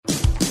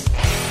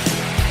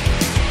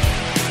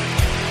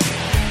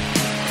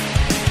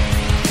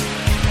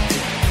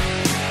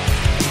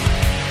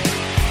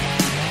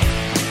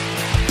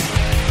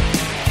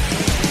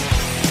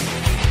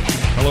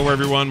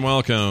everyone.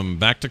 Welcome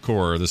back to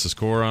Core. This is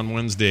Core on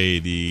Wednesday,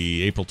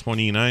 the April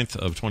 29th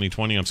of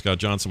 2020. I'm Scott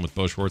Johnson with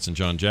Bo Schwartz and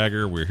John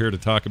Jagger. We're here to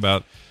talk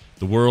about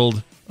the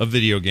world of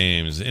video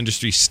games,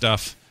 industry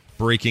stuff,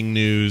 breaking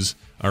news,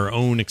 our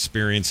own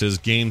experiences,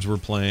 games we're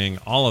playing,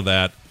 all of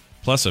that,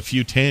 plus a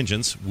few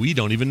tangents we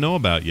don't even know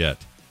about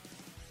yet,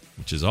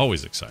 which is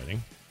always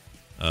exciting.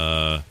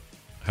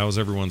 How's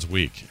everyone's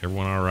week?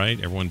 Everyone all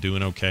right? Everyone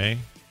doing okay?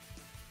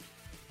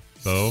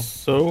 Bo?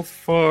 So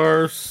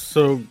far,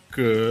 so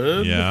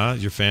good. Yeah,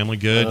 your family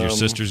good? Your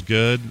sister's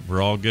good?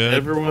 We're all good?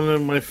 Everyone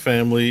in my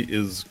family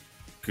is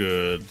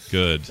good.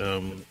 Good.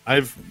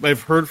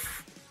 I've heard.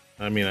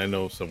 I mean, I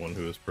know someone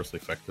who is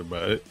personally affected by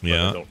it. But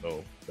Yeah. I don't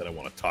know that I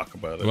want to talk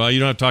about it. Well, you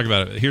don't have to talk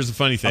about it. Here's the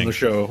funny thing. On the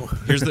show.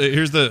 here's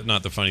the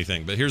not the funny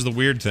thing, but here's the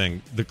weird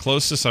thing. The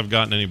closest I've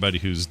gotten anybody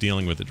who's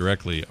dealing with it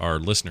directly are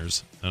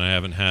listeners, and we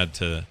haven't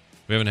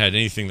had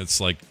anything that's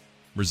like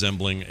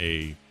resembling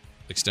a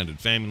extended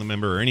family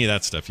member or any of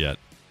that stuff yet.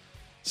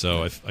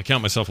 So I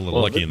count myself a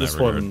little lucky in that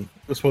regard.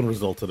 This one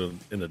resulted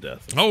in a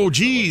death. Oh,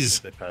 geez.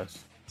 They passed.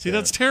 See,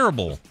 that's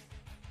terrible. I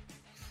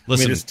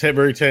Listen, mean, it's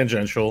very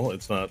tangential.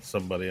 It's not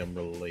somebody I'm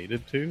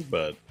related to,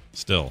 but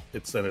still,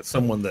 it's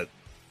someone that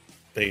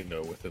they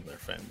know within their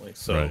family.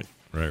 So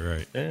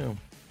right. Yeah.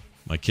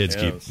 My kids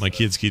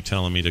keep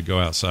telling me to go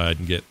outside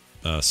and get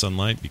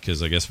sunlight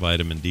because I guess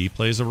vitamin D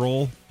plays a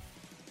role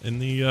in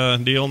the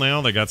deal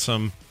now. They got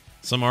some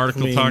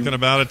article talking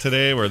about it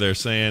today where they're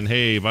saying,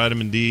 hey,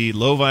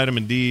 low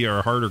vitamin D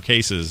are harder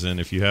cases, and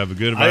if you have a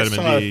good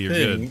vitamin D, you're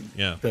good.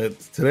 Yeah. That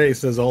today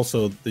says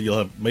also that you'll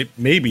have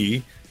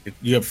maybe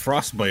you have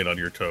frostbite on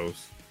your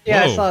toes.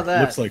 Yeah, Whoa. I saw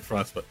that. Looks like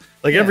frostbite.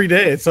 Like every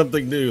day, it's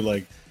something new.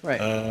 Like,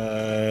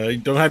 you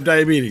don't have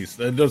diabetes.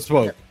 Don't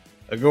smoke.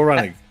 Go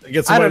running.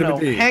 Get some I don't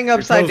vitamin know. D. Hang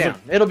upside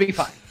down. It'll be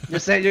fine.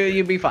 Just say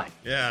you'll be fine.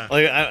 Yeah.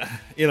 Like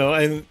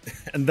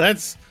and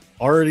that's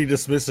already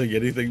dismissing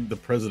anything the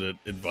president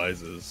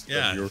advises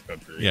of your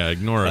country. Yeah,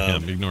 ignore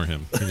him. Ignore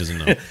him. He doesn't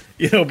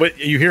know. But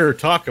you hear her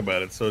talk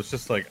about it, so it's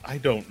just like I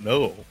don't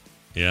know.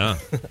 Yeah.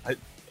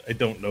 I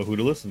don't know who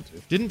to listen to.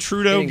 Didn't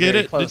Trudeau Getting get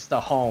very it? close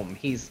to home.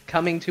 He's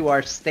coming to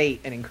our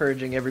state and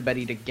encouraging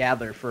everybody to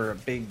gather for a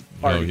big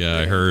party. Oh yeah,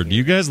 I heard.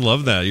 You guys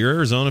love that. Your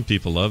Arizona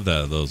people love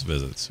those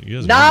visits. You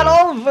guys Not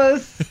remember all of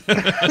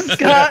us,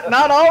 Scott.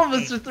 Not all of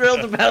us are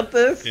thrilled about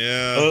this.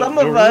 Yeah. Some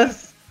of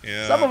us.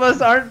 Yeah. Some of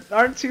us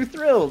aren't too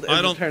thrilled.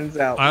 It turns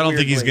out. I don't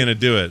think he's weirdly. going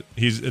to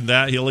do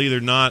it. He'll either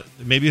not.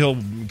 Maybe he'll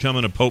come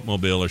in a Pope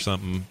mobile or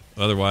something.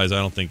 Otherwise, I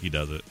don't think he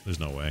does it. There's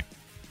no way.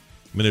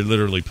 I mean, they're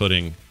literally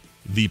putting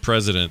the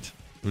president,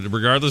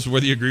 regardless of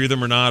whether you agree with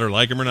him or not, or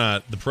like him or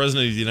not, the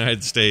president of the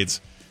United States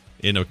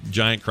in a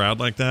giant crowd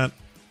like that.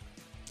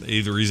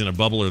 Either he's in a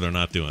bubble or they're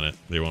not doing it.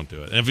 They won't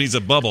do it. And if he's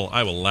a bubble,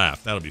 I will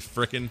laugh. That'll be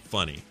frickin'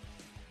 funny.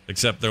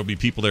 Except there'll be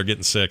people there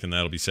getting sick, and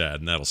that'll be sad,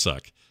 and that'll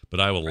suck. But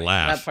I will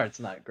laugh. That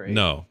part's not great.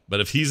 No, but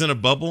if he's in a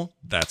bubble,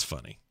 that's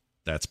funny.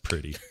 That's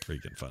pretty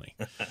freaking funny.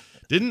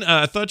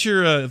 I thought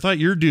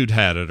your dude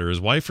had it, or his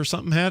wife or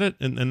something had it,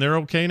 and they're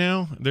okay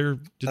now.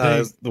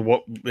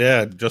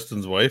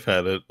 Justin's wife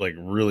had it like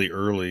really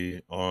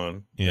early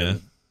on. Yeah,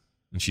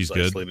 and she's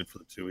good. Isolated for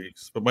the 2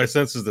 weeks, but my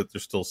sense is that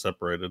they're still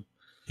separated.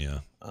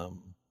 Yeah,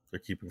 they're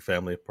keeping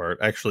family apart.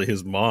 Actually,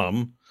 his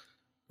mom's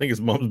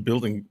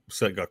building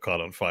set got caught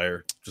on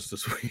fire just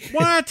this week.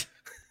 What?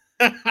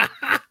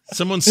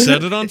 Someone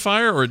set it on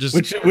fire, or just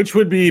which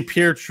would be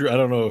Pierre Trudeau. I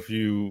don't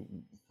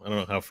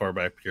know how far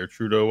back Pierre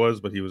Trudeau was,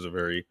 but he was a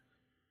very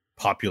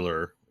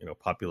popular,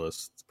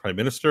 populist prime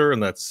minister,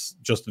 and that's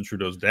Justin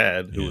Trudeau's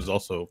dad, who was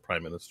also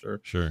prime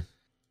minister. Sure.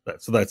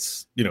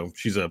 That's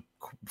she's a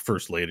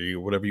first lady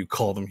or whatever you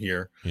call them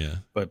here. Yeah.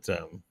 But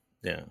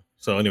yeah.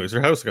 So, anyways,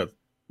 her house it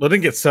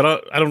didn't get set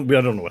up. I don't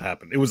know what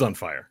happened. It was on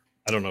fire.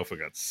 I don't know if it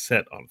got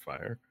set on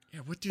fire. Yeah.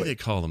 What do they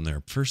call them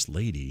there? First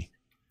lady.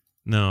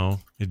 No,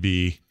 it'd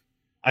be.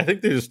 I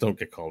think they just don't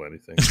get called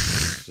anything.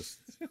 It's just.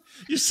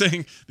 You're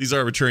saying these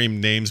arbitrary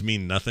names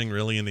mean nothing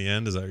really in the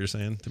end? Is that what you're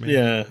saying to me?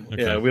 Yeah.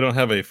 Okay. Yeah. We don't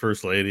have a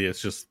first lady.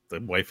 It's just the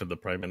wife of the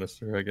prime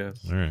minister, I guess.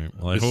 All right.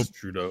 Well,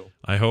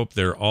 I hope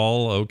they're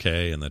all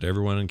okay and that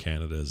everyone in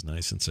Canada is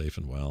nice and safe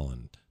and well,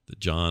 and that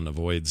John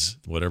avoids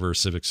whatever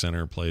civic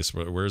center place.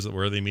 Where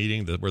are they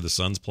meeting? Where the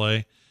Suns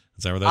play?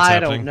 Is that where that's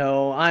happening? I don't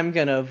know. I'm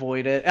gonna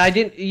avoid it. I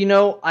didn't.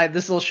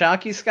 This will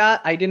shock you,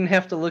 Scott. I didn't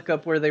have to look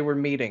up where they were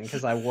meeting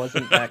because I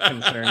wasn't that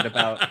concerned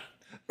about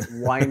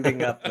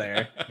winding up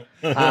there.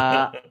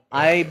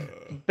 I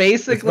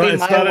basically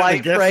my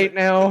life right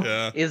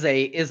now is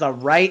a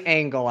right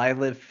angle. I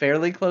live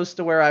fairly close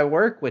to where I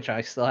work, which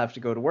I still have to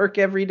go to work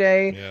every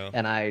day,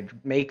 and I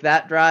make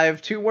that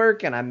drive to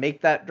work, and I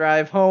make that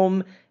drive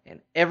home. And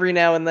every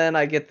now and then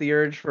I get the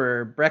urge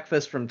for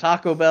breakfast from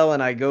Taco Bell,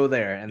 and I go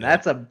there, and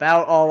that's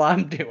about all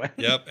I'm doing.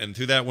 Yep, and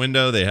through that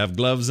window they have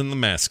gloves and the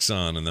masks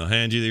on, and they'll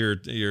hand you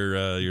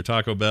your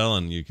Taco Bell,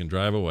 and you can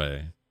drive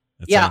away.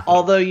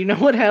 Although you know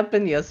what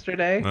happened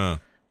yesterday, and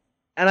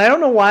I don't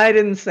know why I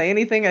didn't say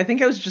anything. I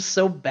think I was just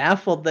so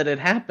baffled that it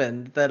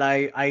happened that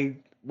I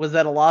was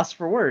at a loss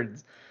for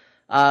words.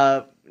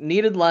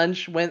 needed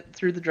lunch, went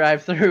through the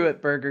drive-thru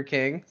at Burger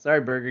King.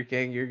 Sorry, Burger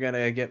King, you're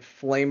gonna get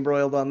flame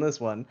broiled on this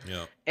one.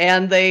 Yeah.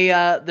 And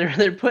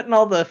they're putting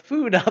all the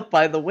food up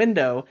by the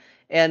window,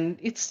 and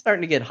it's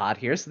starting to get hot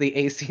here, so the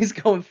AC's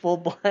going full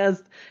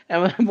blast.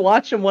 And I'm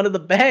watching one of the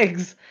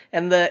bags,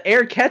 and the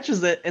air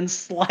catches it and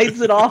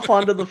slides it off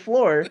onto the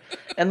floor.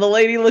 And the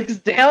lady looks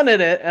down at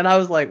it, and I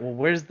was like, well,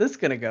 where's this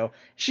gonna go?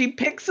 She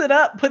picks it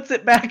up, puts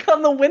it back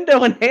on the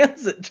window, and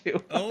hands it to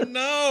him. Oh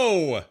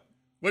no!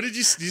 What did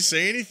you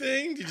say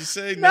anything? Did you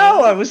say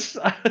No, I was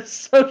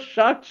so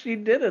shocked she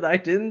did it. I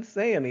didn't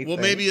say anything. Well,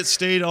 maybe it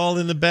stayed all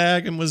in the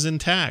bag and was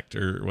intact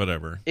or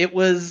whatever.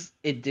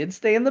 It did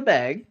stay in the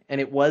bag, and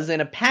it was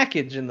in a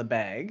package in the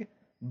bag,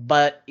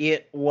 but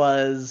it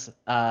was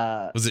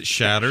Was it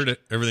shattered?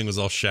 Everything was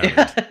all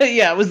shattered.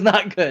 yeah, it was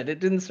not good. It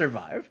didn't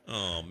survive.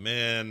 Oh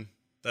man,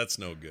 that's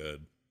no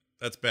good.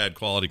 That's bad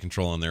quality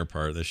control on their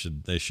part. They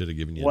should have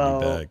given you a Well,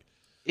 new bag.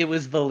 It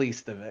was the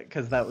least of it,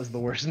 because that was the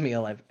worst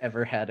meal I've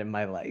ever had in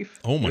my life.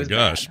 Oh It my was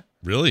gosh. bad.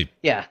 Really?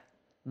 Yeah.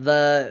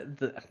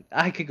 The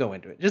I could go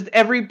into it. Just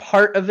every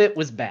part of it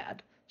was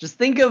bad. Just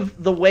think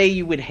of the way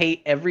you would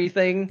hate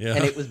everything, Yeah.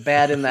 and it was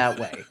bad in that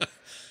way.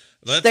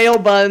 That's- Stale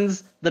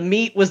buns. The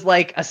meat was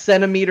like a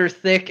centimeter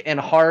thick and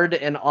hard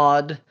and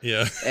odd.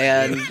 Yeah.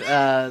 And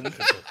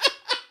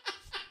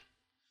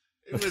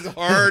It was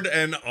hard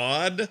and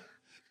odd.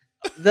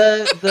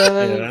 the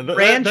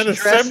ranch that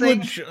dressing,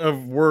 assemblage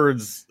of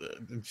words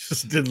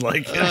just didn't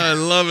like it. I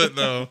love it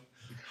though.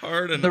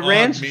 Hard and the odd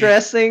ranch meat.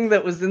 dressing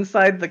that was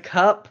inside the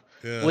cup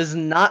Yeah. was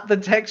not the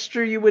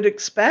texture you would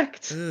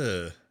expect.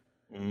 Ugh.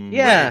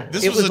 Yeah,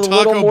 This it was was a a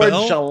little Taco more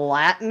Bell?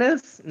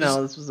 gelatinous.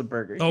 No, this was a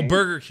Burger King. Oh,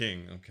 Burger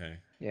King. Okay.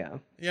 Yeah,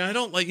 Yeah, I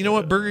don't like. You know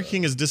what? Burger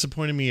King has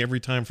disappointed me every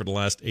time for the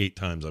last 8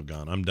 times I've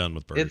gone. I'm done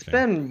with Burger it's King.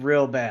 been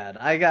real bad.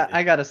 I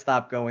got to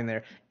stop going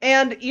there.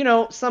 And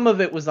some of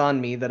it was on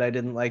me that I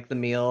didn't like the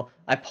meal.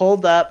 I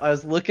pulled up. I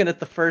was looking at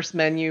the first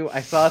menu.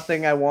 I saw a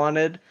thing I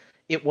wanted.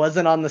 It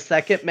wasn't on the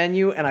second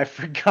menu, and I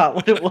forgot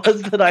what it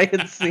was that I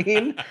had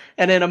seen.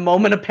 And in a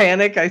moment of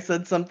panic, I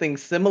said something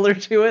similar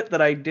to it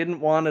that I didn't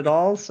want at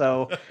all.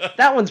 So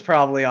that one's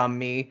probably on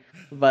me.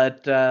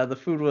 But the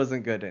food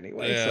wasn't good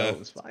anyway, so it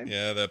was fine.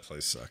 Yeah, that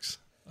place sucks.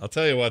 I'll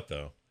tell you what,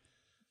 though.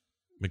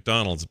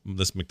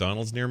 This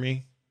McDonald's near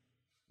me,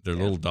 their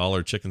little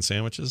 $1 chicken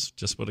sandwiches,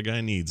 just what a guy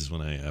needs when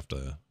I have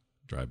to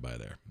drive by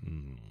there.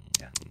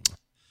 Yeah.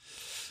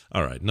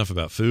 All right, enough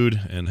about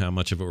food and how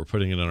much of it we're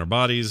putting in our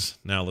bodies.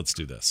 Now let's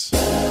do this.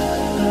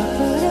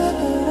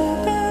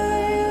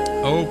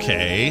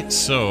 Okay,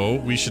 so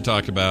we should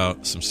talk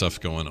about some stuff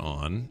going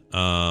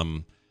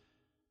on.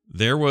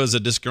 There was a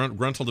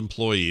disgruntled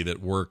employee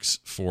that works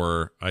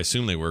for, I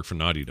assume they work for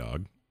Naughty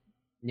Dog.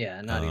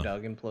 Yeah, Naughty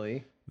Dog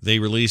employee. They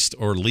released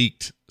or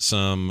leaked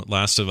some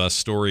Last of Us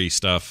story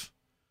stuff.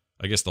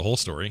 I guess the whole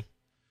story.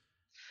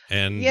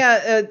 And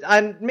Yeah,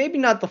 I'm maybe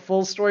not the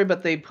full story,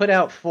 but they put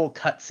out full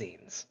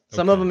cutscenes.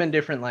 Some of Okay. them in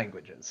different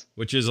languages.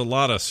 which is a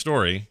lot of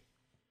story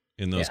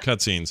in those Yeah.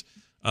 cutscenes.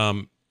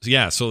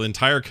 So the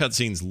entire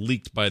cutscenes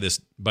leaked by this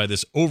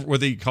what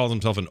they call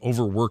himself an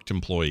overworked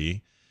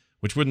employee,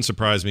 which wouldn't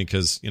surprise me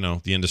because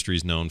the industry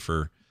is known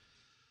for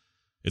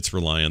its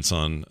reliance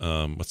on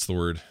what's the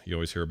word you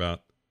always hear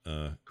about?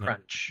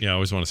 Crunch. Yeah, I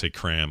always want to say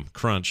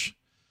crunch.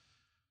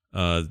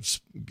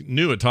 It's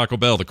new at Taco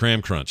Bell, the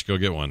Cram Crunch. Go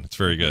get one. It's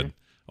very good.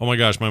 Oh my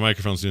gosh, my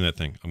microphone's doing that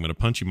thing. I'm going to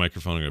punch you,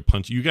 microphone. I'm going to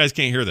punch you. You guys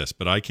can't hear this,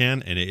 but I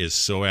can, and it is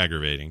so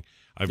aggravating.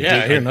 I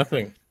hear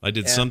nothing. I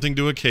did Yeah. something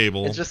to a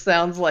cable. It just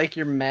sounds like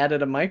you're mad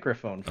at a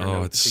microphone. For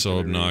no It's so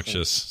particular reason.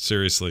 obnoxious.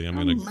 Seriously, I'm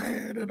gonna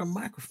mad at a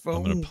microphone.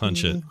 I'm gonna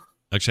punch it.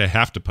 Actually, I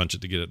have to punch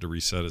it to get it to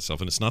reset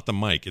itself, and it's not the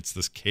mic; it's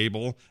this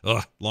cable.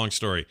 Ugh, long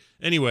story.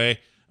 Anyway,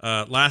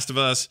 Last of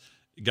Us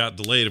got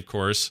delayed, of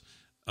course.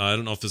 I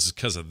don't know if this is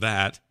because of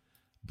that,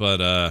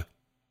 but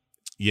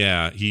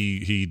yeah,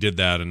 he did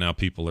that, and now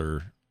people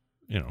are,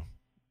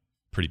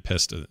 pretty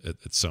pissed at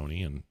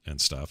Sony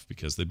and stuff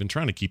because they've been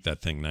trying to keep that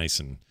thing nice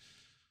and,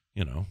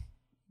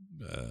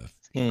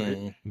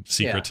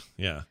 secret.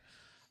 Yeah.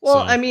 Well, So-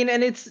 I mean,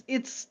 and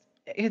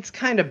it's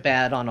kind of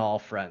bad on all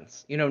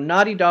fronts.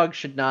 Naughty Dog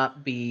should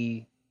not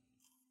be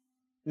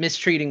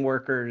mistreating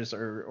workers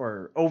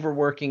or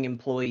overworking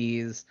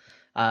employees.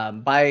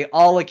 By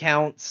all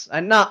accounts,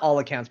 and not all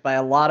accounts, by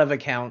a lot of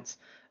accounts,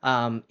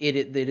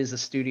 it is a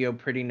studio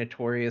pretty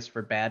notorious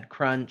for bad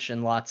crunch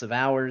and lots of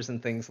hours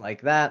and things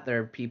like that.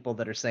 There are people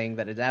that are saying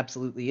that it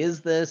absolutely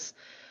is this.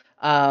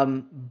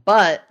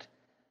 But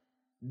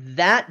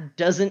that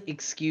doesn't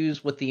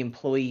excuse what the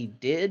employee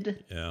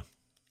did. Yeah.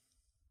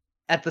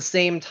 At the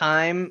same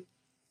time,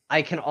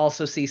 I can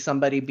also see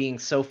somebody being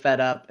so fed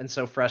up and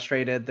so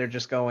frustrated, they're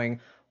just going,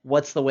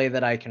 what's the way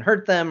that I can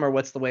hurt them, or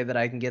what's the way that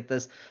I can get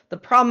this? The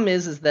problem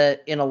is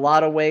that in a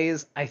lot of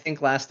ways, I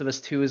think Last of Us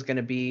 2 is going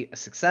to be a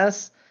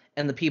success,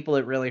 and the people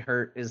it really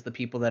hurt is the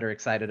people that are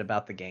excited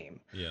about the game.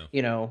 Yeah.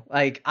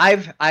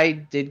 I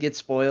did get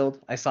spoiled.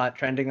 I saw it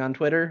trending on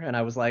Twitter, and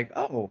I was like,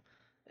 oh,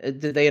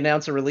 Did they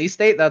announce a release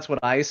date? That's what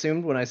I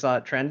assumed when I saw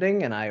it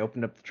trending, and I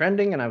opened up the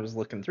trending and I was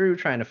looking through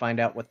trying to find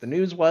out what the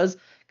news was,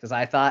 because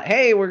I thought,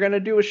 hey, we're going to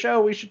do a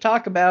show, we should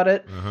talk about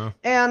it.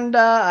 And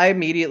I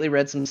immediately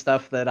read some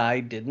stuff that I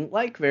didn't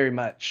like very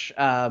much.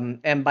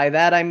 And by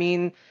that, I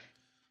mean,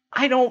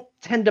 I don't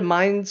tend to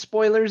mind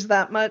spoilers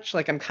that much.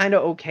 Like, I'm kind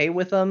of okay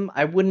with them.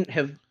 I wouldn't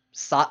have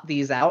sought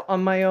these out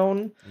on my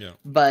own. Yeah.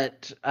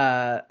 But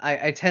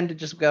I tend to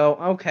just go,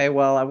 okay,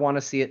 well, I want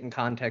to see it in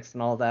context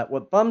and all that.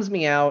 What bums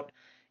me out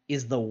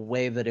is the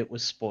way that it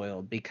was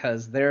spoiled,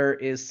 because there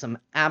is some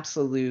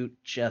absolute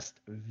just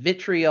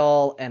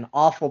vitriol and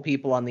awful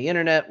people on the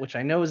internet, which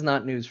I know is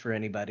not news for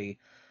anybody.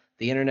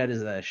 The internet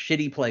is a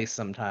shitty place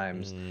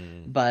sometimes,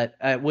 but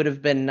it would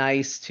have been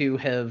nice to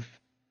have,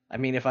 I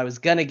mean, if I was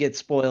going to get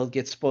spoiled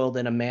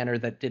in a manner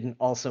that didn't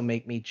also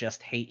make me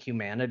just hate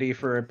humanity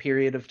for a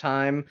period of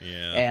time.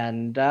 Yeah.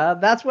 And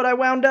that's what I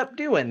wound up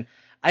doing.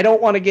 I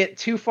don't want to get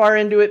too far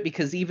into it,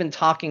 because even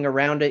talking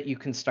around it, you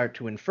can start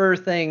to infer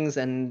things,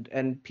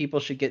 and people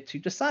should get to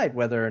decide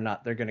whether or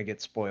not they're going to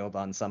get spoiled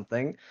on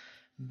something.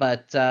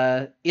 But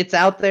it's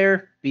out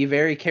there. Be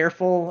very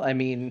careful. I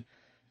mean,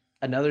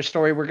 another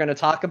story we're going to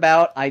talk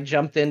about, I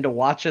jumped in to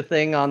watch a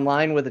thing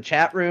online with a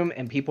chat room,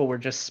 and people were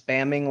just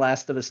spamming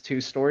Last of Us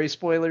 2 story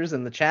spoilers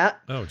in the chat.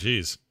 Oh,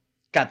 geez.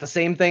 Got the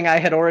same thing I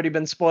had already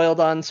been spoiled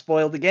on,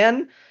 spoiled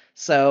again.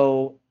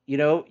 So, you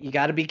know, you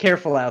got to be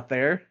careful out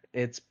there.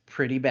 It's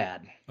pretty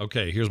bad.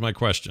 Okay, here's my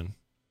question.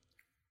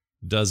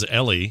 Does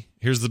Ellie,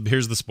 here's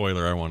the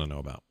spoiler I want to know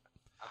about.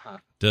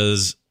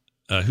 Does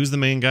who's the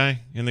main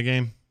guy in the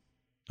game?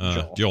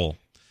 Joel.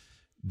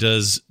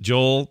 Does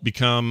Joel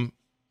become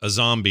a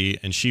zombie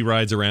and she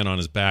rides around on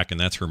his back and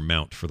that's her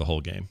mount for the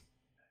whole game?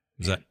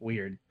 Is that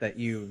weird that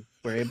you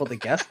were able to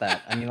guess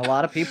that? I mean, a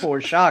lot of people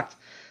were shocked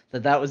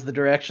that was the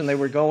direction they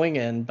were going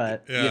in,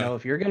 but you know,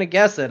 if you're gonna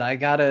guess it, I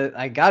gotta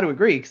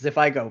agree, because if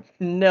I go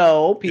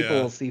no, people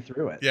will see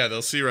through it. Yeah,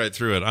 they'll see right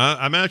through it.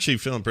 I'm actually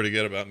feeling pretty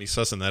good about me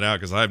sussing that out,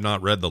 because I have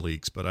not read the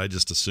leaks, but I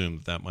just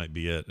assumed that might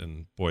be it.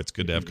 And boy, it's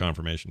good to have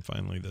confirmation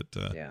finally that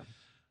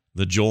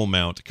the Joel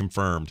mount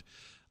confirmed.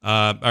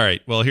 All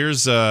right, well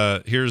here's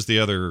the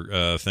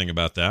other thing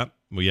about that.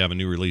 We have a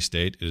new release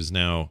date. It is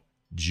now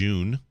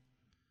June.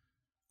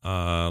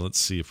 Let's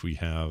see if we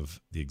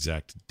have the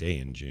exact day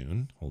in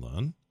June. Hold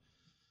on.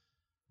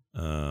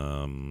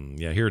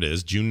 Yeah, here it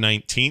is, June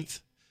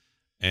 19th.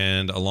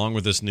 And along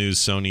with this news,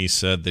 Sony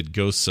said that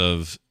Ghosts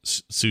of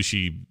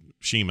Tsushima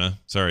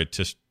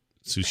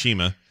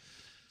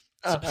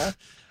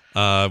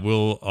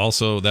will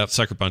also, that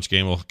Sucker Punch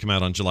game will come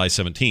out on July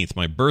 17th,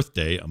 my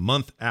birthday, a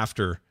month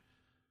after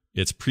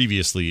its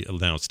previously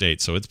announced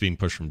date. So it's being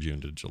pushed from June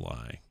to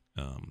July.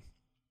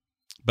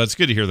 But it's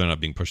good to hear they're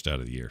not being pushed out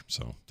of the year.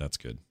 So that's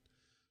good.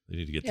 They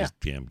need to get these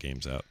damn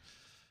games out.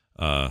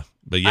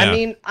 But yeah, I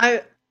mean,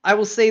 I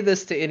will say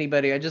this to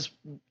anybody.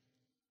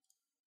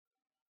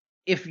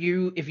 If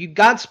you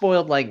got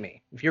spoiled like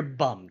me, if you're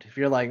bummed, if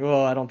you're like,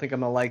 oh, I don't think I'm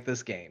gonna like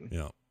this game,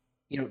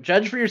 you know,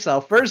 judge for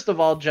yourself. First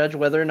of all, judge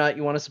whether or not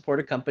you want to support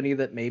a company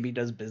that maybe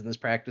does business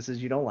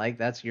practices you don't like.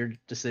 That's your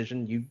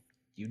decision.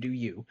 You do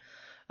you.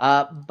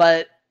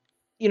 But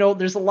you know,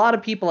 there's a lot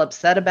of people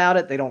upset about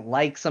it. They don't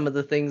like some of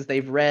the things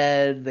they've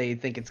read. They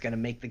think it's going to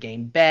make the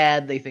game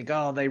bad. They think,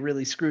 oh, they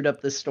really screwed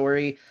up this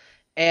story.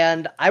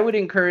 And I would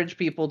encourage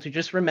people to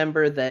just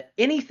remember that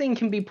anything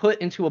can be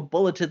put into a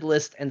bulleted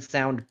list and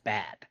sound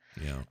bad.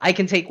 Yeah. I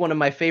can take one of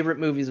my favorite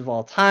movies of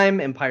all time,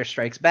 Empire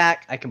Strikes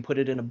Back. I can put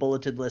it in a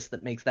bulleted list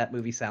that makes that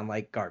movie sound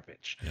like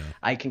garbage. Yeah.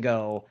 I can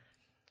go,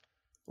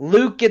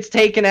 Luke gets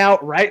taken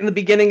out right in the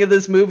beginning of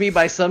this movie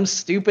by some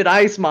stupid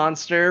ice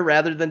monster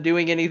rather than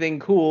doing anything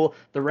cool.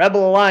 The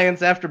Rebel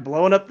Alliance, after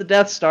blowing up the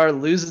Death Star,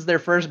 loses their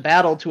first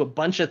battle to a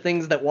bunch of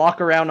things that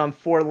walk around on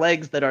four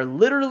legs that are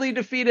literally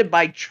defeated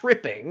by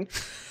tripping.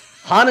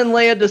 Han and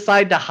Leia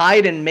decide to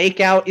hide and make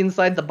out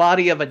inside the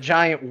body of a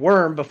giant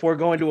worm before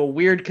going to a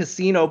weird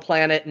casino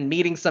planet and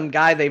meeting some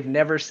guy they've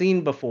never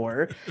seen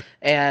before.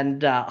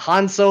 And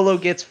Han Solo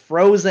gets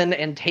frozen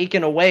and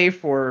taken away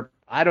for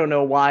I don't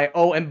know why.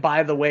 Oh, and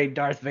by the way,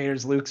 Darth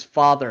Vader's Luke's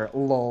father,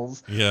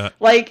 lols. Yeah.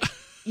 Like,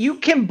 you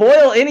can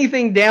boil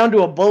anything down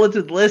to a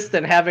bulleted list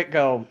and have it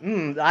go,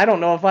 I don't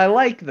know if I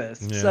like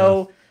this. Yeah.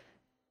 So,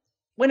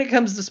 when it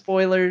comes to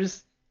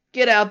spoilers,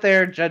 get out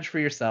there, judge for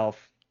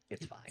yourself.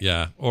 It's fine.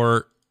 Yeah,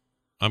 or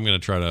I'm going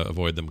to try to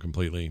avoid them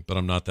completely, but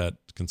I'm not that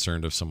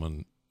concerned if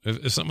someone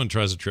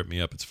tries to trip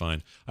me up, it's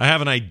fine. I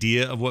have an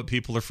idea of what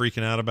people are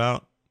freaking out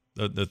about,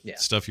 the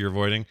stuff you're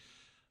avoiding.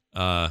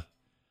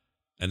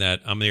 And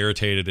that I'm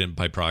irritated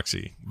by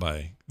proxy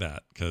by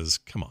that, because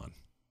come on,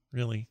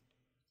 really?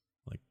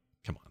 Like,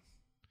 come on.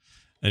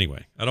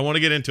 Anyway, I don't want to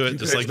get into it,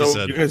 just like you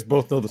said. You guys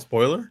both know the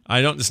spoiler?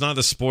 It's not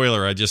the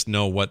spoiler, I just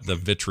know what the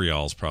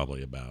vitriol's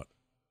probably about.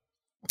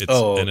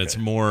 And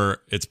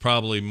it's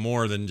probably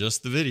more than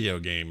just the video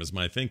game, is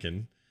my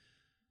thinking.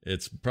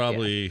 It's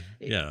probably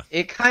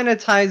It kind of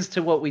ties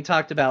to what we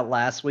talked about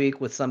last week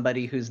with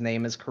somebody whose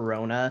name is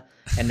Corona,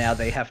 and now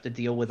they have to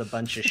deal with a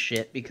bunch of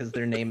shit because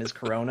their name is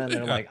Corona, and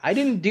they're like, I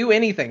didn't do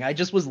anything. I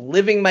just was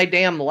living my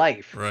damn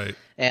life. Right.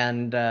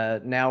 And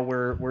now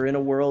we're in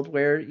a world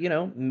where,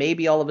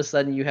 maybe all of a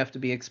sudden you have to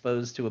be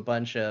exposed to a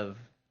bunch of,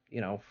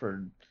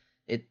 for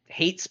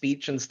hate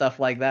speech and stuff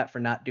like that for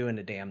not doing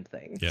a damn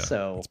thing. Yeah,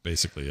 so that's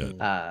basically it.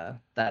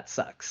 That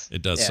sucks.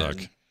 It does suck.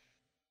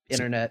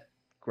 Internet,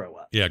 grow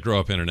up. Yeah, grow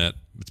up, internet.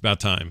 It's about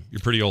time.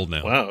 You're pretty old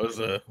now. Wow,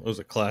 it was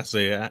a class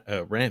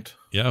A rant.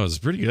 Yeah, it was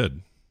pretty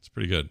good. It's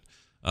pretty good.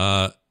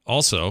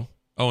 Also,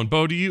 and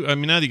Bo,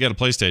 now that you got a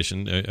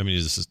PlayStation,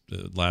 is this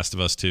Last of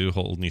Us 2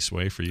 hold any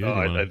sway for you?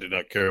 I do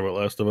not care about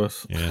Last of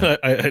Us. Yeah.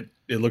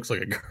 It looks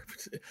like a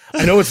garbage.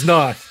 I know it's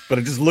not, but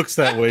it just looks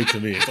that way to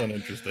me. It's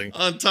uninteresting.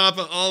 On top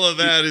of all of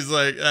that, he's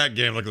like, that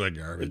game looks like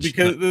garbage.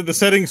 Because the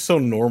setting's so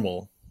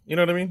normal. You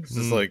know what I mean? It's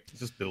just like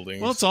just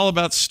buildings. Well, it's all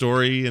about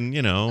story and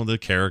the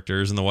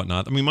characters and the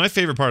whatnot. I mean, my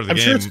favorite part of the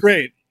game. I'm sure it's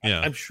great.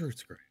 Yeah, I'm sure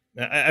it's great.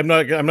 I'm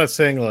not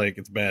saying like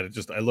it's bad. It's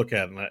just I look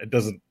at it and it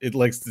doesn't.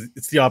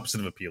 It's the opposite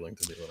of appealing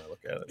to me when I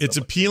look at it. It's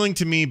appealing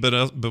to me,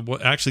 but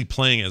what actually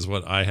playing it is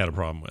what I had a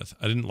problem with.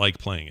 I didn't like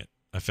playing it.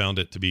 I found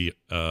it to be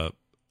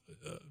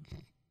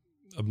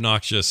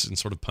obnoxious and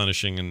sort of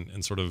punishing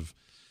and sort of,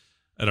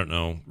 I don't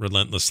know,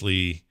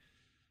 relentlessly.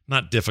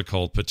 Not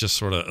difficult, but just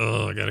sort of,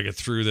 I got to get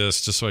through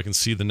this just so I can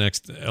see the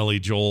next Ellie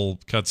Joel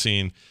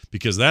cutscene,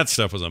 because that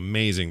stuff was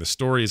amazing. The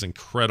story is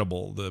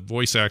incredible. The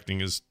voice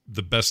acting is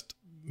the best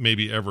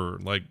maybe ever.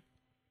 Like,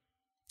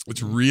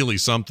 it's really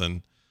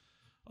something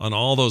on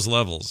all those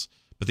levels.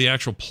 But the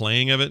actual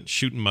playing of it,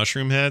 shooting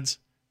mushroom heads,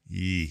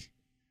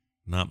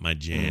 not my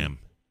jam.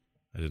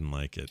 I didn't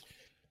like it.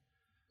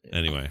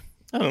 Anyway.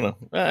 I don't know.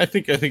 I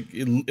think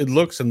it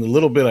looks, and the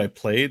little bit I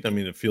played,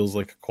 it feels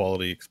like a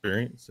quality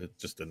experience. It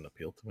just didn't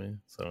appeal to me.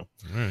 So, all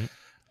right.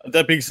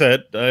 That being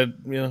said, I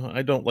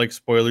don't like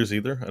spoilers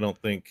either. I don't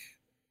think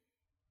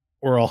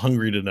we're all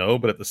hungry to know,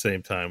 but at the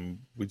same time,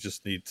 we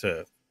just need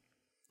to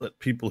let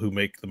people who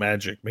make the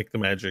magic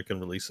and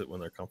release it when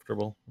they're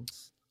comfortable.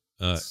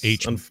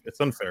 It's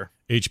unfair.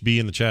 HB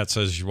in the chat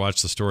says you should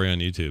watch the story on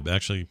YouTube.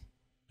 Actually,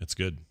 it's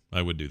good.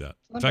 I would do that.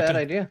 Not a bad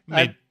idea.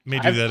 I've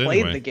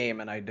played the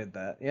game and I did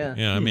that. Yeah.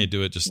 Yeah, I may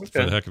do it just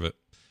for the heck of it.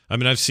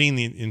 I've seen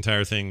the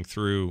entire thing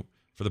through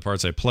for the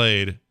parts I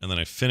played, and then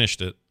I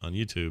finished it on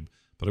YouTube,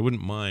 but I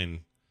wouldn't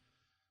mind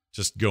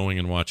just going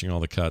and watching all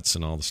the cuts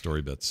and all the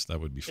story bits. That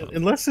would be fun.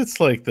 Unless it's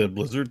like the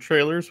Blizzard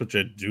trailers, which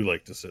I do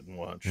like to sit and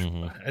watch.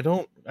 Mm-hmm.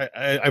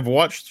 I've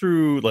watched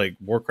through like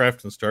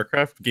Warcraft and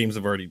StarCraft, games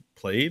I've already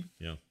played.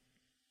 Yeah.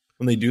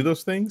 When they do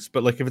those things,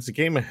 but like if it's a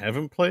game I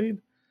haven't played,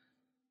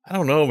 I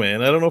don't know,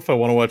 man. I don't know if I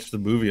want to watch the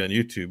movie on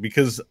YouTube,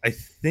 because I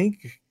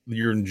think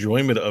your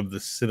enjoyment of the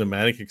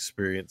cinematic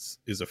experience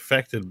is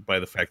affected by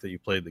the fact that you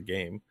played the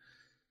game.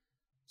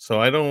 So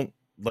I don't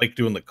like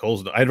doing the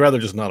Coles. I'd rather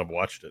just not have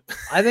watched it.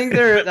 I think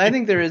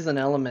there is an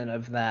element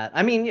of that.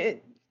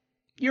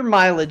 Your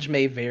mileage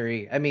may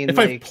vary. If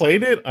I've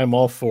played it, I'm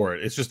all for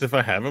it. It's just if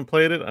I haven't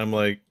played it, I'm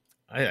like,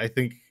 I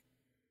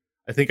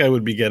think I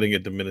would be getting a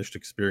diminished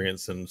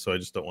experience, and so I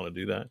just don't want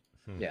to do that.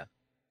 Yeah.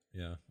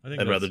 Yeah.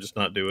 I'd rather just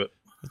not do it.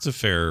 That's a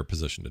fair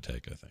position to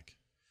take, I think.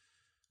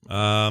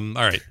 All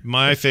right.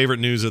 My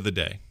favorite news of the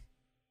day.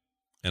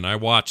 And I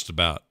watched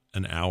about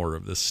an hour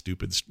of this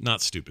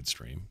not stupid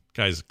stream.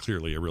 Guy's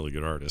clearly a really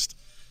good artist.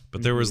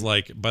 But there was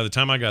by the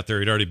time I got there,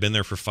 he'd already been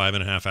there for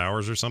 5.5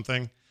 hours or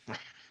something.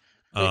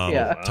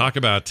 Talk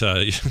about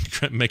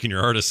making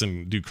your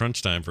artisan do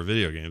crunch time for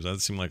video games.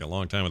 That seemed like a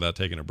long time without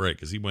taking a break,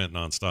 because he went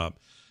nonstop.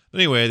 But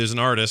anyway, there's an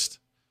artist.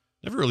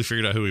 Never really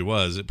figured out who he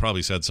was. It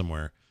probably said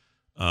somewhere.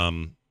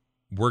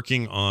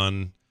 Working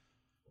on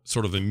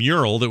sort of a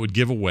mural that would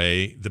give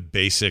away the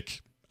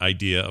basic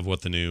idea of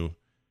what the new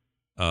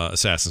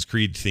Assassin's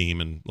Creed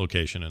theme and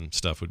location and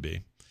stuff would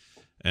be,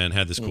 and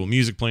had this cool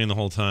music playing the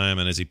whole time.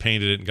 And as he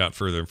painted it and got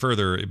further and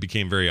further, it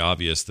became very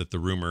obvious that the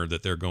rumor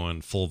that they're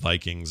going full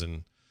Vikings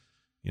and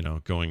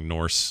going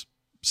Norse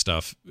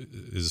stuff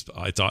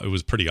I thought it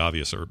was pretty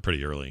obvious, or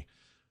pretty early,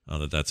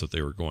 that that's what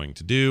they were going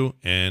to do.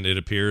 And it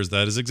appears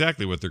that is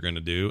exactly what they're going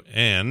to do.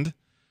 And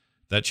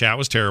that chat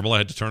was terrible. I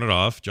had to turn it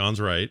off.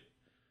 John's right.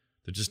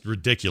 They're just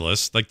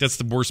ridiculous. Like, that's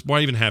the worst. Why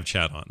even have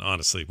chat on,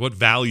 honestly? What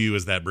value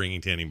is that bringing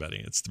to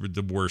anybody? It's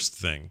the worst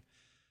thing.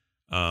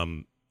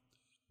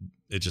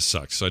 It just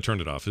sucks. So I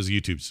turned it off. It was a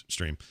YouTube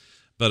stream.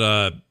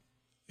 But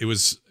it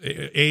was,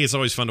 it's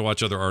always fun to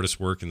watch other artists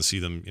work and see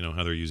them,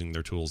 how they're using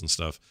their tools and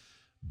stuff.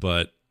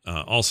 But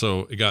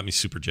also, it got me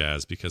super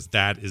jazzed, because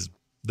that is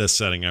the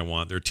setting I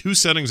want. There are two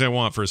settings I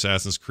want for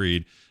Assassin's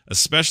Creed,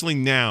 especially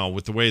now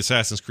with the way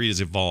Assassin's Creed has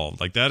evolved.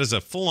 Like, that is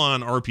a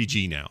full-on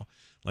RPG now.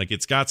 Like,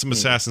 it's got some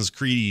Assassin's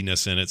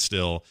Creed-ness in it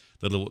still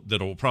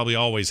that'll probably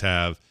always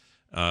have,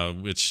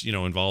 which,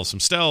 involves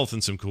some stealth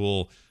and some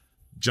cool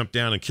jump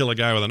down and kill a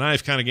guy with a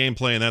knife kind of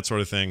gameplay and that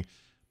sort of thing.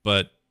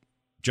 But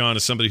John,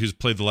 as somebody who's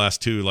played the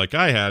last two like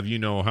I have,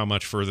 how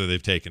much further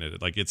they've taken it.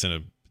 Like, it's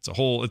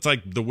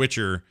like The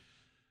Witcher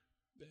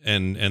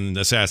and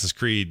Assassin's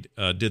Creed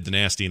did the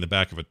nasty in the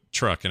back of a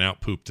truck and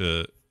outpooped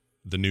the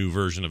new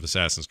version of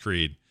Assassin's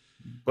Creed.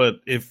 But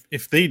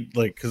if they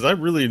like, because I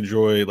really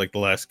enjoy like The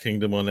Last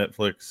Kingdom on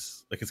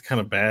Netflix. Like it's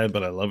kind of bad,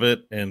 but I love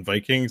it. And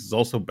Vikings is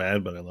also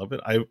bad, but I love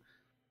it. I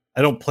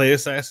don't play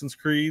Assassin's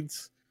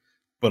Creeds,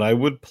 but I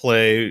would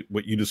play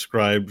what you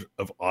described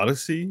of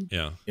Odyssey.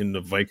 Yeah. In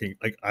the Viking,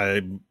 like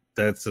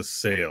that's a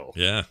sale.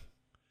 Yeah.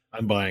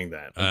 I'm buying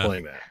that. I'm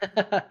playing that.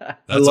 I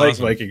That's like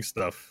awesome. Viking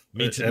stuff.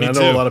 Me too. And me I know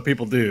too. a lot of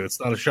people do. It's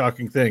not a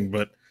shocking thing,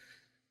 but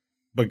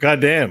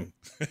goddamn,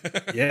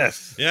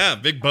 yes. Yeah,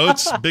 big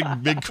boats,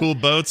 big cool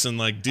boats, and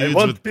like I dudes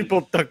want with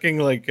people talking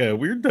like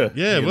weird.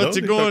 Yeah, what's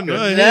it going?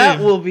 Hey. That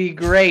will be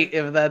great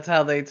if that's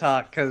how they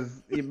talk,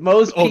 because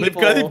most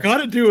people. They've got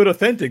to do it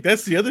authentic.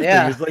 That's the other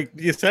Yeah. thing. Is like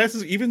the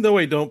Assassins. Even though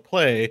I don't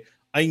play,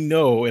 I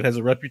know it has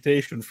a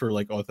reputation for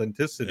like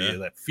authenticity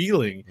and that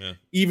feeling. Yeah.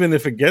 Even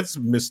if it gets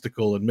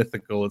mystical and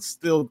mythical, it's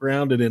still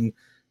grounded in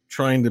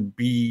trying to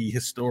be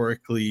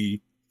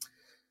historically,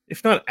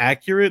 if not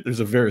accurate,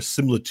 there's a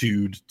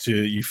verisimilitude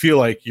to you feel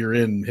like you're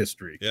in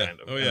history. Yeah. Kind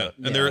of. Oh yeah.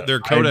 And Yeah. their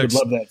codex. I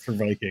would love that for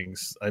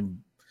Vikings.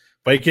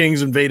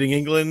 Vikings invading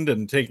England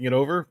and taking it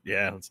over.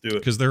 Yeah, let's do it.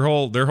 Because their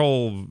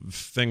whole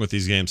thing with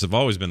these games have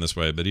always been this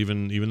way, but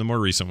even the more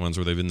recent ones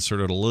where they've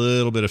inserted a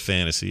little bit of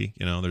fantasy,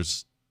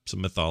 there's some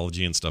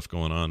mythology and stuff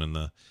going on in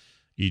the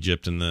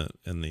Egypt and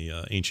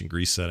the ancient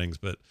Greece settings,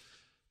 but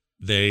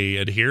they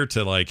adhere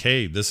to like,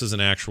 hey, this is an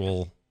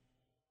actual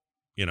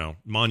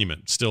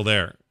monument still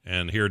there,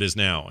 and here it is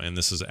now, and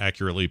this is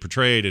accurately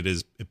portrayed. It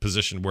is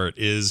positioned where it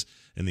is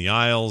in the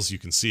Isles. You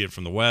can see it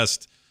from the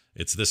west.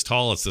 It's this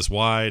tall, it's this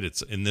wide,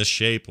 it's in this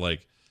shape.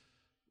 Like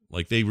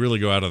they really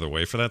go out of their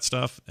way for that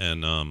stuff,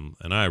 and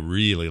I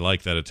really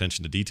like that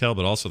attention to detail.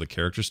 But also the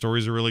character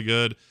stories are really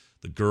good.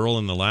 The girl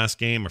in the last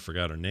game, I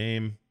forgot her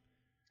name.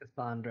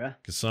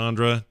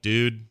 Cassandra,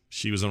 dude,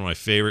 she was one of my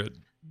favorite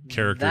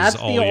characters. That's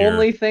all the year.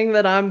 only thing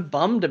that I'm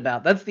bummed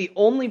about. That's the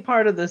only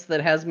part of this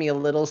that has me a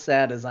little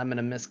sad, is I'm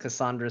gonna miss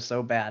Cassandra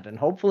so bad. And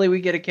hopefully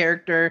we get a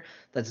character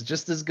that's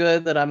just as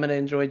good that I'm gonna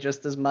enjoy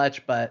just as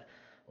much. But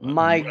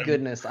my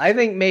goodness, I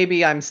think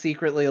maybe I'm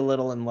secretly a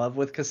little in love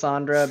with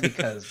Cassandra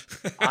because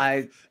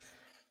I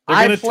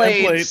played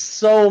template-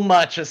 so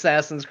much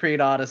Assassin's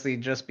Creed Odyssey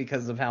just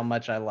because of how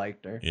much I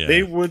liked her. Yeah.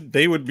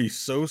 They would be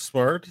so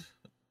smart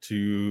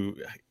to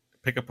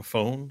pick up a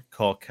phone,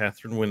 call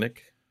Catherine Winnick,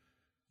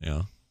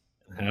 Yeah.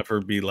 and have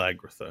her be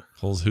Lagertha.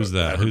 Who's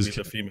that? Have her Who's be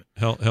the female?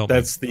 help me.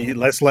 That's the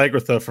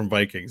Lagertha from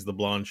Vikings, the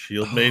blonde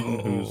shield maiden,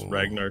 who's Oh.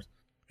 Ragnar,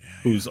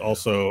 who's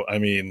also, I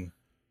mean,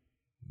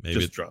 maybe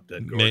just drop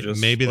dead gorgeous.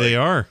 maybe they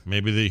are.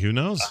 Maybe they. Who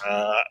knows?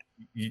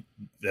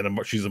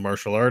 She's a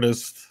martial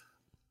artist,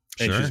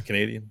 and Sure. she's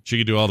Canadian. She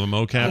could do all the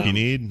mocap you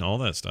need and all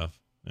that stuff.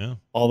 Yeah.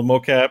 All the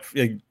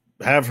mocap.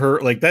 Have her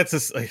like that's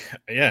just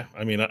yeah.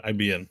 I mean, I'd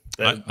be in.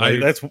 That's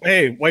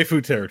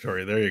waifu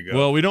territory. There you go.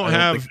 Well, we don't I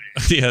have.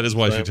 Yeah, it is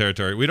waifu Right.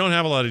 territory. We don't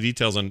have a lot of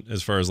details on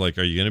as far as like,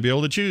 are you going to be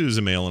able to choose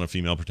a male and a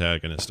female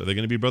protagonist? Are they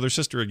going to be brother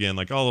sister again?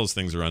 Like all those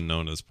things are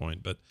unknown at this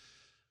point, but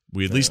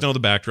we at least know the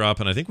backdrop,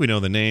 and I think we know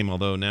the name.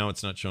 Although now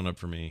it's not showing up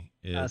for me.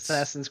 It's,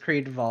 Assassin's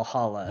Creed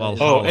Valhalla.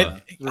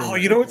 Valhalla.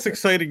 You know what's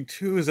exciting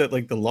too is that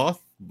like the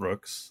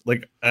Lothbrooks,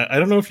 like I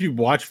don't know if you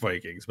watch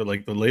Vikings, but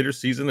like the later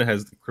season it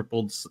has the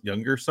crippled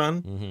younger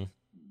son,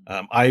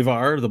 Mhm.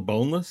 Ivar the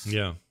Boneless.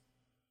 Yeah.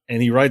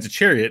 And he rides a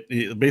chariot,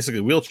 basically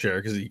a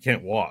wheelchair, because he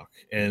can't walk.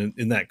 And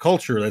in that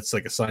culture, that's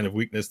like a sign of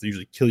weakness. They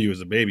usually kill you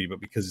as a baby, but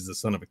because he's the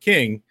son of a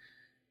king,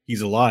 he's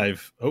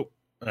alive. Oh,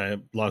 I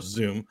lost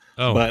Zoom,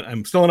 but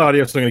I'm still in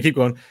audio, so I'm gonna keep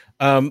going.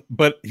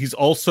 But he's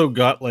also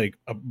got like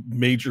a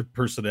major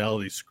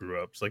personality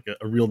screw ups, like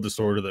a real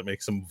disorder that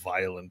makes him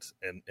violent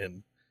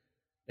and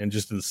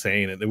just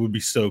insane. And it would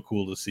be so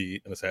cool to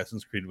see an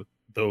Assassin's Creed with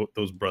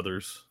those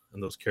brothers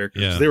and those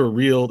characters. Yeah. They were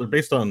real. They're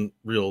based on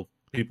real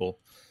people.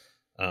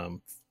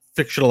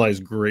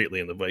 Fictionalized greatly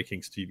in the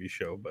Vikings TV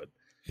show, but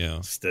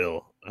Yeah.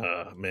 still,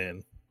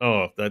 man,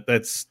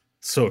 that's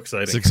so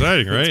exciting. It's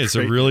exciting, right? It's a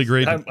great. really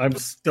great. I'm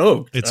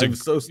stoked. It's I'm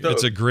so stoked.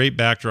 It's a great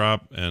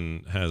backdrop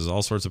and has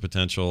all sorts of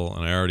potential.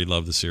 And I already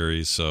love the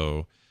series,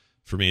 so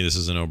for me, this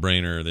is a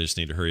no-brainer. They just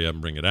need to hurry up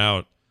and bring it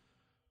out.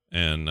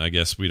 And I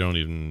guess we don't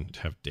even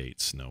have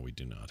dates. No, we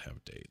do not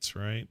have dates,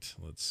 right?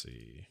 Let's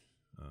see.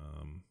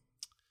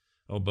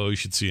 Bo, you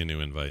should see a new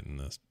invite in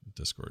the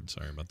Discord.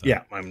 Sorry about that.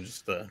 Yeah, I'm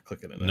just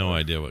clicking it. No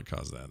idea what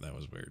caused that. That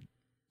was weird.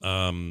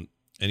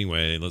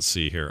 Anyway, let's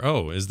see here.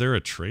 Oh, is there a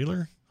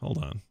trailer? Hold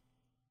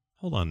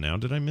on now.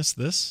 Did I miss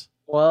this?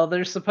 Well,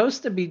 they're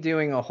supposed to be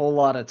doing a whole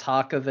lot of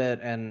talk of it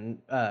and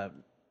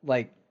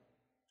like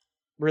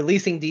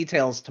releasing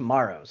details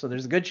tomorrow. So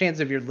there's a good chance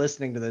if you're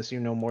listening to this, you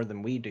know more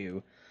than we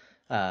do.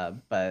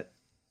 But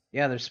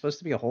yeah, there's supposed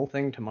to be a whole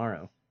thing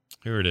tomorrow.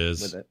 Here it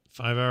is. With it.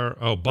 5 hour.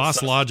 Oh,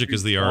 Boss Logic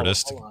is the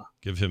artist. Valhalla.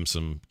 Give him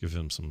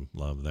some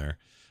love there.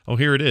 Oh,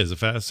 here it is.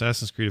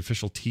 Assassin's Creed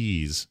official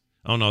tease.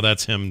 Oh no,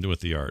 that's him with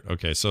the art.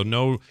 Okay, so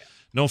no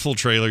full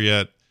trailer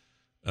yet.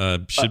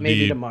 Should maybe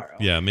be tomorrow.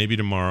 Yeah, maybe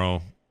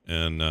tomorrow.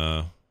 And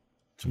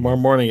Tomorrow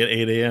morning at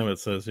 8 a.m. It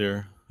says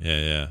here.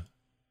 yeah.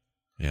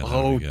 Yeah.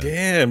 Oh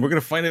damn! We're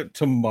gonna find out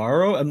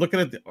tomorrow. I'm looking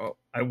at the. Oh,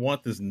 I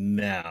want this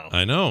now.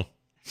 I know.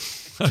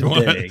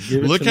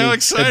 Look how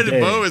excited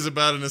Bo is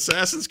about an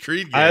Assassin's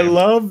Creed game. I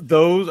love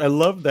those. I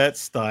love that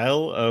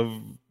style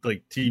of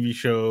like TV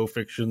show,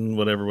 fiction,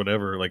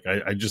 whatever. Like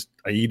I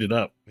eat it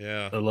up.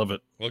 Yeah, I love it.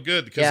 Well,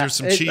 good because there's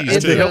some cheese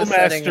it's too. a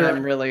setting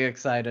I'm really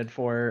excited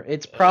for.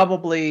 It's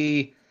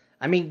probably,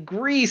 I mean,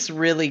 Greece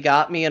really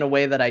got me in a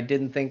way that I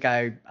didn't think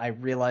I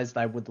realized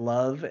I would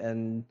love,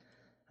 and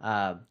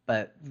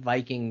but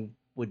Viking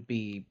would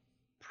be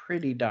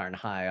pretty darn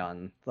high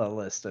on the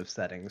list of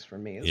settings for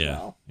me as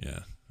well. Yeah.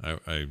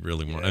 I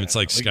really want. I mean, it's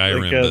like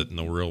Skyrim, but in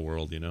the real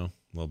world, a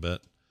little bit.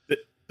 The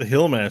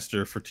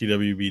Hillmaster for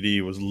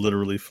TWBD was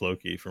literally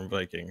Floki from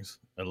Vikings.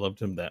 I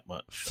loved him that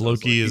much.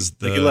 Floki is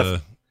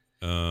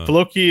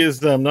Floki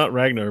is not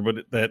Ragnar,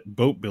 but that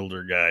boat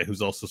builder guy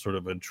who's also sort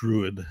of a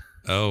druid.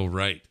 Oh,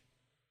 right.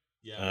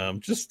 Yeah.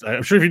 I'm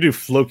sure if you do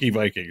Floki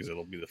Vikings,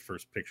 it'll be the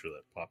first picture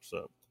that pops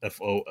up.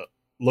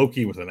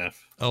 Loki with an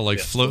F. Oh,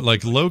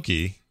 like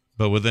Loki.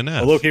 But with an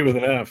F. Loki with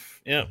an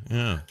F. Yeah.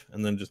 Yeah.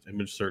 And then just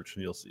image search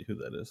and you'll see who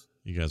that is.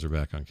 You guys are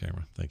back on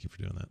camera. Thank you for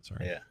doing that.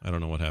 Sorry. Yeah. I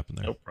don't know what happened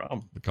there. No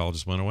problem. The call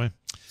just went away.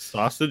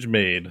 Sausage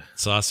made.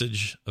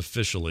 Sausage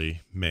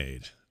officially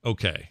made.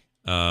 Okay.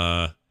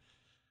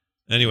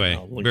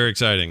 Anyway, very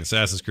exciting.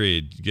 Assassin's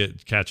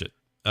Creed. Catch it.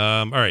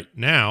 All right.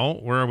 Now,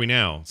 where are we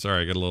now?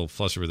 Sorry, I got a little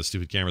flustered with the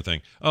stupid camera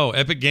thing. Oh,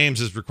 Epic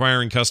Games is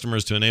requiring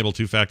customers to enable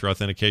two-factor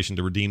authentication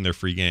to redeem their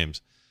free games.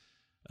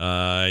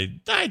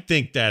 I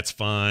think that's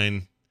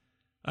fine.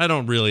 I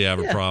don't really have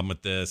a problem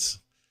with this.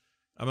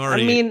 I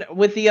mean,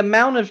 with the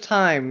amount of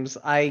times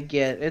I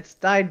get, it's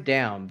died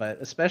down, but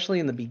especially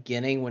in the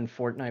beginning when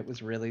Fortnite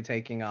was really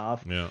taking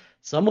off,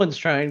 someone's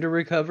trying to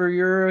recover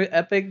your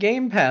Epic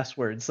Game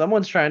password.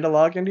 Someone's trying to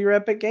log into your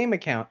Epic Game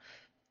account.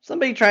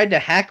 Somebody tried to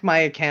hack my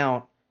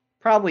account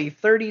probably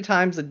 30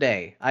 times a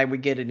day. I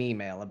would get an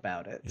email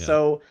about it. Yeah.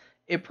 So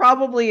it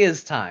probably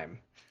is time.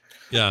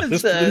 Yeah,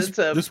 this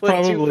put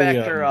probably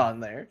two-factor on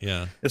there.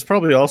 Yeah, this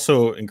probably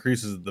also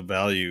increases the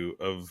value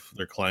of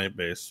their client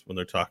base when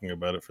they're talking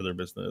about it for their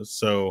business.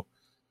 So,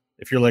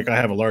 if you're like, I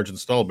have a large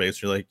install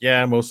base, you're like,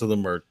 yeah, most of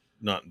them are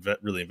not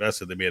really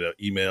invested. They made an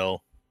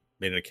email,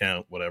 made an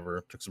account,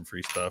 whatever, took some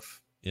free stuff.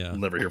 Yeah, we'll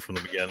never hear from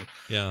them again.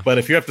 Yeah, but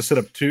if you have to set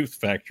up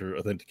two-factor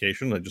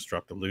authentication, I just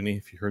dropped a loony.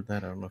 If you heard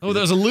that, I don't know. Oh, that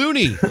was a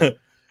loony.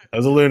 That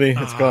was a loony.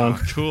 It's gone.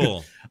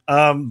 Cool.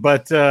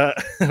 But I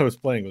was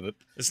playing with it.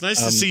 It's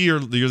nice to see you're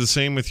the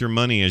same with your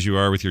money as you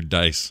are with your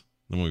dice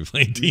when we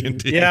play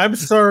D&D. Yeah, I'm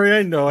sorry.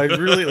 I know. I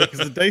really like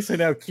because the dice I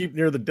now keep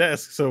near the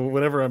desk. So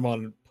whenever I'm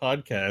on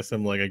podcasts,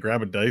 I'm like, I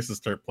grab a dice and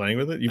start playing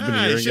with it. You've been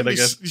hearing it, I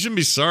guess. You shouldn't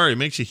be sorry. It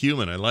makes you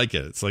human. I like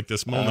it. It's like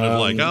this moment of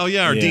like, oh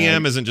yeah, our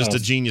DM isn't just a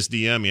genius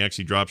DM. He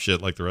actually drops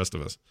shit like the rest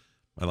of us.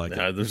 I like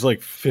it. There's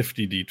like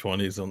 50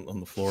 D20s on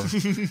the floor.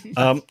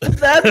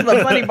 That's the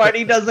funny part.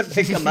 He doesn't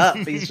pick them up.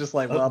 He's just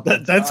like, well,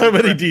 that's how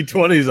many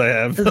D20s I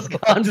have. It's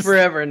gone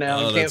forever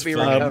now. It can't be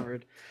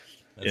recovered.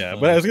 Yeah,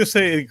 but I was going to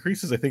say it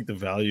increases, I think, the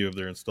value of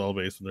their install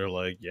base when they're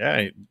like,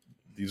 yeah,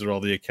 these are all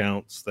the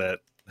accounts that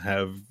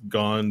have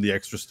gone the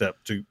extra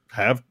step to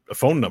have a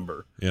phone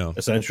number,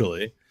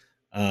 essentially,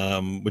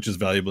 which is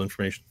valuable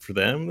information for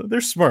them. They're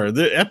smart.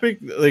 They're Epic,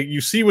 like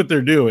you see what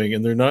they're doing,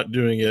 and they're not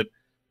doing it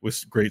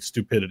with great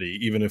stupidity,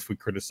 even if we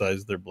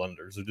criticize their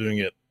blunders. They're doing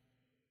it.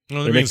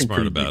 Well, they're being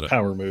smart about it.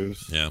 Power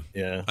moves. Yeah.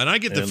 Yeah. And I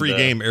get the free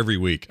game every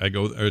week. I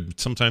go, or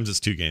sometimes it's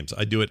 2 games.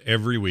 I do it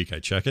every week. I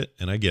check it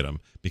and I get them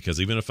because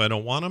even if I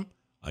don't want them,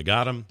 I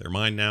got them. They're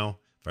mine now.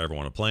 If I ever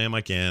want to play them, I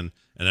can.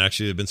 And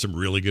actually, there have been some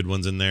really good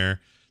ones in there.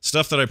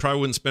 Stuff that I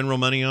probably wouldn't spend real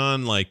money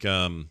on. Like,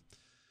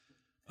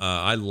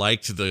 I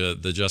liked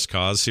the Just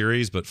Cause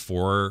series, but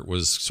 4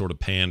 was sort of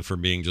panned for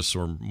being just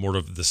sort of more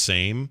of the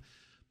same.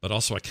 But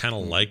also, I kind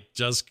of like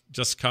Just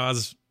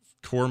Cause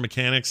core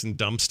mechanics and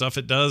dumb stuff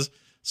it does.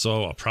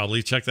 So I'll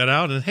probably check that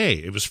out. And hey,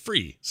 it was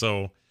free.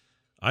 So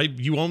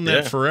you own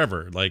that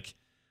forever. Like,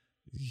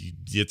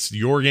 it's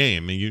your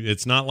game. And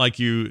it's not like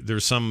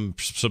there's some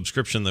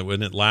subscription that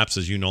when it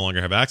lapses, you no longer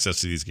have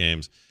access to these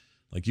games.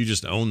 Like, you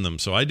just own them.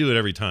 So I do it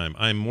every time.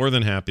 I'm more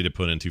than happy to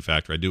put in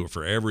two-factor. I do it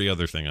for every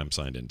other thing I'm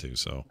signed into.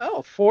 So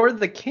For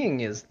the King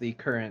is the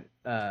current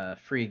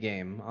free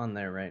game on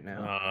there right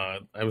now.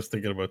 I was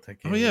thinking about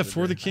that game. Oh yeah,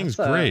 For the King's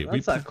great.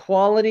 That's a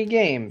quality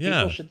game.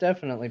 People should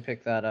definitely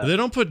pick that up. They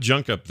don't put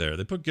junk up there.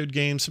 They put good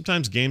games.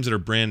 Sometimes games that are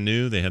brand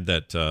new. They had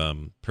that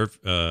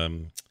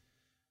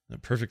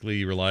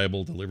perfectly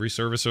reliable delivery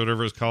service or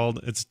whatever it's called.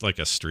 It's like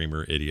a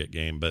streamer idiot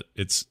game, but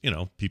it's,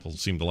 people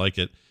seem to like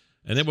it.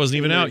 And it wasn't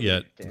even out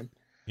yet. Game.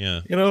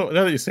 Yeah. Now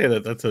that you say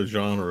that, that's a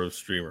genre of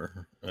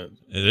streamer. It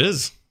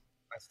is.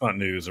 That's not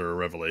news or a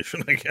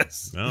revelation, I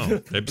guess.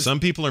 No. Some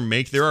people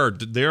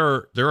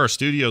there are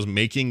studios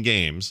making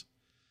games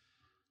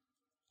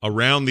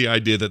around the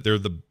idea that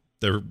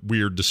they're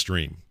weird to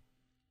stream.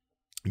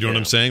 You know what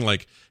I'm saying?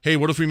 Like, hey,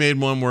 what if we made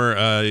one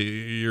where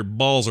your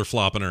balls are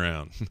flopping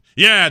around?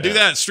 Do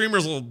that.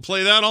 Streamers will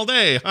play that all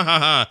day. Ha ha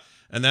ha.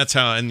 And that's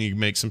how, and you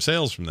make some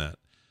sales from that.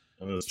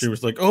 And the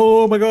streamer's like,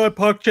 "Oh my god,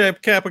 Puck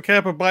Chap Kappa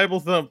Kappa Bible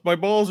thump. My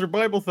balls are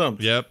Bible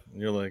thumped." Yep.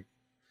 And you're like,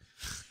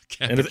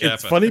 Kappa, and it's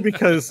Kappa. funny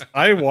because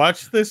I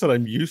watch this and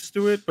I'm used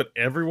to it, but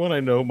everyone I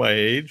know my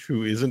age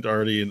who isn't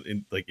already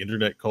in like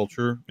internet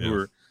culture, who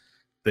are,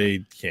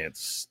 they can't,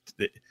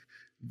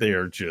 they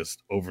are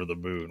just over the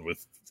moon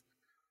with,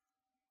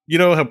 you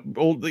know how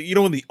old, you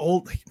know, in the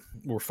old,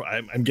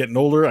 I'm getting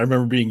older. I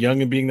remember being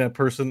young and being that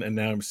person, and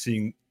now I'm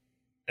seeing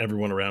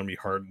everyone around me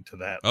harden to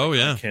that. Oh like,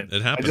 yeah, it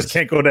happens. happens. I just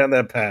can't go down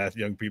that path,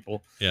 young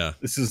people. Yeah,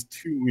 this is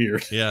too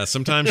weird. Yeah,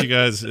 sometimes you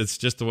guys, it's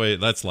just the way,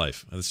 that's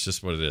life. That's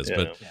just what it is.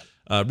 Yeah.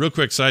 But real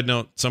quick side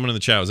note, someone in the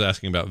chat was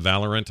asking about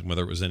Valorant and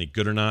whether it was any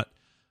good or not.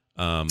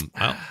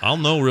 I'll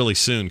know really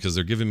soon because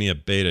they're giving me a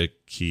beta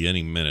key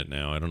any minute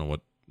now. I don't know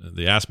what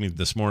they asked me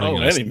this morning.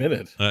 Oh, any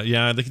minute.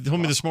 Yeah, they told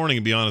me this morning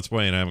it'd be on its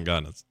way, and I haven't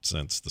gotten it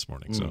since this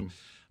morning. So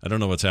I don't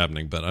know what's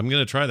happening, but I'm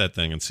gonna try that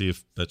thing and see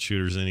if that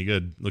shooter's any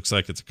good. Looks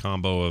like it's a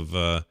combo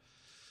of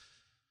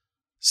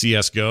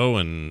CS:GO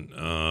and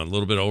a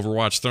little bit of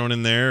Overwatch thrown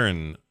in there,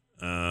 and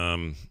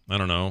I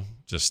don't know,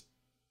 just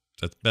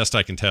at best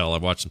I can tell.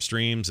 I've watched some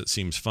streams. It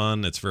seems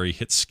fun. It's very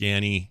hit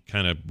scanny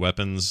kind of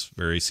weapons,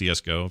 very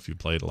CS:GO. If you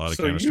played a lot of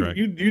Counter-Strike,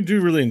 you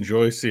do really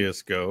enjoy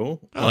CS:GO.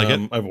 I like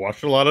it. I've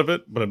watched a lot of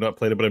it, but I've not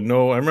played it. But I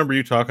remember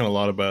you talking a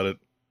lot about it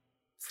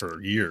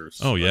for years.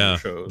 Oh yeah,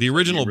 the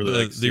original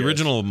really the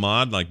original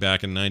mod, like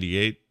back in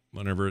 '98,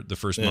 whenever the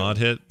first mod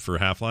hit for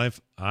Half-Life,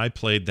 I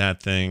played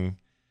that thing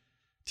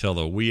till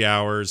the wee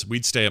hours.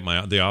 We'd stay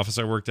at the office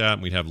I worked at,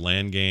 and we'd have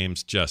LAN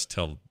games just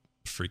till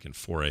freaking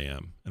 4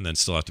 a.m. and then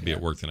still have to be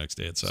at work the next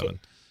day at 7.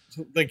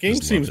 So the game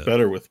seems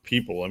better with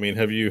people. I mean,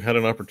 have you had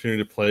an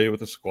opportunity to play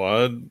with a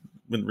squad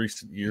in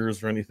recent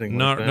years or anything?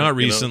 Not like that? Not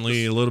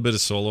recently. A little bit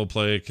of solo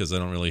play because I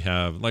don't really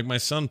have, like, my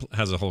son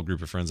has a whole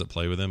group of friends that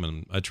play with him,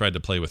 and I tried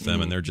to play with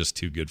them, and they're just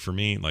too good for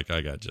me. Like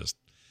I got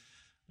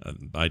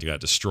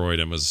destroyed.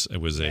 It was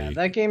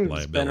that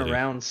game's been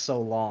around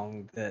so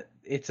long that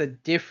it's a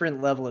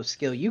different level of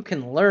skill. You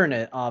can learn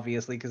it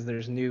obviously because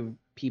there's new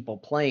people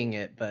playing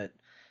it, but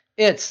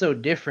it's so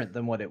different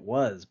than what it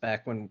was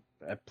back when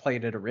I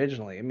played it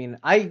originally. I mean,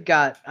 I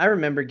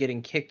remember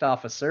getting kicked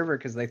off a server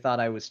because they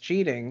thought I was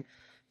cheating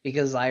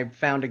because I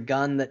found a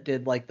gun that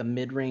did like the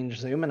mid-range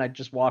zoom, and I'd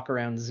just walk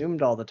around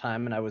zoomed all the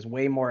time, and I was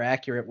way more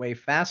accurate, way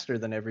faster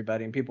than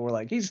everybody, and people were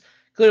like, he's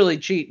clearly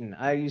cheating.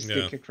 I used to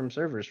get kicked from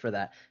servers for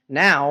that.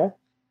 Now,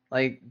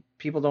 like,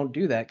 people don't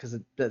do that because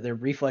their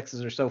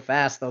reflexes are so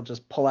fast, they'll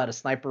just pull out a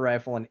sniper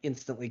rifle and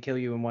instantly kill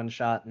you in one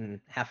shot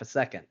in half a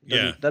second.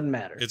 Doesn't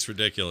matter. It's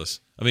ridiculous.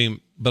 I mean,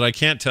 but I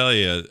can't tell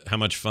you how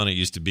much fun it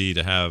used to be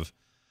to have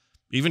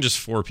even just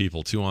 4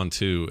 people,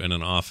 2-on-2 in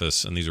an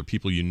office, and these are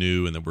people you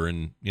knew and that were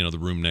in, you know, the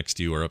room next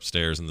to you or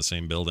upstairs in the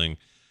same building,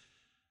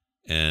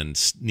 and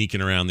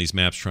sneaking around these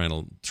maps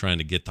trying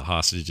to get the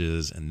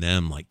hostages, and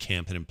them like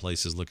camping in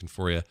places looking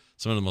for you.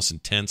 Some of the most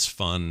intense,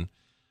 fun,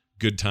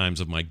 good times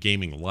of my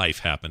gaming life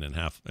happened in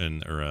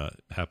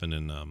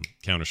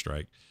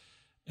Counter-Strike,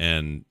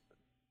 and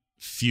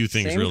few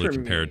things really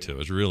compared to. It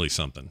was really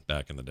something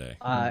back in the day.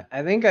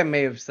 I think I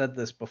may have said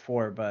this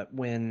before, but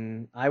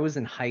when I was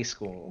in high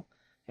school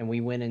and we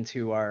went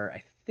into our,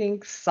 I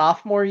think,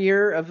 sophomore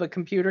year of a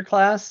computer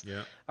class,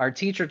 our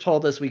teacher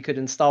told us we could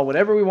install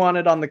whatever we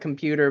wanted on the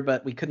computer,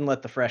 but we couldn't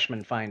let the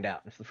freshmen find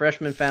out. If the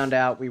freshmen found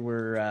out, we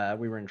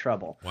were in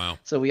trouble. Wow.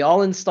 So we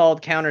all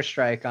installed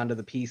Counter-Strike onto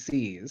the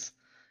PCs,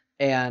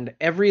 and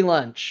every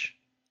lunch,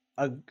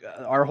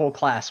 our whole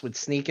class would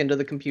sneak into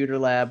the computer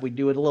lab. We'd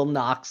do a little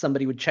knock.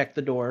 Somebody would check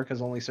the door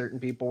because only certain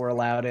people were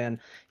allowed in,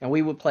 and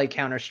we would play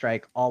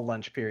Counter-Strike all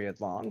lunch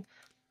period long.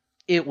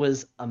 It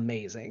was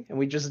amazing. And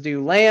we just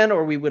do LAN,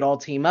 or we would all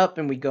team up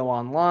and we'd go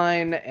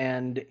online,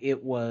 and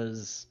it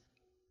was,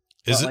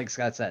 like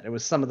Scott said, it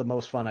was some of the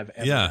most fun I've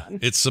ever done.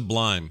 It's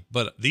sublime.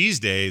 But these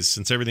days,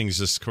 since everything's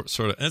just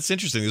sort of, and it's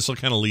interesting, this will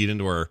kind of lead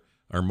into our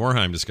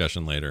Morheim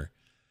discussion later.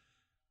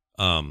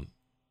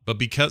 But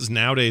because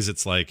nowadays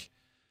it's like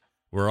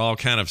we're all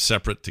kind of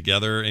separate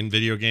together in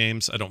video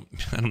games.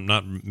 I'm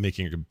not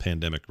making a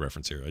pandemic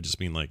reference here. I just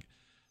mean, like,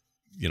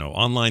 you know,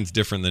 online's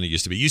different than it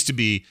used to be. It used to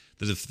be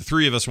that if the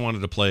 3 of us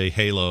wanted to play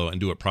Halo and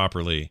do it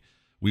properly,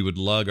 we would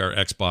lug our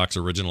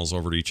Xbox originals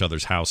over to each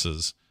other's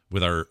houses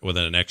with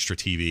an extra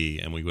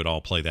TV, and we would all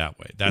play that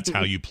way. That's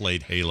how you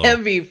played Halo.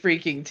 Heavy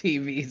freaking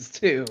TVs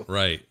too.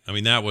 Right. I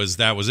mean, that was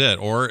it.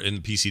 Or in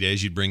the PC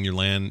days, you'd bring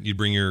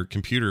your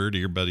computer to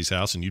your buddy's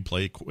house, and you'd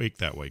play Quake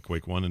that way,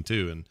 Quake 1 and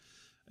 2,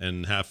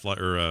 and Half-Life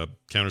or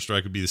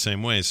Counter-Strike would be the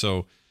same way.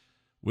 So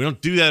we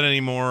don't do that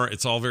anymore.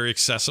 It's all very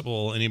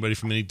accessible. Anybody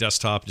from any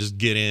desktop just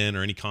get in,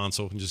 or any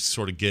console can just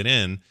sort of get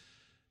in.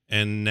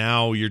 And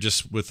now you're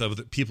just with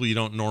other people you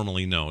don't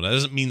normally know. That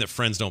doesn't mean that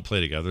friends don't play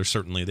together.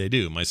 Certainly they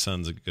do. My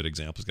son's a good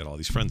example. He's got all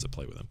these friends that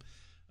play with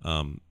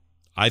him.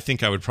 I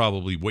think I would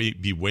probably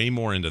be way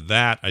more into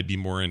that. I'd be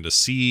more into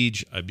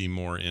Siege. I'd be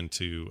more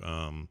into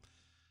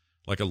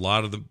like a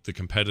lot of the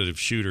competitive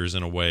shooters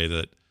in a way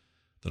that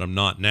I'm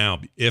not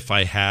now. If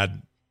I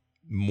had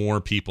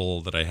more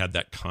people that I had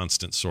that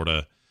constant sort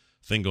of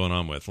thing going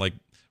on with. Like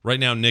right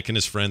now, Nick and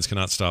his friends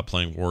cannot stop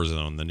playing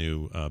Warzone, the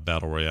new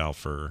battle royale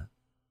for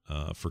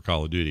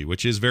Call of Duty,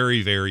 which is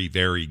very, very,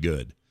 very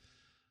good.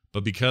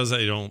 But because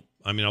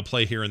I'll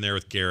play here and there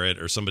with Garrett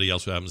or somebody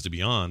else who happens to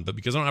be on, but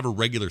because I don't have a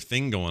regular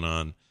thing going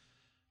on,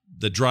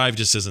 the drive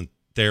just isn't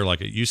there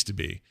like it used to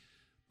be.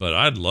 But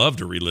I'd love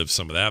to relive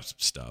some of that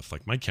stuff.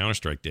 Like my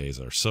Counter-Strike days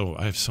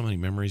I have so many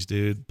memories,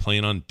 dude.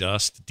 Playing on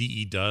Dust,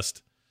 DE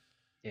Dust.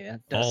 Yeah,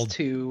 Dust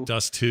 2.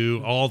 Dust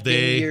 2 all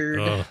day.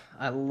 Vineyard.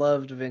 I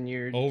loved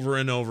Vineyard. Over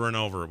and over and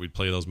over. We'd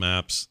play those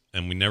maps,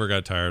 and we never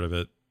got tired of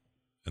it.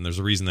 And there's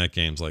a reason that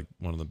game's like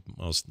one of the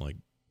most like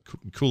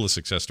coolest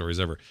success stories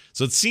ever.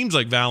 So it seems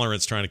like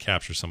Valorant's trying to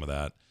capture some of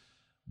that.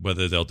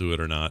 Whether they'll do it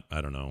or not,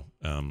 I don't know.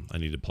 I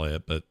need to play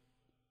it, but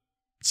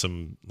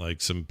some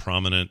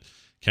prominent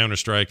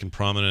Counter-Strike and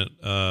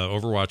prominent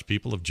Overwatch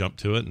people have jumped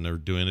to it, and they're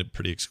doing it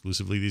pretty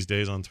exclusively these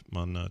days on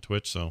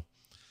Twitch. So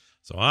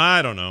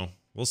I don't know.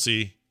 We'll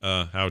see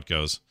how it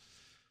goes.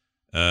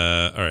 All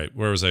right,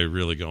 where was I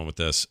really going with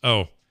this?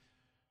 Oh,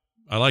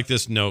 I like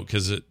this note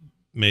because it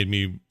made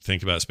me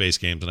think about space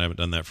games, and I haven't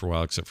done that for a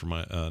while except for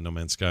my No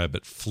Man's Sky.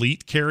 But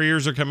fleet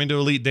carriers are coming to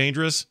Elite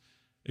Dangerous.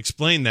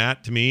 Explain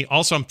that to me.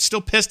 Also, I'm still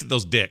pissed at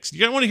those dicks. You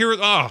guys want to hear it?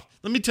 Oh,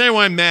 let me tell you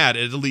why I'm mad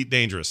at Elite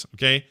Dangerous.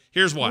 Okay,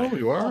 here's why. Oh,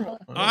 you are.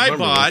 I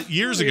bought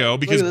years ago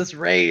because look at this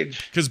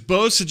rage. Because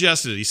Bo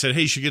suggested it. He said,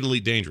 "Hey, you should get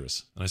Elite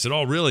Dangerous." And I said,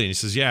 "Oh, really?" And he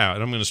says, "Yeah."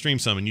 And I'm going to stream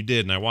some. And you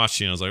did. And I watched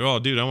you. And I was like, "Oh,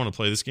 dude, I want to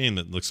play this game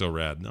that looks so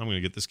rad. I'm going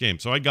to get this game."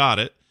 So I got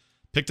it,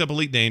 picked up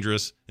Elite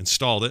Dangerous,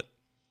 installed it.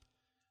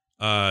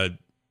 A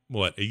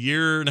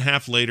year and a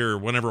half later, or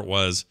whenever it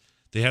was,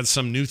 they had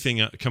some new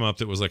thing come up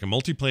that was like a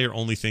multiplayer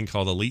only thing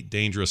called Elite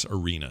Dangerous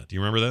Arena. Do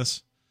you remember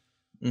this?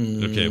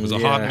 Okay, it was a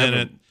hot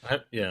minute.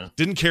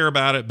 Didn't care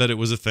about it, but it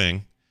was a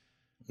thing.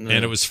 No.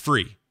 And it was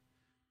free.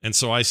 And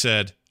so I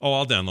said, "Oh,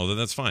 I'll download it.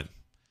 That's fine."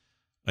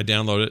 I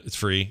downloaded it. It's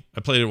free.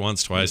 I played it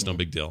once, twice, no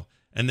big deal.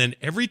 And then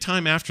every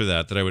time after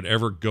that I would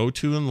ever go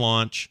to and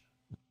launch,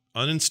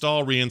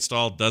 uninstall,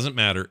 reinstall, doesn't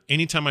matter.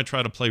 Anytime I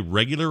try to play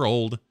regular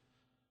old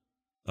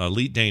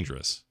Elite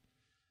Dangerous,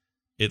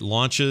 it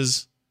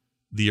launches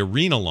the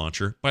Arena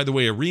launcher. By the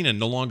way, Arena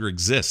no longer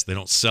exists. They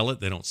don't sell it.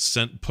 They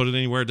don't put it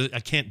anywhere. I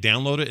can't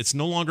download it. It's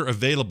no longer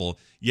available.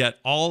 Yet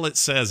all it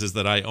says is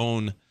that I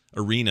own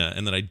Arena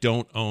and that I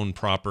don't own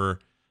proper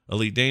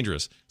Elite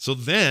Dangerous. So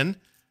then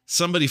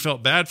somebody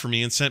felt bad for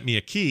me and sent me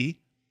a key,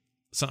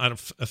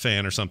 a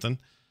fan or something.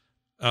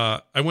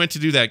 I went to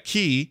do that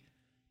key.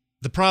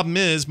 The problem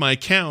is my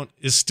account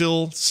is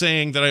still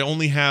saying that I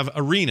only have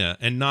Arena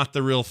and not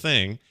the real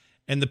thing.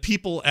 And the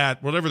people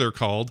at whatever they're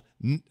called,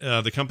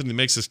 the company that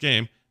makes this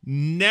game,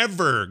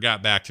 never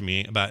got back to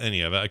me about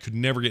any of it. I could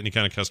never get any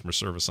kind of customer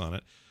service on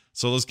it.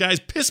 So those guys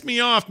pissed me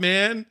off,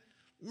 man.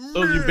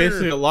 So you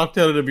basically got locked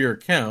out of your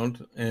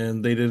account,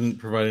 and they didn't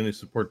provide any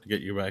support to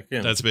get you back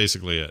in. That's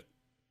basically it.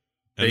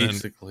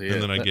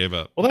 And then I gave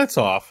up. Well, that's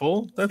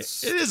awful. It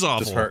is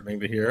awful. Disheartening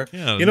to hear.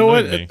 Yeah, you know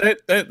what?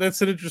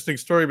 That's an interesting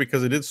story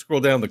because I did scroll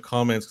down the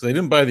comments because I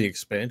didn't buy the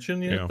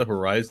expansion yet, the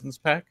Horizons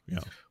pack,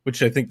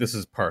 which I think this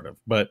is part of.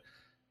 But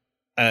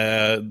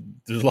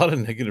there's a lot of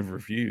negative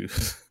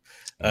reviews.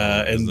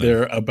 And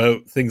they're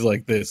about things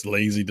like this: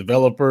 lazy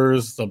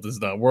developers,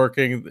 something's not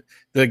working.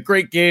 The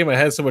great game, I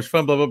had so much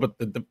fun, blah blah. But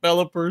the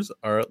developers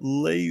are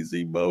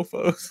lazy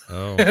mofos.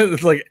 Oh,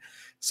 it's like,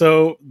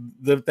 so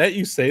that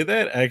you say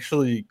that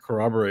actually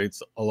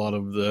corroborates a lot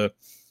of the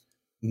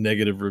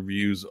negative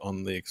reviews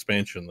on the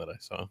expansion that I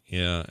saw.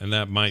 Yeah, and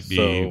that might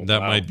be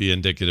might be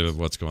indicative of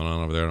what's going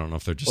on over there. I don't know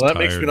if they're just that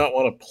tired. Makes me not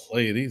want to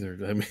play it either.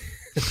 I mean,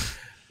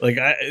 like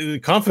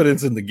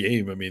confidence in the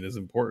game, I mean, is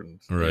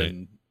important, right?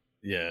 And,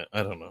 yeah,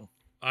 I don't know.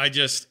 I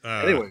just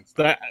anyways,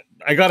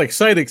 I got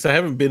excited because I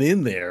haven't been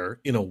in there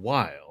in a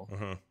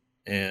while,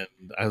 and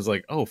I was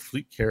like, "Oh,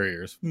 fleet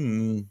carriers.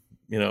 You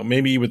know,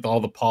 maybe with all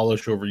the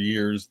polish over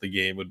years, the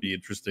game would be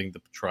interesting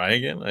to try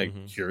again."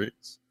 I'm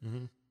curious,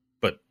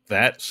 but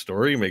that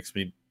story makes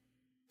me.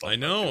 I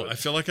know. I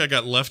feel like I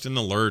got left in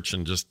the lurch,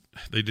 and just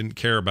they didn't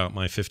care about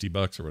my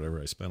 $50 or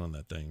whatever I spent on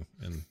that thing.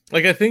 And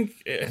like, I think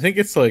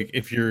it's like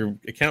if your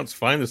account's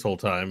fine this whole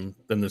time,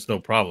 then there's no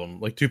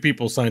problem. Like, two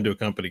people signed to a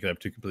company can have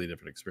two completely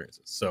different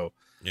experiences. So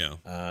yeah,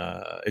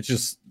 it's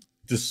just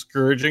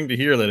discouraging to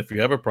hear that if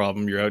you have a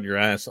problem, you're out your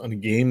ass on a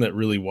game that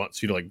really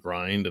wants you to like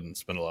grind and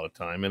spend a lot of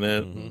time in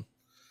it.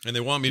 And they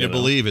want me to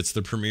believe it's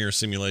the premier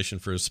simulation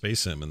for a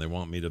space sim, and they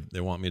want me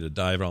to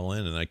dive all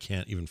in, and I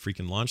can't even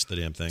freaking launch the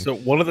damn thing. So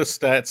one of the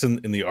stats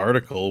in the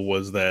article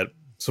was that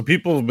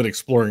people have been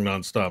exploring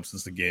nonstop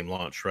since the game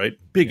launched, right?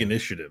 Big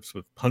initiatives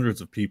with hundreds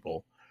of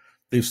people.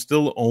 They've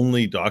still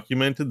only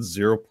documented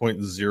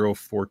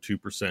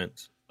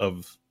 0.042%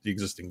 of the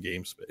existing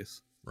game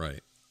space.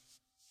 Right.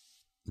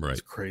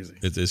 It's crazy.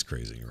 It is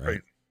crazy,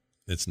 right?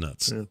 It's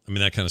nuts. Yeah. I mean,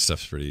 that kind of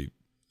stuff's pretty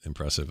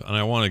impressive, and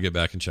I want to get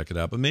back and check it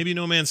out, but maybe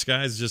No Man's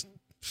Sky is just,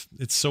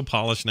 it's so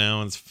polished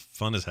now and it's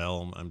fun as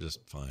hell. I'm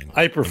just fine.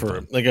 I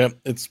prefer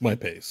it's my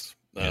pace.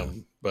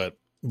 But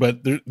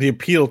the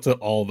appeal to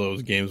all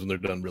those games when they're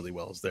done really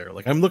well is there.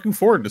 Like, I'm looking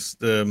forward to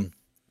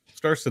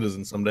Star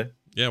Citizen someday.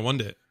 Yeah, one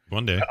day.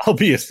 One day. I'll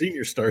be a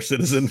senior Star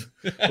Citizen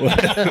when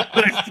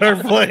I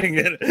start playing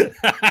it.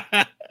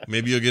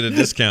 Maybe you'll get a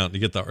discount to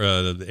get the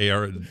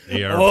ARP.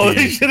 Oh,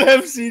 they should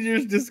have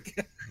seniors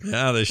discount.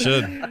 Yeah, they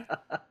should.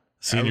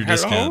 Senior Hello,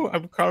 discount.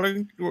 I'm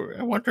calling.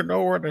 I want to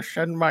know where to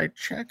send my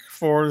check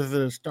for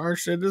the Star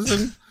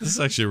Citizen. This is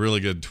actually a really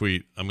good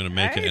tweet. I'm going to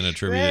make it and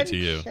attribute it to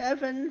you.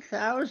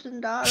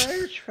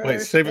 $7,000 for Wait, a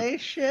save it-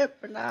 spaceship,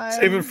 and I'm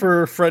Save it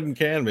for Fred and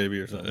Can, maybe,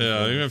 or something.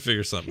 Yeah, you're going to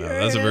figure something out.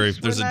 That's a very,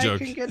 there's a I joke.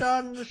 can get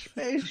on the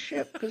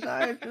spaceship because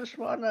I just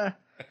wanna.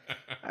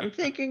 I'm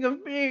thinking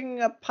of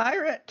being a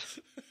pirate.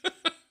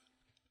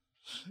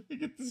 You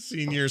get the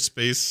senior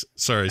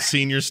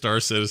Star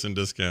Citizen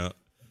discount.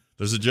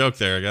 There's a joke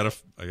there. I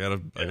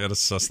gotta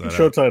suss that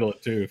Show out. title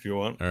it too if you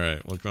want. All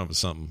right, we'll come up with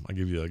something. I'll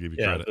give you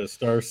Yeah, credit.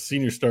 the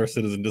senior Star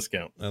Citizen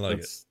discount. I like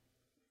it.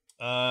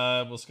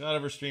 Will Scott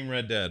ever stream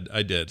Red Dead?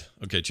 I did.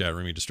 Okay, chat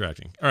room,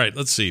 distracting. All right,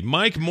 let's see.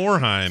 Mike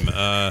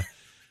Morheim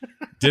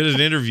did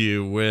an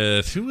interview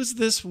with, who was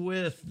this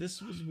with?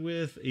 This was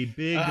with a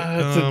big.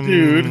 It's a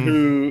dude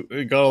who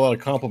got a lot of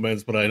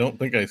compliments, but I don't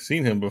think I've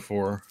seen him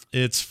before.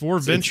 It's for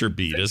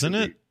VentureBeat, isn't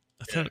it?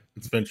 I thought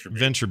It's VentureBeat.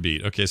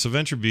 VentureBeat. Okay, so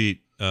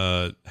VentureBeat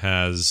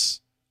has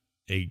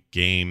a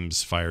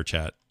games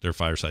their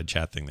fireside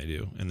chat thing they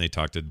do, and they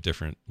talk to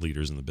different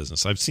leaders in the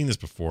business. I've seen this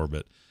before,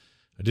 but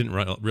I didn't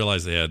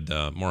realize they had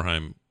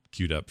Morheim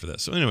queued up for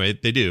this. So anyway,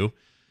 they do.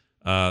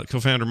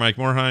 Co-founder Mike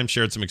Morheim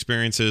shared some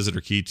experiences that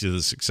are key to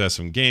the success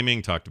of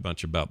gaming, talked a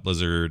bunch about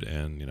Blizzard,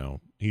 and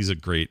he's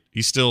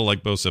still,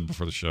 like Bo said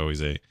before the show,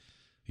 he's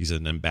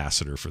an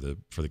ambassador for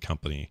the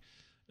company,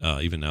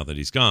 even now that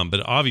he's gone.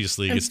 But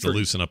obviously he gets to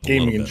loosen up a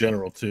little bit. Gaming in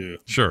general too.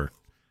 Sure.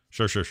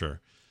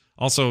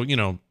 Also,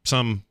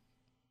 some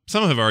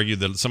have argued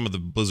that some of the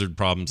Blizzard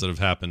problems that have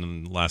happened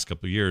in the last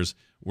couple of years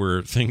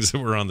were things that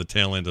were on the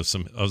tail end of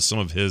some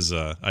of his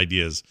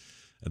ideas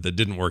that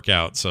didn't work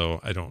out. So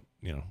I don't,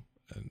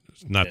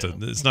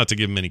 it's not to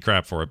give him any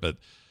crap for it, but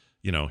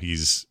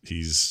he's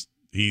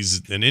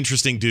an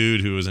interesting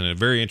dude who is in a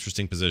very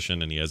interesting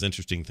position, and he has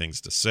interesting things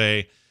to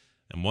say.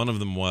 And one of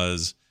them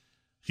was,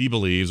 he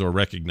believes or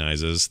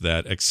recognizes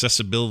that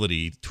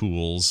accessibility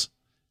tools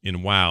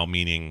in WoW,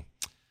 meaning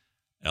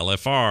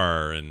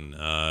LFR and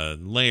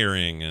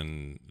layering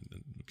and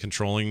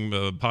controlling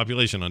the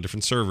population on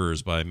different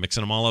servers by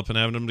mixing them all up and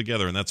having them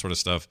together and that sort of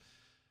stuff,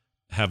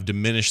 have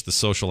diminished the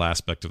social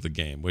aspect of the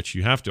game, which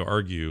you have to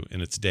argue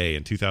in its day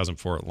in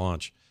 2004 at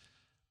launch,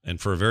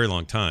 and for a very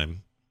long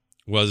time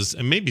was,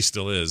 and maybe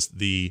still is,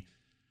 the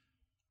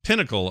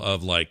pinnacle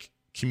of like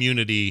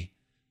community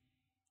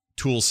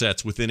tool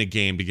sets within a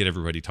game to get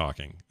everybody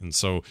talking. And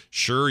so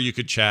sure, you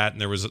could chat,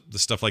 and there was the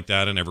stuff like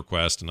that in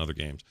EverQuest and other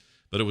games,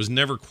 but it was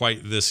never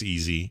quite this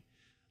easy,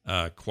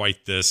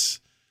 quite this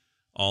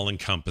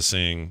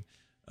all-encompassing.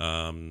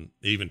 They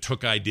even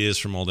took ideas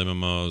from old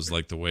MMOs,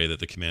 like the way that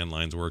the command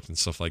lines worked and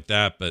stuff like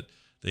that, but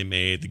they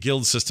made the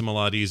guild system a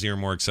lot easier,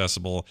 more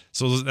accessible.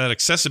 So that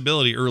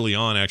accessibility early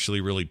on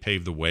actually really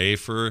paved the way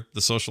for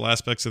the social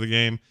aspects of the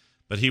game.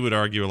 But he would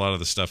argue a lot of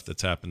the stuff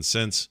that's happened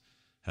since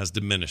has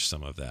diminished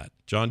some of that.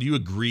 John, do you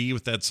agree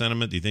with that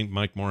sentiment? Do you think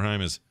Mike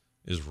Morheim is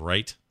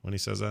right when he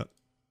says that?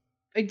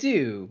 I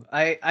do.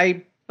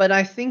 But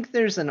I think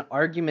there's an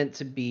argument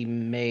to be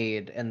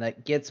made, and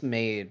that gets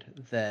made,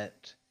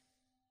 that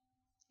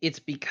it's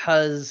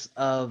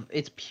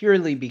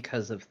purely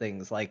because of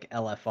things like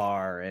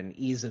LFR and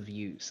ease of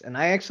use. And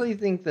I actually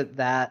think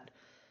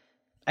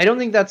I don't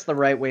think that's the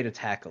right way to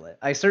tackle it.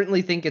 I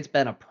certainly think it's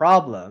been a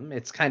problem.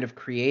 It's kind of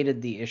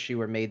created the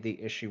issue or made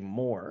the issue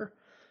more.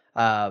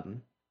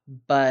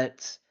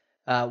 But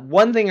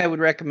one thing I would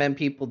recommend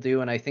people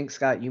do, and I think,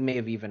 Scott, you may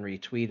have even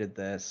retweeted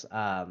this,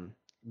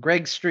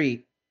 Greg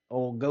Street,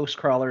 old ghost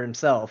crawler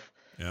himself,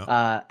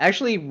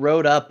 actually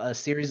wrote up a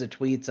series of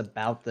tweets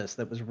about this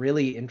that was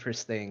really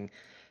interesting,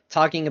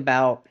 talking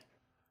about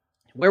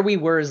where we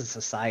were as a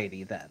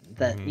society then.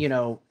 That,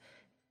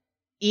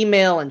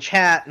 email and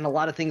chat and a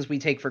lot of things we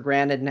take for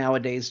granted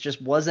nowadays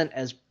just wasn't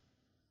as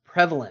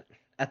prevalent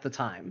at the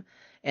time.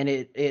 And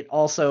it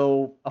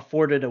also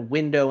afforded a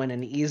window and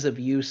an ease of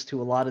use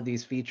to a lot of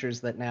these features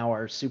that now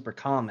are super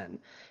common.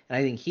 And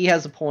I think he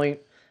has a point.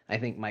 I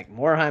think Mike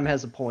Morheim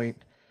has a point.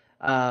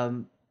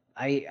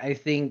 I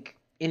think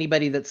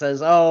anybody that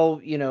says,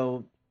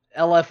 LFR,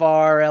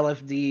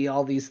 LFD,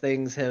 all these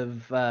things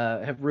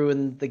have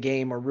ruined the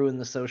game or ruined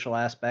the social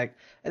aspect,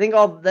 I think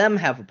all of them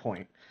have a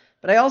point.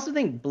 But I also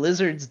think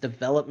Blizzard's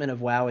development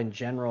of WoW in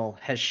general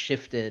has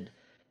shifted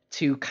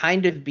to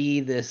kind of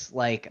be this,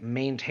 like,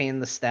 maintain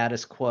the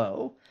status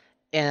quo.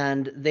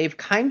 And they've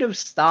kind of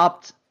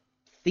stopped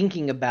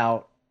thinking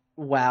about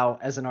WoW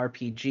as an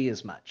RPG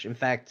as much. In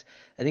fact,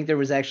 I think there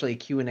was actually a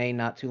Q&A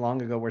not too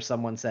long ago where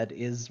someone said,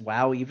 is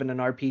WoW even an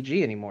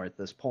RPG anymore at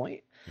this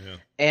point? Yeah.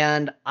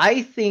 And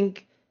I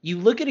think you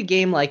look at a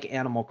game like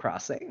Animal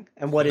Crossing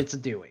and what it's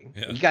doing.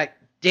 Yeah. You got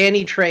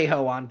Danny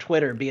Trejo on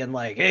Twitter being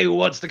like, hey, who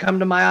wants to come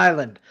to my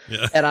island?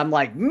 Yeah. And I'm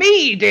like,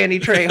 me, Danny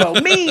Trejo,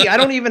 me. I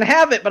don't even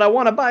have it, but I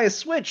want to buy a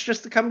Switch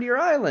just to come to your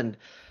island.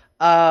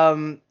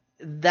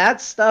 That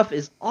stuff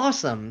is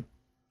awesome.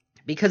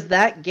 because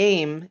that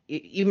game,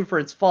 even for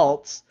its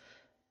faults,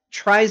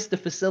 tries to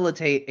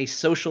facilitate a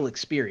social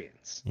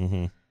experience.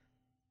 Mm-hmm.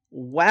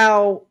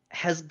 WoW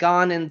has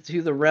gone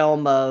into the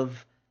realm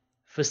of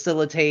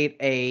facilitate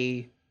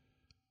a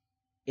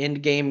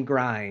end game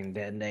grind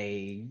and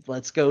a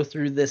let's go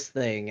through this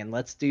thing and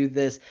let's do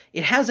this.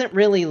 It hasn't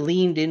really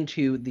leaned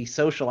into the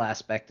social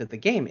aspect of the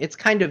game. It's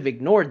kind of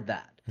ignored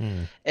that.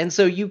 And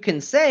so you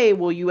can say,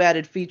 well, you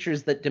added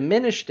features that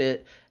diminished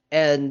it,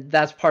 and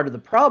that's part of the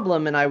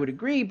problem, and I would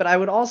agree, but I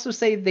would also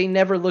say they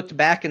never looked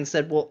back and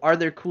said, well, are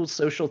there cool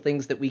social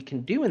things that we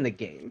can do in the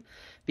game?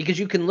 Because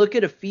you can look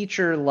at a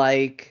feature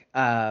like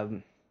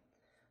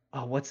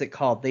what's it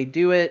called? They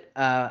do it,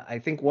 I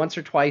think once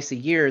or twice a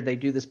year. They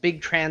do this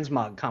big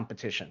transmog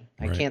competition.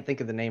 Right. I can't think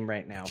of the name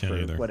right now for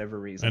whatever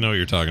reason. I know what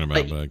you're talking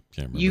about, but I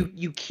can't remember.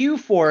 You queue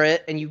for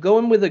it, and you go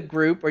in with a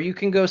group, or you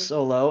can go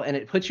solo, and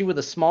it puts you with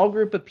a small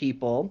group of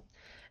people,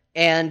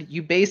 and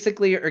you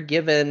basically are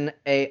given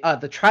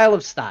the Trial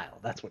of Style.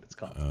 That's what it's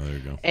called. Oh, there you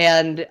go.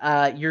 And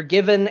you're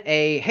given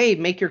hey,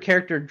 make your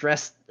character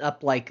dressed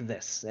up like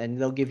this,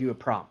 and they'll give you a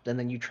prompt, and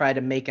then you try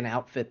to make an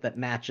outfit that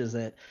matches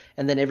it,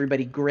 and then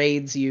everybody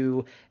grades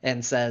you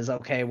and says,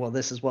 okay, well,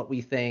 this is what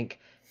we think.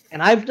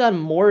 And I've done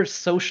more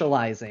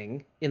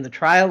socializing in the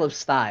Trial of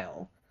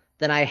Style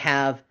than I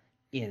have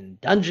in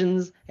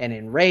dungeons and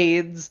in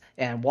raids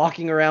and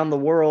walking around the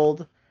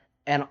world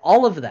and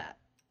all of that.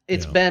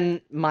 It's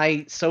been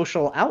my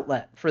social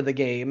outlet for the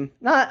game.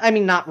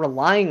 Not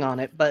relying on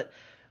it, but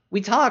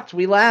we talked,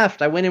 we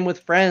laughed, I went in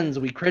with friends,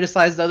 we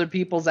criticized other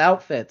people's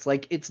outfits.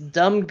 Like, it's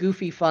dumb,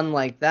 goofy fun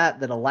like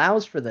that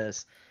allows for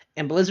this.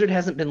 And Blizzard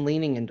hasn't been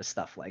leaning into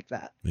stuff like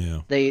that. Yeah.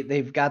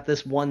 They've got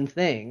this one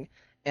thing,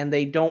 and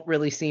they don't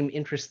really seem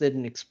interested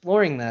in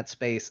exploring that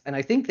space. And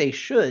I think they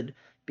should,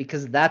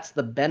 because that's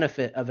the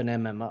benefit of an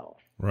MMO.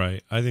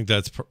 Right. I think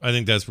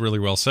that's really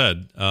well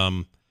said.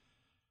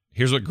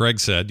 Here's what Greg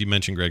said. You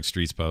mentioned Greg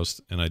Street's post,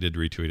 and I did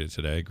retweet it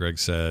today. Greg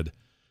said,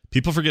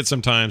 people forget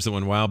sometimes that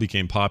when WoW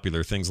became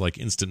popular, things like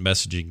instant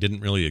messaging didn't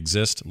really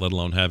exist, let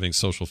alone having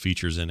social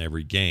features in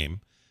every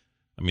game.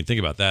 I mean, think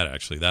about that,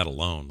 actually, that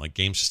alone. Like,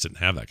 games just didn't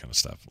have that kind of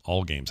stuff.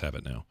 All games have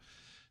it now.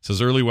 It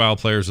says early WoW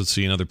players would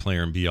see another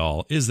player and be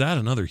all, is that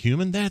another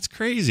human? That's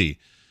crazy.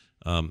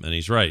 And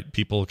he's right.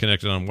 People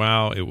connected on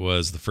WoW. It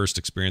was the first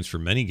experience for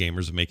many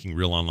gamers of making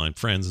real online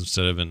friends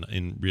instead of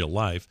in real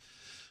life.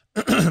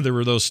 There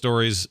were those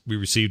stories we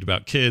received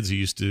about kids who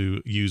used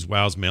to use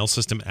WoW's mail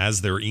system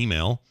as their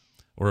email,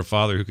 or a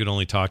father who could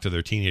only talk to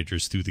their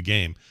teenagers through the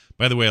game.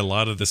 By the way, a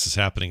lot of this is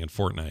happening in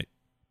Fortnite,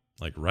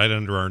 like right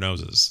under our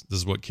noses. This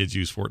is what kids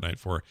use Fortnite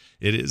for.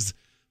 It is,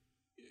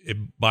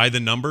 by the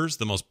numbers,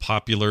 the most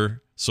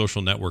popular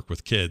social network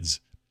with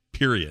kids,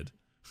 period.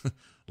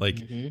 Like,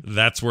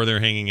 that's where they're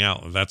hanging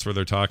out. That's where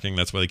they're talking.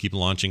 That's why they keep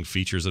launching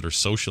features that are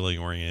socially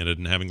oriented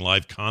and having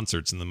live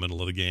concerts in the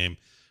middle of the game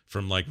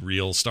from like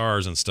real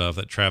stars and stuff.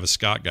 That Travis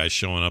Scott guy's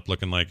showing up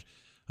looking like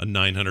a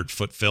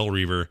 900-foot Fel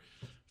Reaver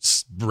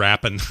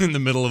rapping in the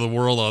middle of the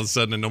world all of a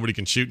sudden, and nobody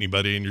can shoot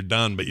anybody, and you're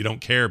done, but you don't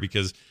care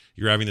because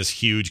you're having this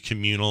huge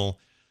communal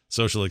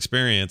social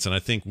experience. And I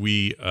think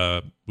we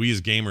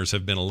as gamers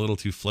have been a little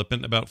too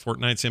flippant about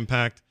Fortnite's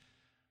impact.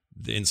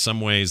 In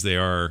some ways,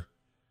 they're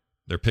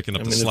picking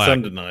up the slack. It's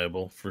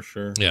undeniable, for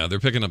sure. Yeah, they're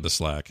picking up the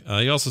slack.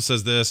 He also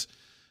says this,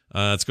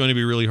 it's going to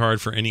be really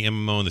hard for any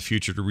MMO in the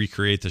future to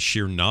recreate the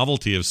sheer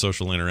novelty of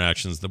social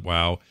interactions that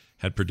WoW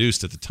had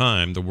produced at the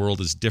time. The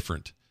world is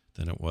different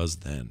than it was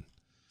then.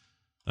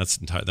 That's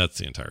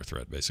the entire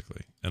thread,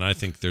 basically. And I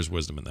think there's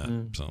wisdom in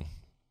that. So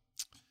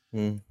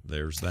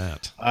there's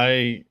that.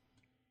 I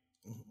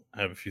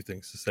have a few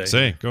things to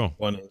say. Go.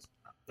 One is,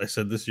 I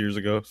said this years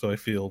ago, so I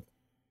feel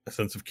a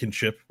sense of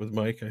kinship with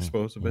Mike, I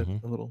suppose, a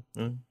little.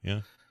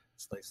 Yeah.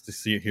 It's nice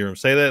to hear him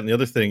say that. And the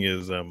other thing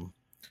is,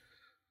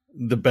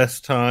 the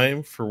best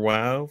time for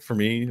WoW for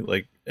me,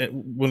 like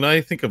when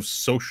I think of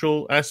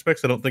social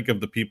aspects, I don't think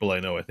of the people I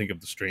know. I think of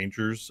the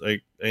strangers I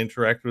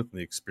interact with and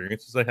the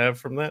experiences I have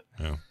from that.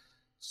 Yeah.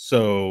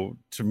 So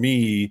to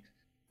me,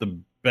 the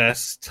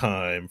best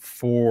time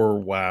for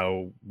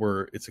WoW,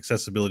 where its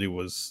accessibility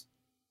was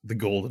the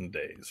golden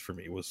days for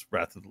me, was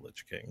Wrath of the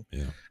Lich King.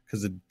 Yeah.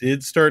 Because it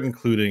did start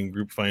including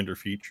group finder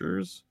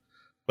features,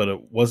 but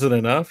it wasn't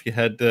enough. You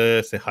had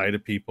to say hi to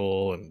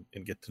people and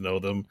get to know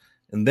them.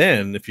 And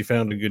then if you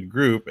found a good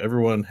group,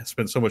 everyone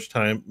spent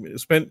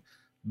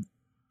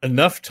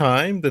enough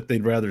time that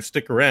they'd rather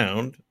stick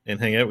around and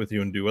hang out with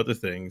you and do other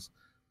things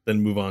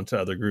than move on to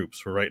other groups.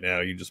 For right now,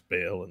 you just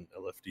bail and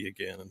LFD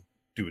again and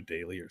do a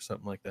daily or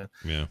something like that.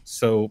 Yeah.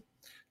 So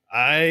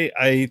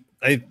I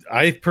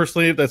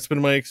personally, that's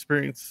been my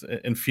experience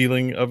and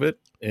feeling of it.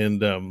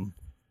 And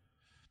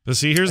but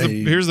see, here's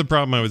the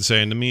problem I would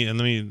say, and let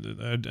me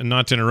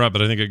not to interrupt,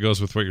 but I think it goes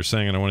with what you're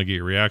saying, and I want to get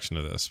your reaction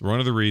to this. One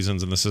of the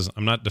reasons, and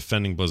I'm not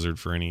defending Blizzard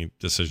for any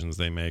decisions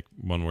they make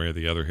one way or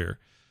the other here,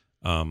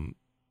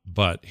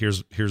 but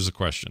here's the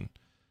question: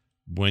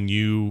 when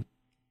you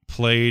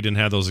played and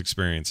had those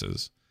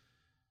experiences,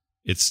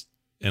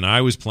 and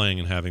I was playing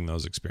and having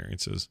those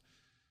experiences,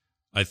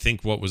 I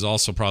think what was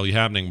also probably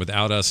happening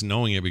without us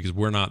knowing it, because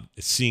we're not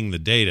seeing the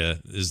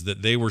data, is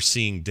that they were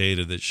seeing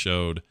data that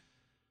showed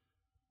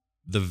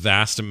the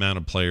vast amount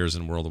of players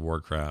in World of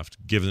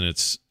Warcraft, given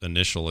its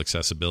initial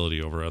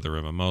accessibility over other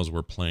MMOs,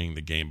 were playing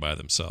the game by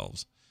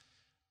themselves.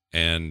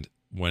 And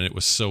when it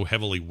was so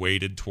heavily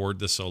weighted toward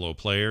the solo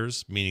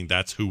players, meaning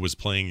that's who was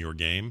playing your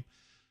game,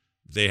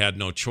 they had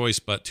no choice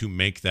but to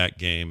make that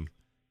game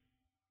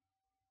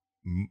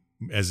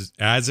as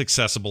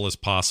accessible as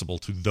possible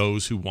to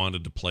those who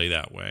wanted to play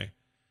that way.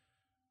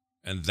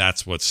 And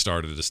that's what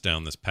started us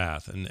down this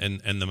path. And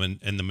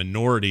the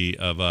minority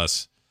of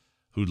us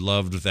who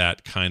loved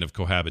that kind of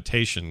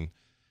cohabitation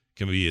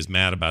can be as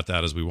mad about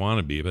that as we want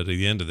to be. But at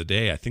the end of the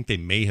day, I think they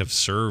may have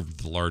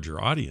served the larger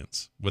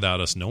audience without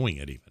us knowing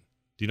it even.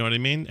 Do you know what I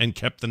mean? And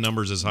kept the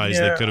numbers as high as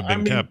they could have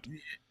been kept.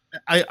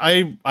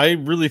 I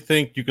really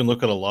think you can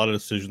look at a lot of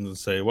decisions and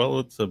say, well,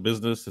 it's a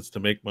business, it's to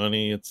make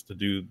money, it's to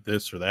do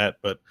this or that.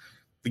 But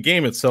the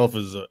game itself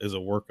is a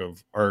work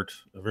of art,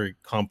 a very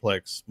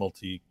complex,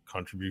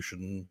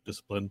 multi-contribution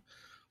discipline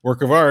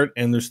work of art.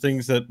 And there's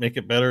things that make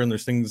it better, and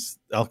there's things,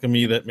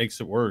 alchemy, that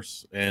makes it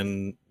worse.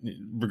 And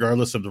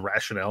regardless of the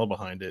rationale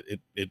behind it,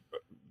 it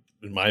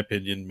in my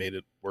opinion, made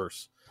it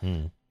worse.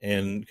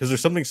 And because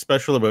there's something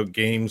special about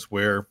games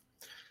where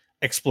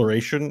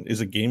exploration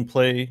is a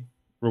gameplay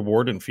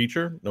reward and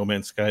feature, No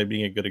Man's Sky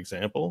being a good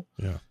example.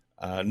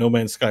 No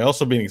Man's Sky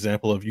also being an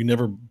example of you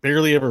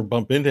barely ever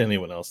bump into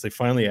anyone else. They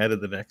finally added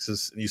the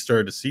Nexus and you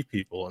started to see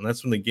people, and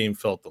that's when the game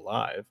felt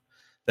alive.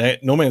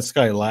 That No Man's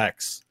Sky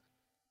lacks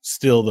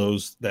still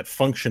that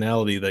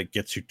functionality that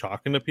gets you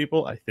talking to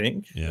people, I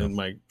think, in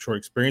my short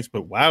experience.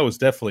 But WoW is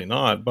definitely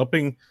not.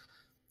 Bumping,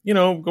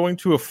 going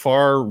to a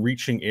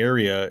far-reaching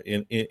area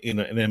in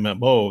an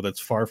MMO that's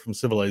far from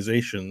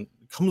civilization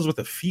comes with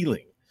a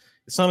feeling.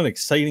 It's not an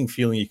exciting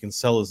feeling you can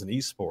sell as an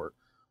esport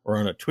or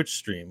on a Twitch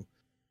stream.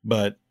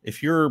 But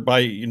if you're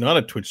not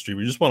a Twitch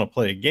streamer, you just want to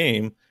play a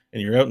game,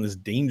 and you're out in this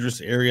dangerous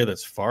area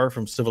that's far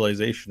from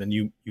civilization, and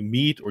you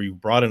meet, or you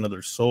brought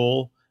another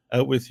soul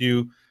out with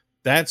you,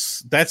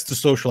 that's the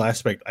social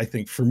aspect, I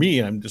think, for me,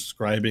 I'm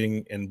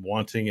describing and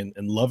wanting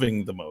and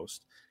loving the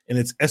most. And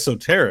it's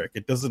esoteric.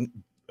 It doesn't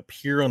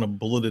appear on a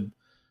bulleted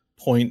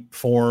point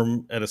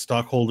form at a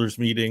stockholders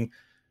meeting.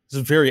 This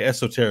is very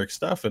esoteric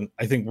stuff, and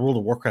I think World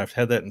of Warcraft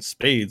had that in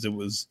spades. It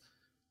was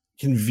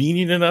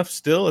convenient enough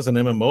still as an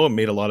MMO. It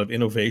made a lot of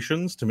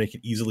innovations to make it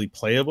easily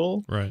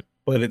playable, right?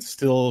 But it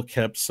still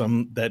kept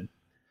that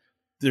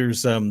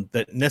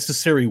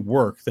necessary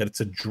work, that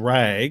it's a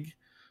drag,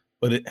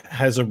 but it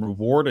has a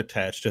reward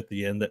attached at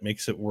the end that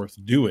makes it worth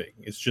doing.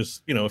 It's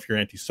just, if you're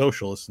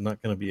antisocial, it's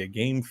not going to be a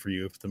game for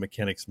you if the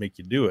mechanics make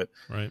you do it,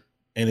 right?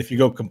 And if you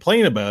go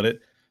complain about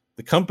it,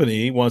 the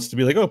company wants to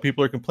be like, oh,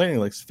 people are complaining,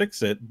 let's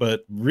fix it.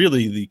 But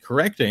really, the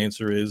correct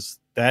answer is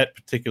that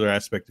particular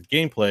aspect of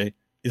gameplay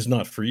is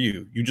not for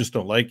you. You just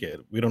don't like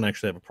it. We don't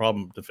actually have a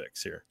problem to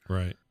fix here.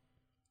 Right.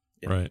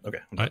 Yeah. Right. Okay.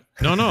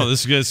 No,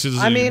 this is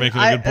you're making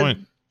a good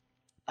point.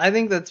 I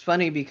think that's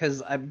funny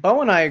because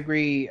Bo and I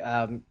agree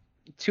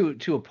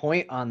to a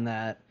point on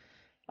that.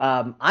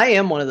 I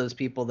am one of those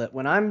people that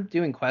when I'm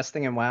doing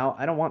questing in WoW,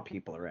 I don't want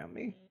people around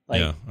me.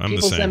 Like,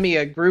 people send me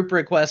a group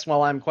request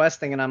while I'm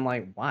questing, and I'm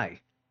like,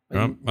 why?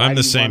 I'm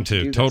the same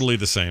too. Totally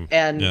the same.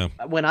 And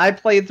when I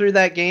played through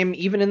that game,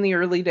 even in the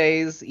early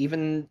days,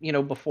 even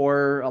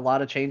before a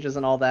lot of changes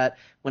and all that,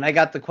 when I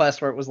got the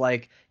quest where it was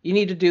like, you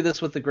need to do this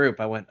with the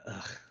group, I went,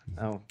 ugh.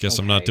 Oh, guess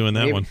okay. I'm not doing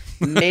that one.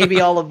 Maybe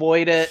I'll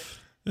avoid it.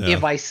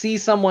 If I see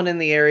someone in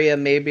the area,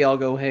 maybe I'll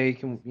go, hey,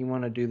 you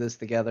want to do this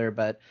together?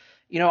 But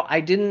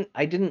I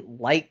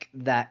didn't like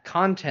that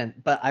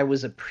content, but I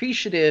was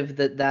appreciative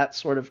that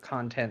sort of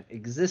content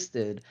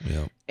existed.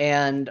 Yeah.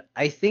 And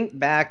I think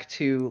back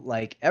to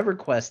like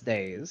EverQuest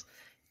days,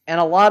 and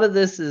a lot of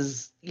this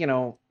is,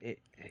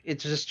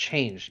 it's just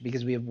changed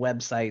because we have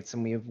websites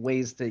and we have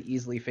ways to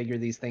easily figure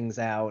these things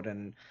out,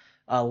 and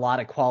a lot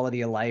of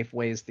quality of life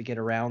ways to get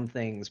around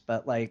things.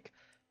 But like,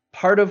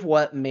 part of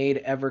what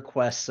made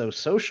EverQuest so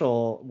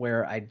social,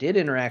 where I did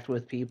interact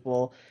with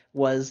people,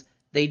 was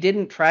they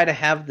didn't try to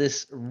have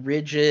this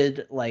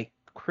rigid, like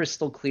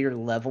crystal clear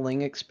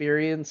leveling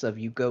experience of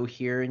you go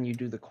here and you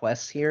do the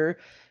quests here.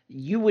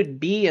 You would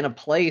be in a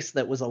place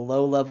that was a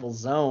low level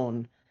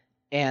zone,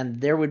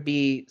 and there would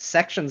be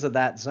sections of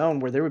that zone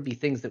where there would be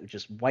things that would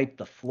just wipe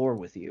the floor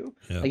with you.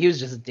 Yeah. Like, it was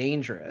just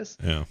dangerous.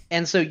 Yeah.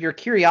 And so your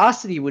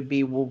curiosity would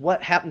be, well,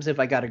 what happens if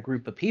I got a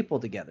group of people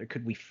together?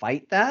 Could we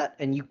fight that?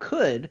 And you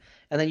could.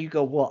 And then you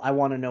go, well, I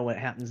want to know what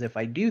happens if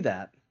I do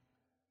that.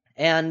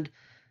 And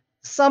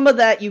some of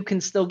that you can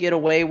still get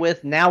away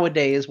with.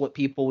 Nowadays, what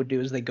people would do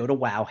is they go to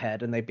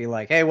Wowhead and they'd be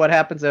like, hey, what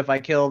happens if I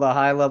kill the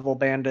high-level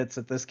bandits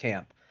at this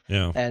camp?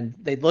 Yeah. And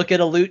they'd look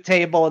at a loot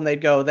table and they'd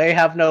go, they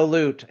have no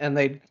loot. And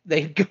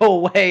they'd go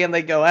away and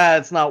they go,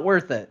 it's not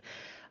worth it.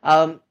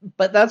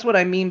 But that's what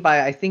I mean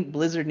by, I think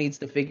Blizzard needs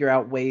to figure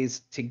out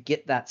ways to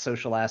get that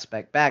social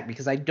aspect back,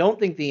 because I don't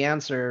think the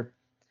answer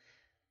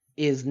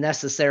is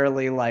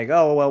necessarily like,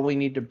 oh, well, we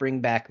need to bring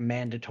back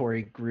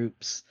mandatory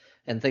groups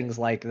and things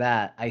like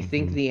that. I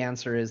think the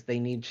answer is they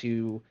need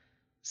to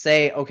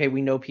say, okay,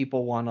 we know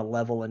people want to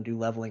level and do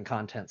leveling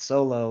content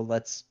solo.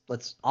 Let's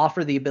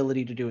offer the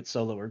ability to do it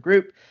solo or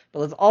group, but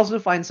let's also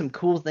find some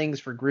cool things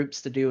for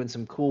groups to do and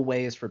some cool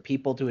ways for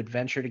people to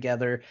adventure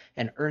together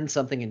and earn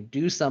something and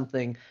do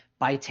something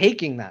by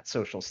taking that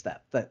social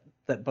step that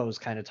Bo's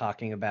kind of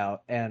talking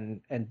about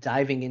and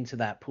diving into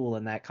that pool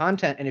and that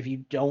content. And if you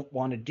don't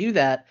want to do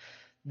that,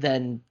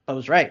 then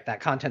Bo's right. That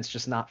content's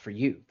just not for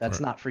you. That's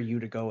Right. not for you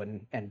to go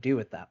and do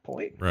at that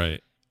point.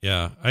 Right.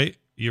 Yeah.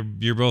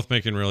 You're both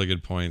making really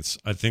good points.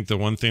 I think the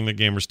one thing that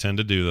gamers tend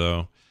to do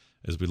though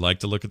is we like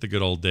to look at the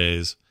good old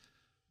days.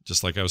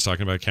 Just like I was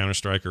talking about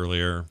Counter-Strike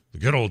earlier, the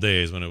good old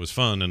days when it was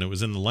fun and it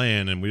was in the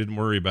LAN and we didn't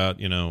worry about,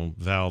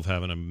 Valve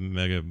having a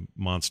mega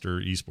monster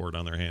esport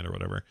on their hand or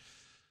whatever.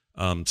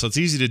 So it's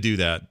easy to do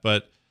that.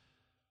 But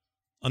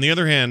on the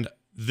other hand,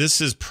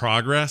 this is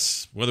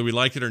progress, whether we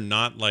like it or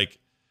not. Like,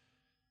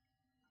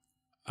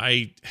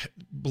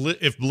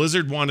 if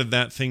Blizzard wanted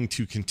that thing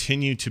to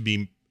continue to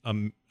be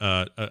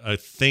a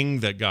thing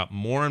that got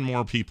more and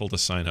more people to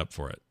sign up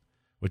for it,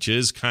 which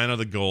is kind of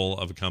the goal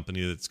of a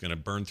company that's going to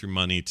burn through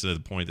money to the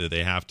point that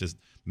they have to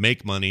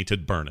make money to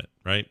burn it,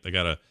 right? They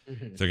got to,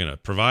 if they're going to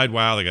provide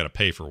WoW, they got to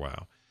pay for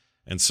WoW.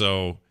 And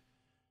so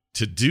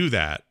to do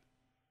that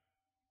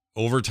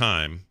over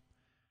time,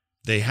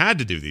 they had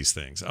to do these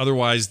things.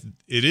 Otherwise,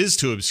 it is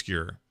too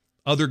obscure.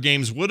 Other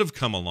games would have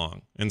come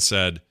along and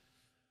said,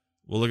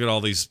 well, look at all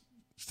these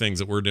things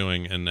that we're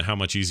doing and how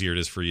much easier it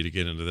is for you to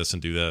get into this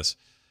and do this.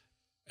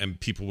 And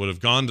people would have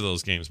gone to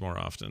those games more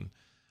often.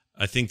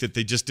 I think that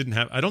they just didn't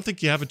have, I don't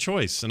think you have a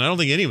choice. And I don't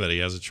think anybody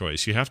has a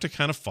choice. You have to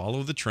kind of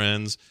follow the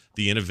trends.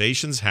 The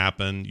innovations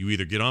happen. You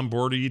either get on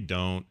board or you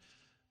don't.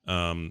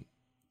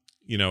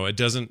 It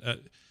doesn't,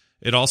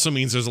 it also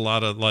means there's a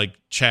lot of like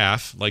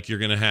chaff. Like you're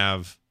going to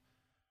have,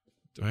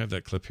 do I have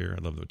that clip here?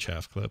 I love the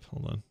chaff clip.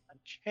 Hold on.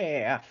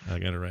 Chaff. I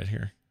got it right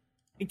here.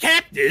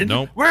 Captain,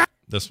 Nope.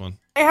 This one.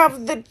 I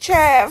have the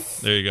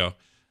chaff. There you go.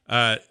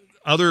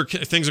 Other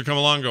things that come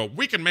along and go,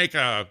 we can make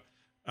a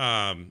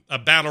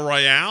battle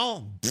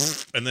royale,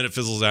 and then it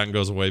fizzles out and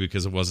goes away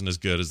because it wasn't as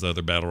good as the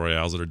other battle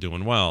royales that are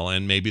doing well.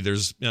 And maybe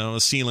there's a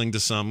ceiling to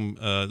some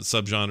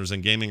subgenres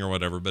in gaming or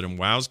whatever. But in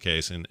WoW's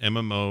case, in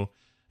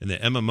the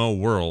MMO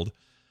world,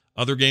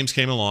 other games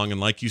came along, and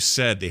like you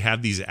said, they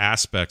had these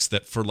aspects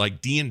that for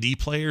like D&D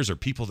players or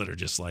people that are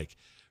just like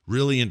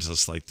really into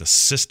just like the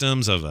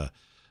systems of a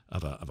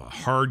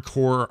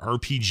hardcore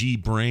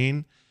RPG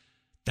brain,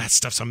 that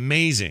stuff's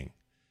amazing.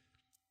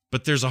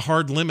 But there's a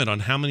hard limit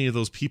on how many of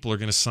those people are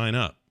going to sign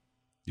up.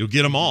 You'll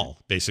get them all,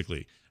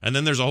 basically. And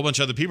then there's a whole bunch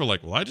of other people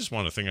like, well, I just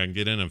want a thing I can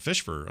get in and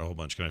fish for a whole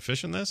bunch. Can I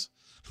fish in this?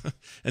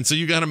 And so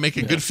you got to make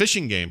a good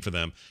fishing game for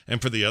them.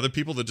 And for the other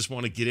people that just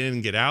want to get in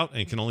and get out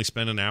and can only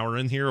spend an hour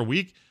in here a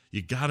week,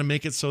 you got to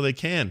make it so they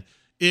can.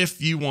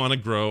 If you want to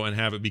grow and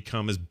have it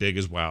become as big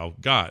as WoW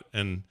got.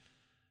 And,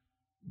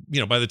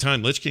 by the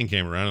time Lich King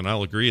came around, and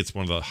I'll agree it's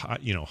one of the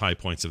high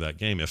points of that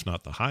game, if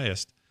not the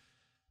highest,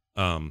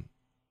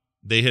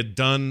 they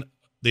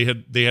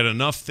had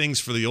enough things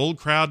for the old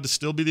crowd to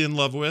still be in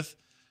love with.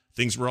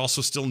 Things were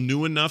also still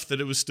new enough that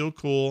it was still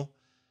cool.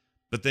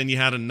 But then you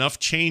had enough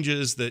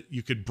changes that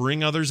you could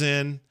bring others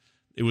in.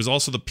 It was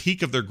also the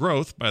peak of their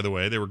growth, by the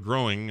way. They were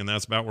growing, and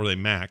that's about where they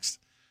maxed,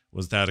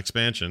 was that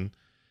expansion.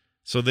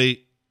 So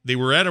they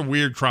were at a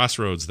weird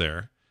crossroads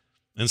there.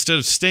 Instead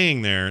of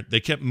staying there, they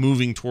kept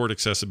moving toward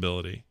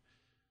accessibility.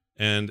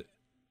 And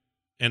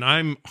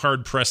I'm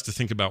hard-pressed to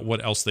think about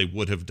what else they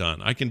would have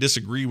done. I can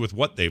disagree with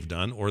what they've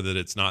done or that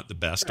it's not the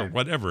best or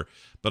whatever,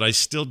 but I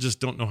still just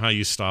don't know how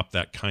you stop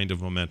that kind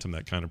of momentum,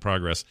 that kind of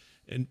progress.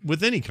 And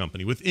with any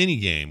company, with any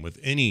game, with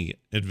any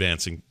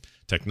advancing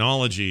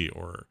technology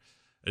or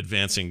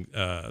advancing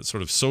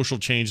sort of social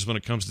changes when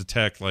it comes to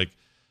tech, like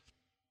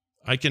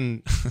I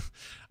could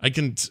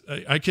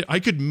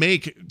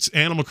make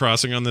Animal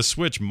Crossing on this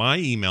Switch my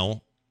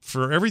email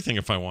for everything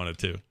if I wanted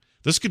to.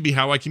 This could be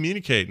how I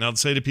communicate. And I'll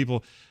say to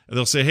people,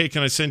 they'll say, hey,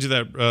 can I send you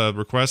that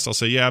request? I'll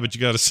say, yeah, but you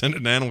got to send it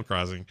in Animal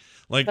Crossing.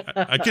 Like,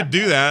 I could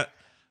do that,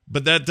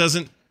 but that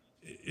doesn't,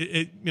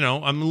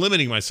 I'm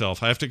limiting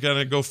myself. I have to kind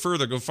of go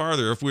further, go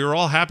farther. If we were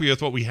all happy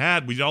with what we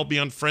had, we'd all be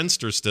on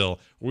Friendster still.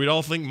 We'd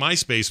all think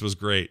MySpace was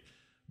great,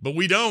 but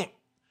we don't.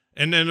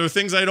 And then there are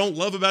things I don't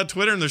love about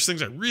Twitter, and there's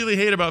things I really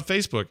hate about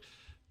Facebook.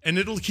 And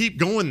it'll keep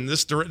going.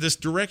 This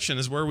direction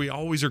is where we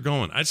always are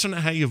going. I just don't know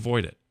how you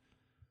avoid it.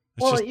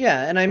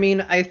 Yeah, and I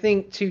mean, I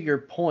think to your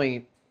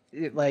point,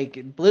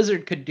 like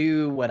Blizzard could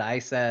do what I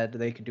said,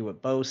 they could do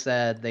what Bo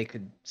said, they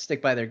could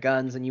stick by their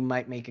guns, and you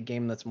might make a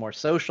game that's more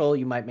social,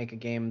 you might make a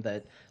game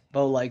that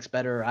Bo likes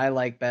better, or I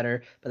like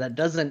better, but that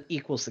doesn't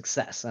equal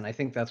success. And I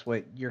think that's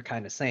what you're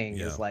kind of saying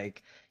is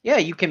like, yeah,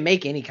 you can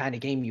make any kind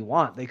of game you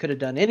want. They could have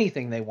done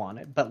anything they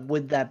wanted, but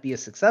would that be a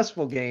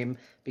successful game?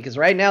 Because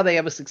right now they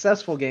have a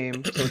successful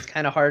game, so it's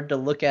kind of hard to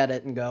look at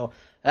it and go,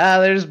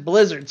 there's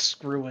Blizzard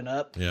screwing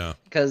up. Yeah.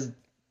 Because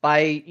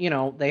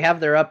they have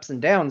their ups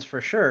and downs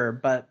for sure,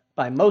 but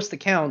by most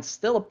accounts,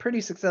 still a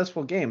pretty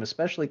successful game,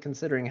 especially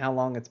considering how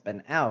long it's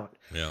been out.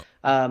 Yeah.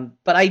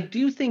 But I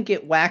do think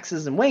it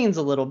waxes and wanes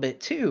a little bit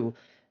too.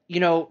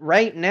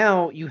 right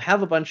now you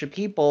have a bunch of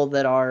people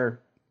that are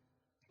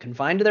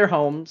confined to their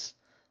homes,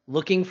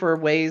 looking for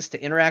ways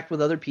to interact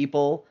with other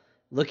people,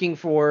 looking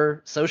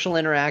for social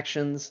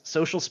interactions,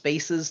 social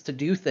spaces to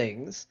do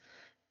things.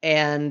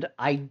 And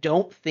I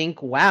don't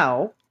think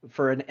WoW,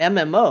 for an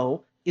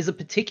MMO, is a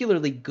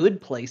particularly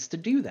good place to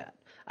do that.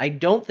 I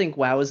don't think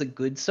WoW is a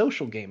good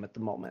social game at the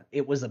moment.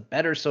 It was a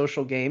better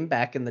social game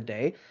back in the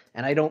day,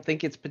 and I don't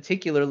think it's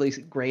particularly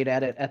great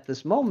at it at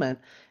this moment.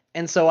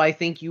 And so I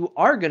think you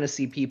are going to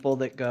see people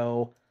that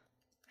go,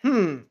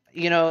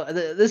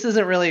 this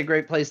isn't really a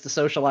great place to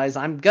socialize.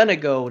 I'm going to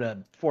go to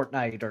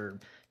Fortnite or,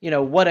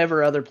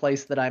 whatever other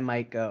place that I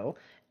might go.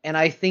 And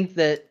I think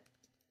that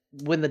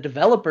when the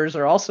developers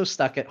are also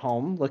stuck at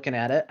home looking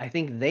at it, I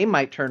think they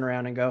might turn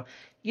around and go,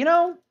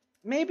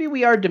 maybe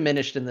we are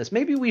diminished in this.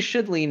 Maybe we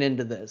should lean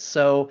into this.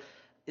 So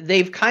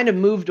they've kind of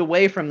moved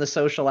away from the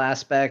social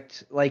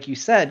aspect, like you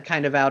said,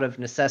 kind of out of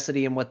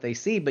necessity and what they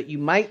see. But you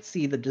might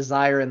see the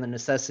desire and the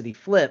necessity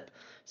flip,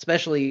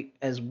 especially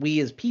as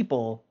we as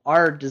people,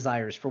 our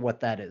desires for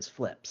what that is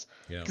flips.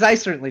 Because I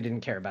certainly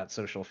didn't care about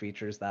social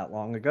features that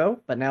long ago.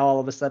 But now all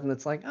of a sudden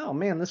it's like, oh,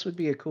 man, this would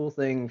be a cool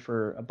thing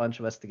for a bunch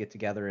of us to get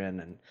together in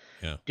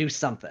and do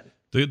something.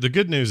 The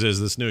good news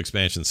is this new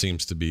expansion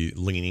seems to be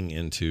leaning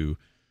into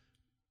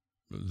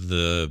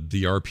the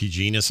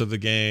RPG-ness of the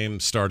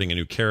game, starting a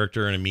new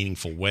character in a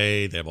meaningful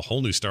way. They have a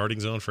whole new starting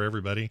zone for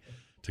everybody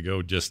to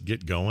go just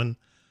get going.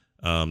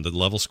 The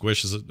level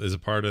squish is a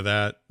part of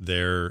that.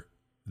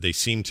 They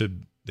seem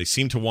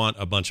to want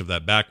a bunch of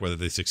that back, whether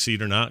they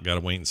succeed or not. Got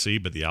to wait and see.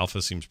 But the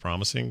alpha seems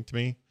promising to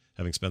me,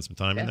 having spent some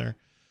time in there.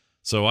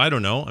 So I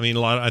don't know. I mean,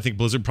 I think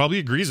Blizzard probably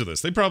agrees with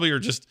this. They're probably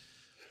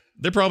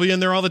in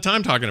there all the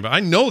time talking about. I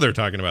know they're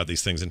talking about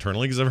these things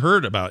internally because I've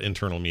heard about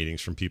internal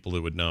meetings from people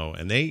who would know,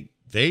 and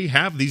they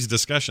have these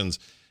discussions,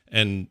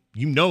 and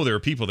there are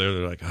people there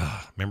that are like,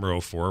 remember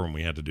 04 when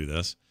we had to do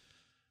this?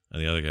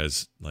 And the other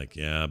guy's like,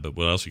 yeah, but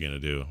what else are you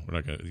going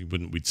to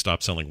do? We'd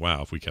stop selling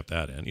WoW if we kept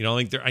that in.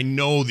 I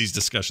know these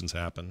discussions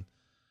happen,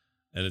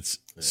 and it's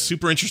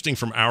super interesting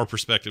from our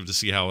perspective to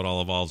see how it all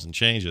evolves and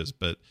changes.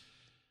 But,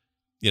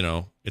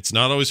 it's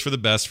not always for the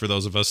best for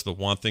those of us that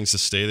want things to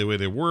stay the way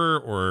they were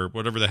or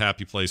whatever the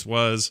happy place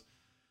was.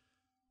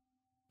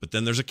 But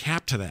then there's a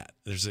cap to that.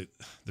 There's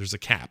a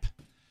cap.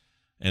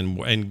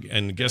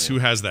 And guess who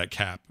has that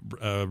cap?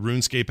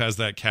 RuneScape has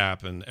that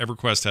cap, and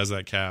EverQuest has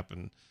that cap,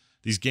 and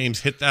these games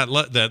hit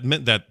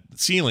that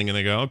ceiling, and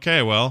they go,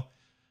 okay, well,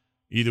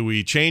 either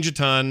we change a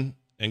ton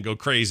and go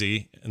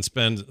crazy and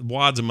spend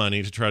wads of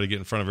money to try to get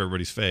in front of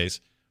everybody's face,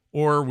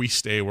 or we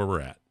stay where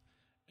we're at.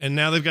 And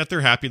now they've got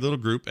their happy little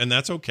group, and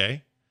that's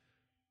okay.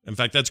 In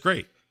fact, that's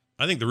great.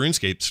 I think the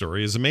RuneScape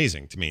story is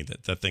amazing to me,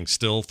 that thing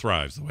still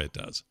thrives the way it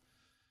does.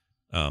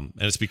 And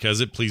it's because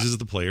it pleases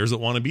the players that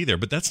want to be there.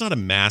 But that is not a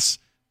mass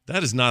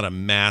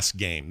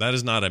game. That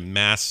is not a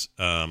mass,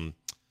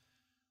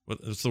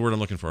 what's the word I'm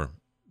looking for?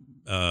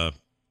 That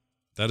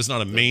is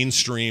not a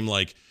mainstream,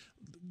 like,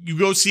 you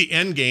go see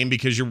Endgame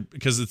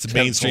because it's a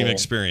mainstream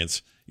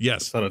experience.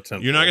 Yes. You're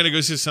not going to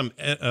go see some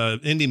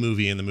indie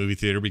movie in the movie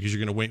theater because you're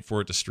going to wait for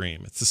it to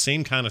stream. It's the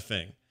same kind of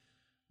thing.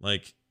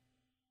 Like,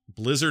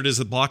 Blizzard is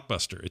a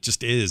blockbuster. It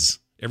just is.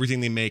 Everything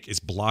they make is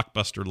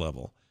blockbuster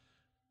level.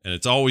 And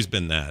it's always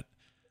been that.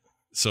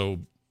 So,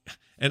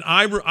 and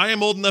I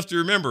am old enough to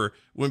remember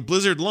when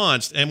Blizzard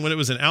launched, and when it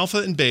was an alpha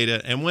and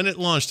beta, and when it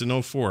launched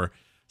in 04,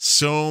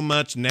 so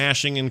much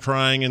gnashing and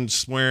crying and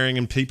swearing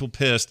and people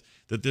pissed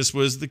that this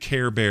was the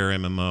Care Bear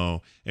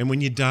MMO. And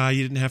when you die,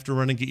 you didn't have to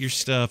run and get your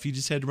stuff. You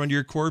just had to run to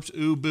your corpse.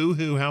 Ooh,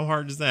 boo-hoo. How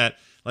hard is that?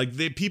 Like,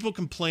 people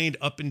complained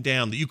up and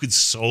down that you could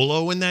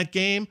solo in that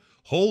game.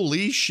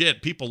 Holy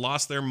shit. People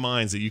lost their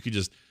minds that you could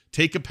just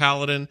take a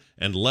paladin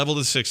and level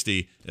to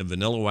 60 in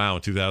vanilla WoW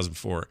in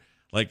 2004.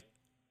 Like,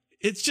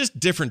 it's just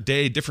different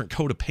day, different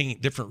coat of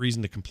paint, different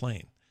reason to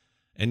complain.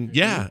 And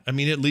yeah, I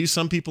mean, it leaves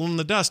some people in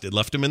the dust. It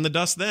left them in the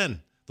dust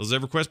then. Those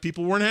EverQuest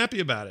people weren't happy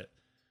about it.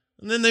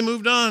 And then they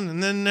moved on,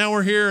 and then now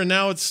we're here, and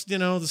now it's,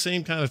 the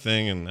same kind of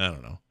thing, and I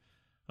don't know.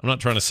 I'm not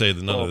trying to say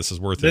that none of this is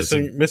worth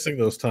it. Missing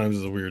those times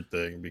is a weird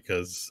thing,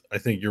 because I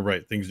think you're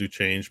right. Things do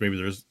change. Maybe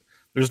there's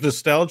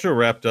nostalgia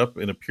wrapped up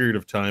in a period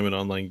of time in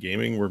online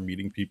gaming where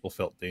meeting people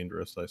felt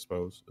dangerous, I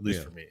suppose, at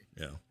least for me.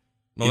 Yeah.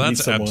 Well,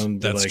 that's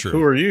like, true.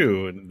 Who are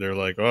you? And they're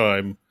like, oh,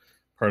 I'm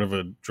part of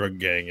a drug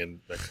gang in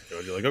Mexico.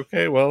 And you're like,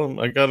 okay, well,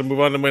 I got to move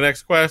on to my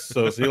next quest,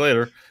 so see you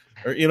later.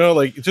 Or,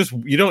 like, just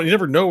you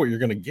never know what you're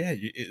going to get.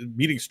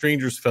 Meeting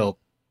strangers felt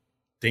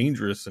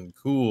dangerous and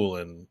cool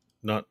and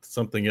not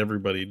something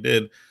everybody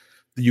did.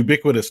 The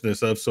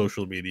ubiquitousness of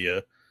social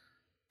media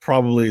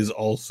probably is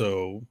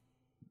also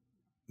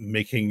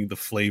making the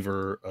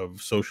flavor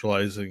of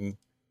socializing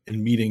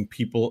and meeting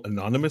people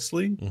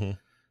anonymously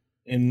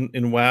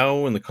in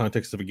WoW, in the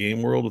context of a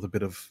game world with a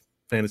bit of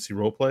fantasy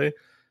roleplay,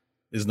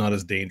 is not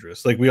as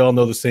dangerous. Like, we all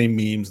know the same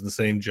memes and the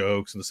same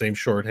jokes and the same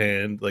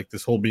shorthand. Like,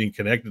 this whole being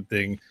connected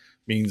thing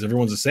means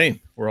everyone's the same.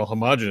 We're all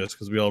homogenous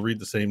because we all read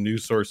the same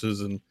news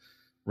sources and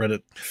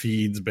Reddit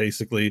feeds,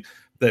 basically.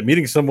 That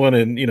meeting someone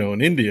in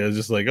India is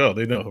just like, oh,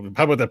 they know.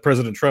 How about that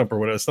President Trump or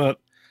whatever? It's not,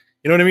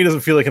 You know what I mean? It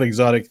doesn't feel like an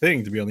exotic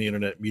thing to be on the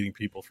internet meeting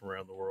people from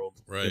around the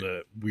world Right. in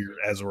a weird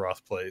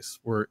Azeroth place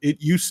where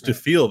it used to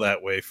feel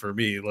that way for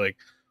me. Like,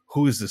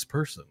 who is this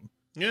person?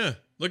 Yeah.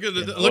 Look at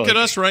You know, look at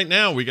like, us right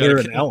now. We They're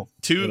got an elf.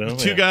 two you know?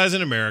 two Yeah. guys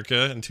in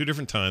America in 2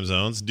 different time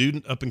zones,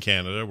 dude up in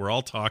Canada. We're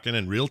all talking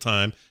in real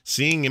time,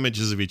 seeing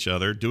images of each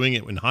other, doing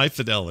it in high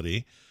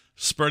fidelity,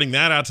 spreading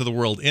that out to the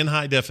world in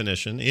high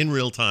definition, in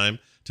real time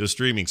to a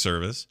streaming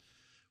service.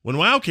 When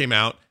WoW came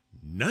out,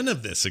 none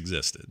of this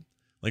existed.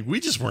 Like, we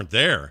just weren't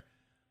there.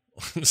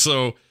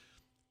 so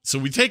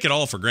we take it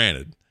all for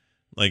granted.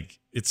 Like,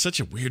 it's such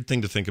a weird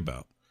thing to think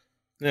about.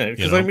 Yeah,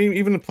 because know? I mean,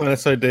 even the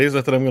PlanetSide days,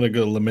 I thought I'm going to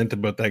go lament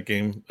about that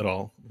game at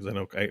all because I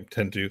know I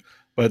tend to.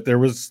 But there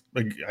was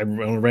I'm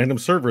on a random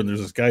server, and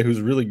there's this guy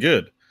who's really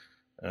good,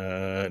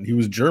 and he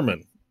was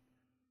German,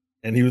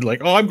 and he was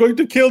like, "Oh, I'm going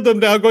to kill them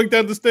now, going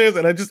down the stairs,"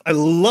 and I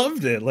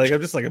loved it. Like,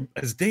 I'm just like,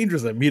 as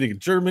dangerous as I'm meeting a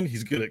German.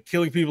 He's good at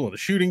killing people in a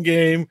shooting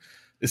game.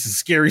 This is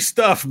scary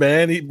stuff,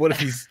 man. What if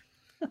he's,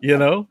 you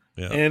know?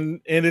 Yeah.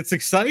 And it's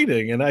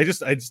exciting, and I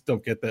just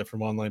don't get that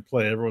from online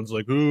play. Everyone's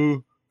like, "Ooh,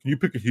 can you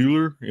pick a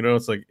healer?" You know,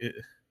 it's like,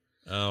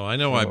 Oh, I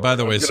know why. By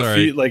the way, I'm gonna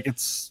sorry. feel like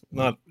it's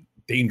not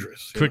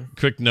dangerous. you know?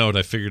 Quick note.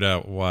 I figured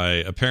out why.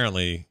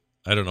 Apparently,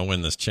 I don't know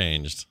when this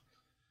changed.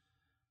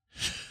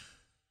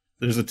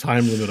 There's a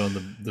time limit on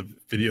the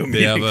video.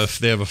 They have meetings.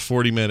 a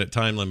 40-minute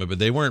time limit, but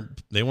they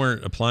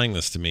weren't applying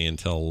this to me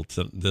until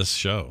this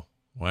show.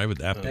 Why would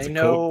that be? It's They a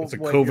know it's a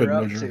what COVID you're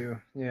up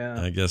measure. to.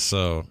 Yeah. I guess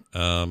so.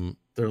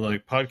 They're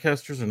like,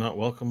 podcasters are not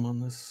welcome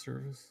on this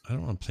service. I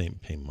don't want to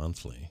pay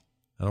monthly.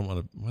 I don't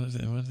want to. What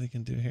are they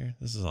can do here?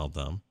 This is all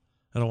dumb.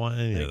 I don't want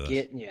any of They're this.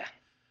 getting you.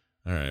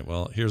 All right.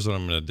 Well, here's what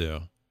I'm going to do.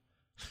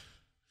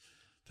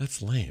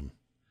 That's lame.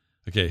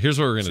 Okay. Here's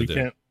what we're So going you to do.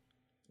 can't.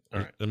 All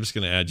right. I'm just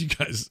going to add you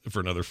guys for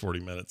another 40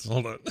 minutes.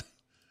 Hold on.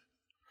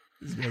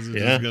 These guys are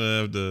Yeah. just going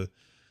to have to.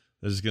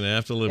 They're just going to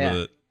have to live Yeah.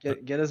 with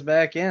it. Get us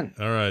back in.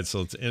 All right. So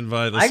let's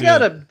invite. Let's I see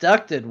got what-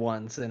 abducted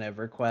once in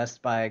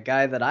EverQuest by a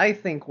guy that I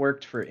think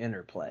worked for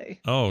Interplay.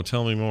 Oh,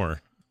 tell me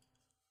more.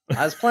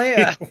 I was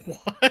playing.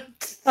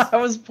 What? I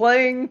was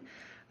playing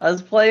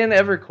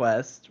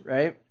EverQuest,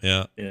 right?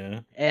 Yeah. Yeah.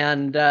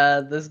 And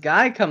this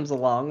guy comes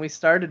along. We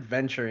started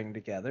venturing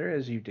together,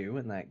 as you do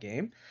in that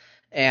game.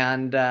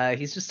 And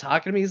he's just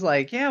talking to me. He's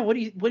like, "Yeah, what do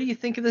you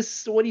think of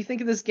this? What do you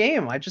think of this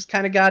game? I just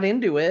kind of got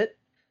into it.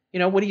 You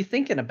know, what are you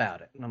thinking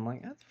about it?" And I'm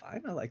like, "That's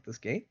fine. I like this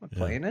game. I'm Yeah.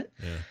 playing it."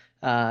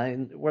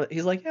 Yeah.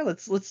 He's like, "Yeah,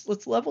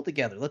 let's level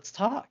together. Let's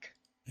talk."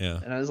 Yeah.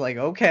 And I was like,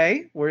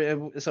 "Okay."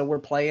 We're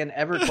playing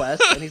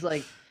EverQuest, and he's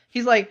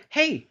like,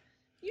 "Hey,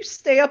 you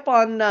stay up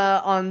on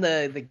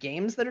the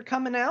games that are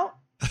coming out?"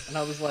 And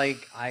I was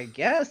like, "I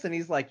guess." And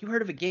he's like, "You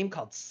heard of a game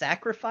called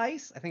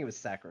Sacrifice?" I think it was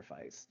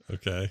Sacrifice.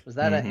 Okay. Was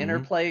that Mhm. an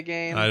Interplay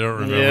game? I don't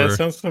remember. Yeah, it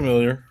sounds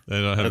familiar.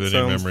 I don't have That any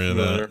sounds memory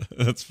familiar. of that.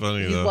 That's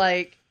funny though.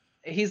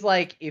 He's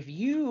like, "If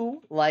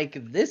you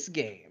like this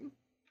game,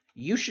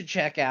 you should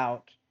check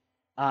out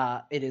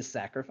it is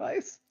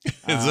Sacrifice." Is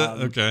it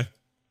okay?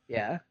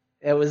 Yeah.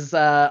 It was it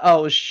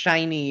was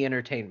Shiny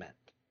Entertainment.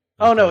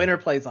 Oh no, Okay.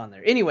 Interplay's on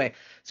there. Anyway,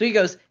 so he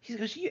goes,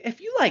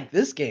 "If you like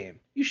this game,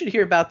 you should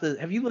hear about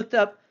have you looked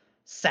up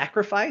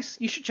Sacrifice?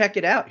 You should check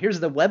it out. Here's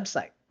the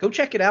website. Go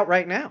check it out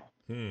right now."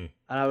 Hmm.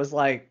 And I was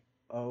like,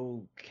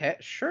 "Okay,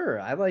 sure.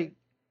 I like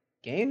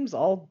games.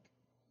 I'll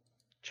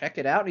check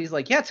it out." And he's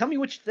like, "Yeah, tell me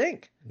what you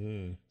think."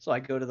 Hmm. So I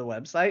go to the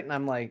website and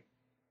I'm like,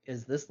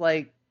 "Is this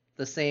like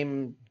the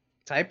same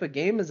type of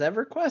game as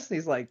EverQuest?" And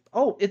he's like,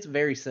 "Oh, it's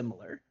very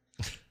similar."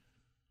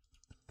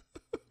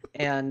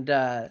 And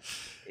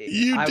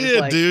You I was did,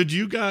 like, dude.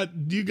 You got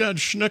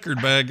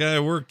schnookered by a guy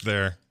who worked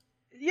there.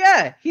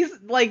 Yeah, he's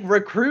like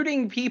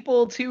recruiting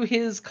people to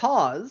his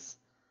cause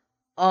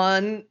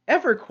on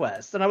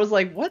EverQuest. And I was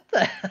like, "What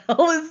the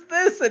hell is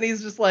this?" And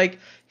he's like,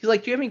 "Do you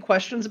have any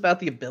questions about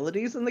the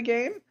abilities in the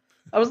game?"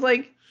 I was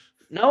like,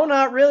 "No,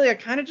 not really. I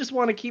kind of just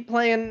want to keep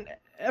playing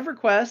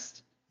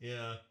EverQuest.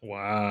 Yeah.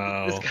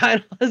 Wow. It's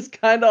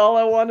kind of all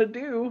I want to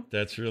do."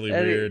 That's really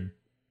And weird.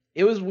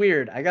 It was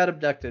weird. I got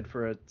abducted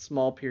for a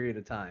small period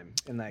of time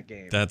in that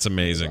game. That's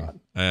amazing. odd.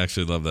 I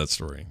actually love that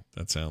story.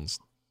 That's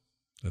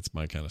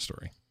my kind of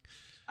story.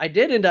 I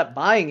did end up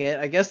buying it.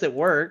 I guess it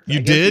worked. You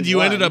I guess did? he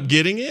You ended won. up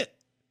getting it?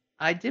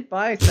 I did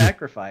buy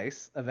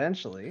Sacrifice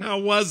eventually. How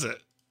was it?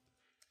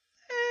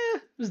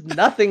 It was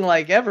nothing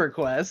like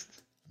EverQuest.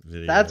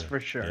 Video That's for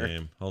sure.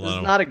 game. It Hold was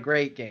on. not a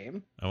great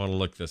game. I want to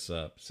look this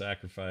up.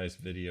 Sacrifice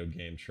video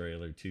game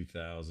trailer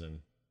 2000.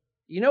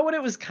 You know what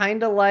it was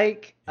kind of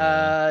like?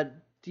 Yeah.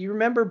 Do you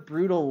remember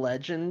Brutal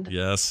Legend?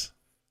 Yes.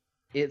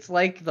 It's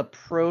like the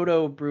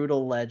proto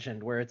Brutal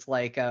Legend, where it's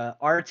like a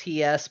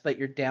RTS, but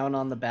you're down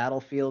on the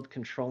battlefield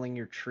controlling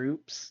your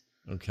troops.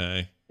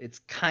 Okay. It's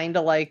kind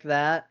of like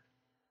that.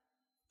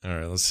 All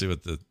right. Let's see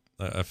what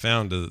I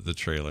found the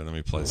trailer. Let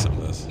me play some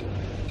of this.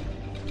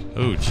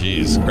 Oh,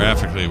 geez.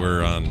 Graphically,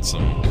 we're on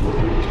some.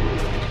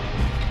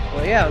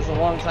 Well, yeah, it was a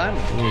long time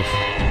ago. Oof.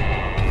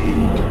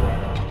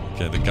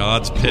 Okay, the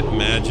God's Pit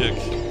Magic.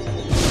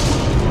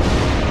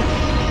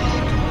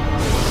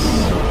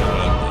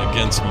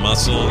 Against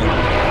Muscle.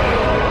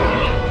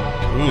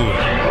 Ooh.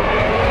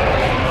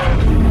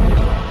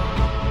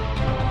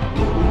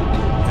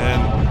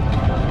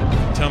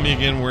 And tell me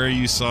again where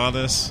you saw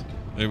this,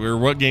 or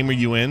what game were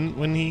you in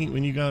when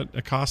you got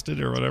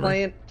accosted or whatever?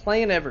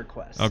 Playing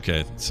EverQuest.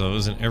 Okay, so it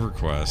was an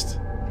EverQuest.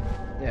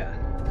 Yeah.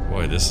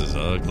 Boy, this is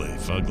ugly,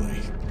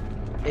 fugly.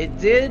 It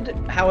did,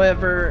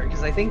 however,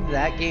 because I think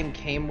that game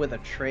came with a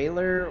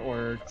trailer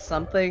or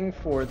something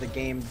for the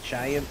game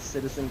Giant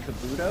Citizen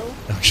Kabuto,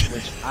 Okay.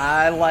 which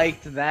I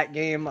liked that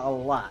game a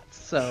lot.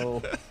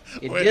 So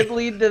it Wait. did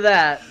lead to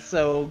that.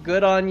 So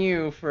good on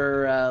you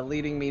for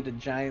leading me to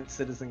Giant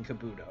Citizen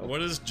Kabuto.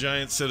 What is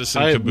Giant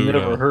Citizen I've Kabuto?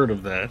 never heard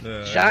of that.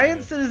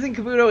 Giant Citizen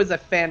Kabuto is a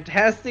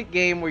fantastic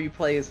game where you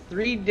play as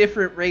 3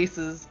 different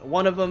races.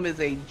 One of them is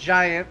a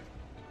giant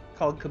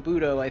called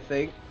Kabuto, I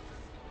think.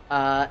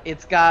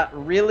 It's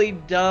got really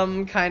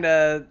dumb kind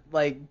of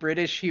like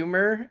British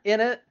humor in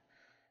it.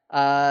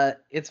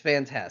 It's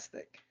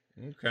fantastic.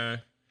 Okay.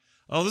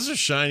 Oh, this is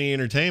Shiny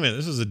Entertainment.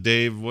 This is a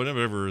Dave,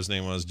 whatever his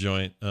name was,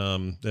 joint.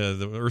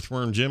 The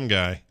Earthworm Jim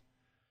guy.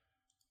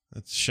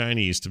 That's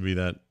Shiny used to be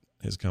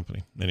his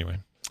company. Anyway.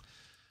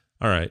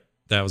 All right.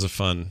 That was a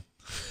fun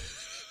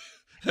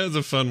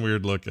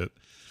weird look at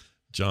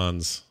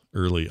John's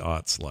early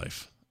aughts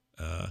life.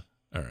 All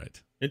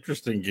right.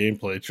 Interesting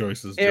gameplay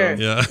choices, Eric,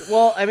 John. Yeah.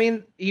 Well, I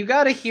mean, you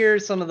got to hear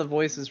some of the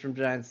voices from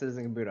Giant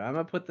Citizen Kabuto. I'm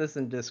gonna put this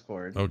in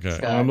Discord. Okay.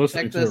 Scott, I'm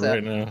listening check to this it out.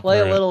 right now. Play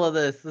All right. a little of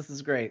this. This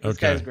is great. This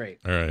Okay. guy's great.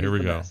 All right, He's here we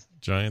the go. best.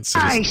 Giant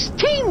Citizen. Nice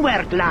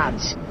teamwork,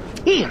 lads.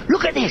 Here,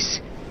 look at this.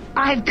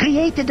 I've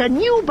created a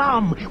new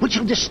bomb which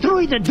will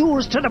destroy the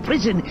doors to the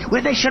prison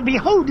where they shall be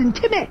holding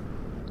Timmy.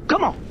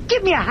 Come on,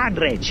 give me a hand,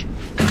 Reg.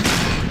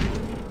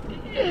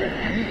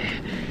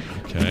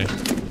 Okay.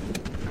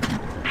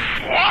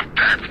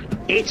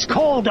 It's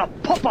called a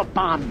pop-up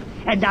bomb,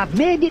 and I've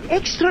made it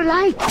extra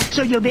light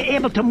so you'll be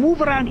able to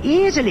move around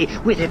easily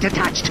with it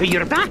attached to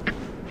your back.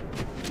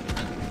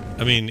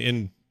 I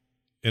mean,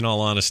 in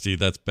all honesty,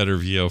 that's better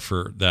VO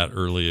for that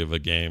early of a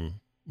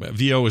game.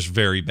 VO was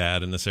very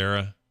bad in this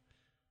era.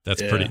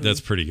 That's Yeah.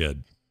 That's pretty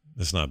good.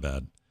 That's not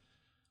bad.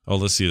 Oh,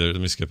 let's see there.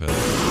 Let me skip ahead.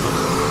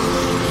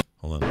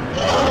 Hold on.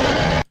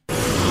 Not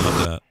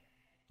that.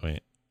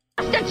 Wait.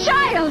 The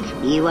child!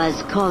 He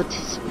was caught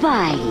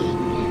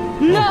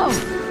spying. No!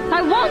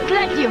 I won't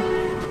let you!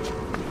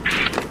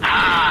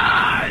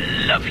 Ah,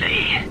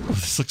 lovely.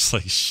 This looks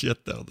like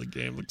shit though. The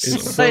game looks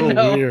It's so. I so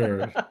know.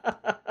 weird.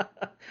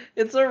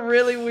 It's a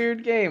really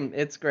weird game.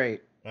 It's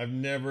great. I've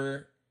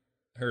never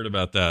heard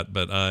about that,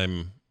 but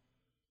I'm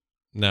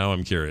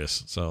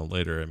curious. So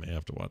later I may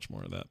have to watch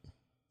more of that.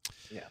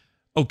 Yeah.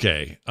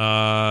 Okay.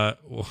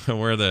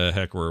 Where the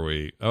heck were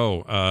we?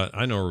 Oh,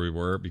 I know where we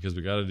were because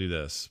we got to do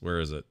this. Where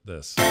is it?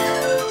 This.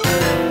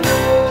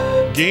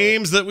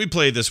 Games that we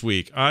played this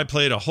week. I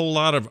played a whole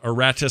lot of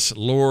Aratus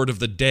Lord of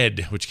the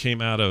Dead, which came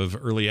out of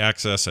early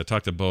access. I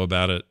talked to Bo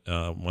about it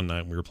one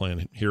night. We were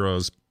playing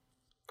Heroes.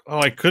 Oh,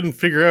 I couldn't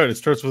figure out. It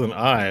starts with an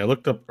I. I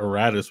looked up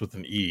Aratus with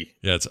an E.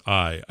 Yeah, it's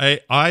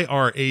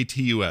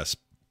IRATUS.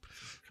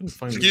 Couldn't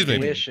find Excuse the me. I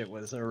name. wish it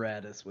was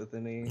Aratus with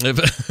an E.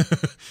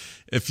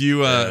 If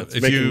you It's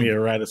if making you me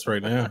Aratus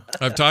right now.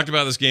 I've talked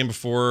about this game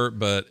before,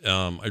 but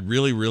I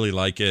really, really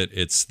like it.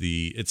 It's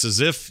as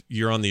if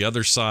you're on the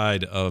other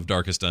side of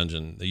Darkest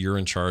Dungeon. That you're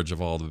in charge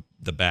of all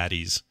the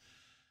baddies,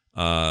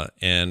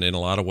 and in a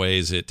lot of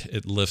ways,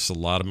 it lifts a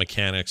lot of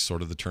mechanics,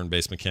 sort of the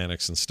turn-based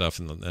mechanics and stuff,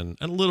 and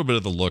a little bit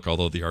of the look.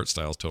 Although the art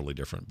style is totally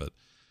different, but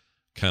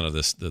kind of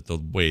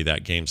the way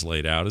that game's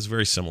laid out is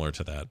very similar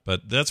to that.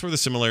 But that's where the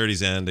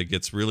similarities end. It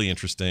gets really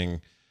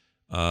interesting.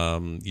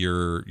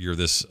 You're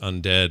this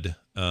undead,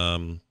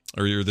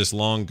 or you're this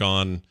long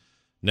gone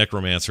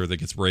necromancer that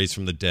gets raised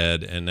from the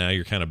dead, and now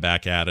you're kind of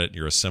back at it.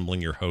 You're assembling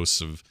your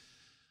hosts of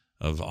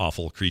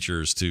awful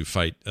creatures to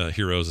fight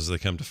heroes as they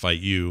come to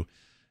fight you.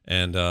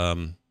 And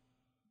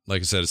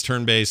like I said, it's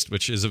turn based,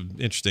 which is an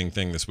interesting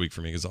thing this week for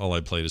me because all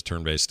I played is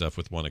turn based stuff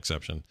with one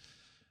exception.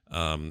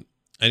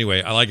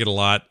 Anyway, I like it a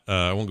lot.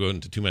 I won't go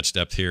into too much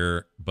depth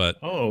here, but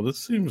Oh, this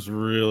seems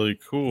really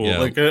cool. Yeah.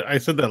 Like I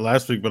said that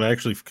last week, but I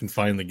actually can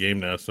find the game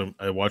now, so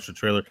I watched the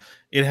trailer.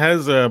 It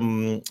has a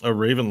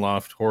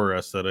Ravenloft horror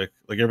aesthetic.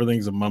 Like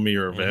everything's a mummy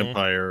or a Mhm.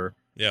 vampire.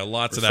 yeah,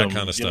 lots or of that some,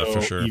 kind of you stuff know,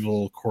 for sure.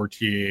 Evil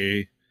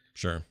courtier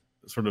Sure.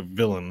 sort of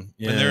villain.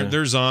 Yeah. And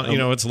there's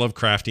it's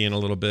Lovecraftian a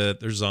little bit.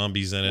 There's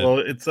zombies in it. Well,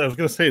 I was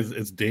gonna say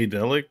it's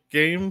Daedalic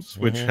Games,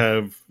 which Mhm.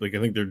 have like I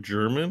think they're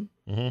German.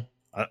 Mhm.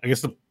 I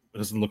guess it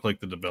doesn't look like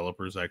the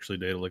developers actually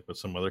Daedalic, but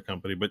some other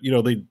company. But you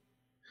know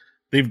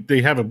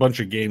they have a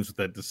bunch of games with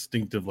that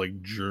distinctive like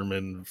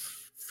German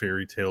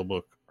fairy tale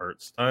book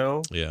art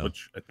style. Yeah.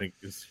 which I think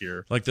is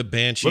here. Like the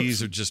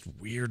Banshees are just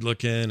weird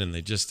looking, and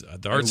they just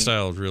the art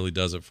style really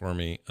does it for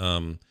me.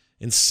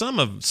 In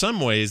some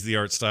ways, the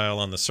art style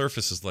on the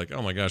surface is like,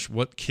 oh my gosh,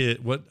 what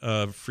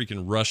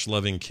freaking Rush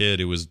loving kid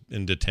who was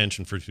in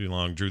detention for too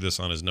long drew this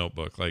on his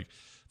notebook? Like,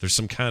 there's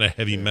some kind of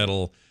heavy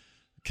metal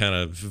kind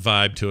of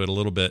vibe to it a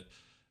little bit.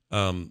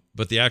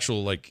 But the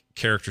actual like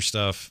character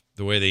stuff,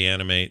 the way they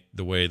animate,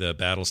 the way the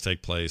battles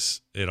take place,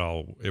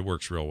 it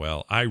works real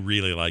well. I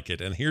really like it.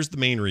 And here's the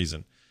main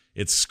reason.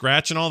 It's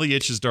scratching all the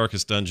itches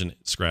Darkest Dungeon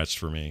scratched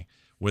for me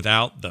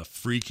without the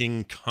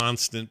freaking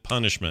constant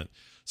punishment.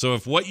 So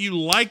if what you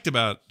liked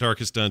about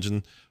Darkest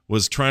Dungeon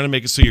was trying to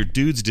make it so your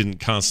dudes didn't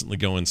constantly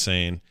go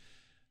insane,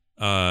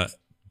 and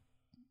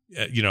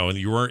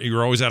you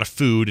were always out of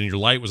food and your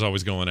light was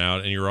always going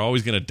out and you're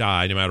always going to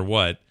die no matter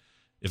what.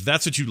 If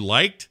that's what you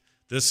liked,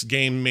 this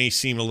game may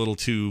seem a little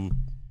too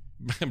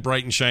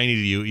bright and shiny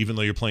to you, even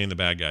though you're playing the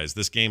bad guys.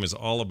 This game is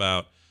all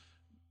about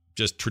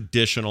just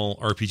traditional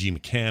RPG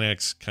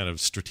mechanics, kind of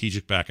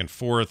strategic back and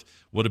forth.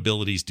 What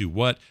abilities do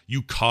what?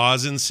 You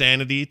cause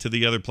insanity to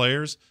the other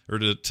players or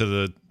to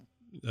the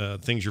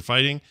things you're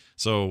fighting.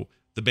 So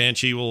the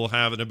Banshee will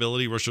have an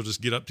ability where she'll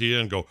just get up to you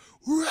and go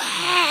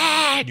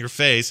 "Rah!" in your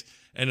face,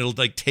 and it'll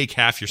like take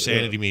half your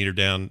sanity meter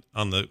down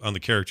on the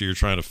character you're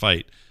trying to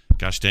fight.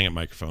 Gosh dang it,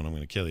 microphone! I'm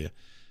going to kill you.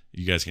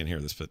 You guys can't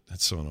hear this, but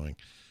that's so annoying.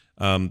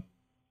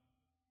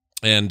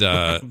 And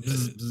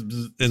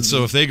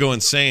so if they go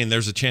insane,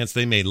 there's a chance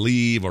they may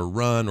leave or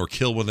run or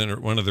kill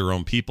one of their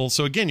own people.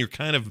 So again, you're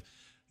kind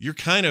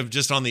of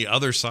just on the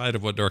other side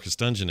of what Darkest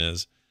Dungeon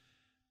is,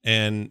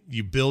 and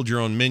you build your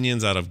own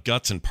minions out of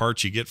guts and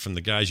parts you get from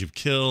the guys you've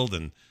killed,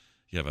 and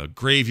you have a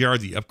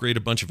graveyard that you upgrade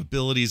a bunch of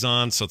abilities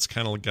on. So it's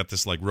kind of got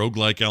this like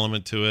roguelike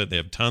element to it. They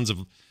have tons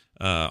of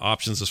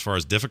options as far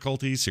as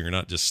difficulty, so you're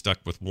not just stuck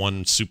with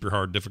one super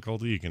hard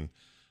difficulty. You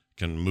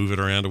can move it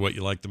around to what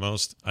you like the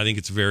most. I think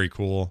it's very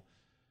cool.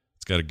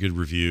 It's got a good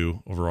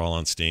review overall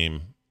on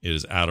Steam. It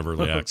is out of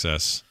early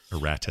access.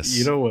 Eratus.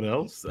 You know what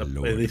else?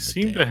 They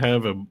seem to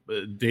have a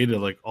data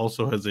like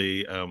also has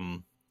a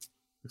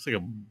looks like a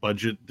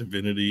budget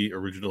Divinity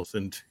Original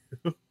Sin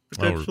 2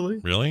 potentially.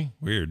 Oh, really?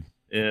 Weird.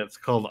 Yeah, it's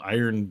called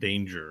Iron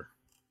Danger.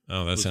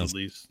 Oh, that sounds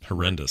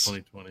horrendous.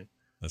 2020.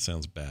 That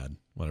sounds bad.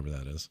 Whatever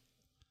that is.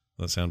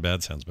 Does that sound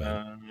bad? Sounds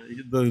bad.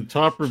 The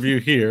top review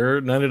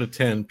here, 9 out of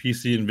 10,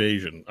 PC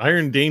Invasion.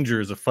 Iron Danger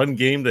is a fun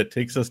game that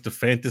takes us to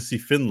fantasy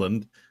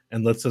Finland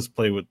and lets us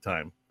play with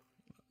time.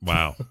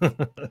 Wow.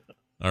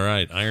 All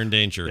right, Iron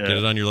Danger. Yeah. Get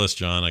it on your list,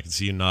 John. I can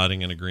see you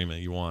nodding in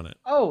agreement. You want it.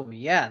 Oh,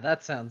 yeah,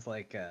 that sounds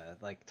like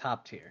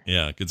top tier.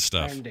 Yeah, good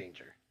stuff. Iron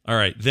Danger. All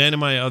right, then in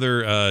my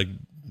other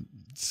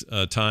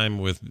time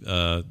with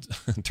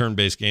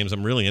turn-based games,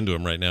 I'm really into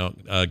them right now.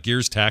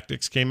 Gears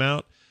Tactics came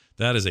out.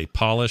 That is a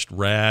polished,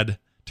 rad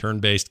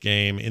turn-based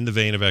game in the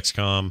vein of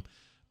XCOM,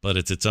 but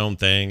it's its own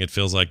thing. It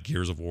feels like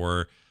Gears of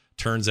War.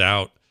 Turns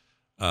out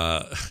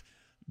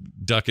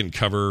duck and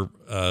cover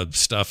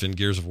stuff in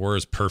Gears of War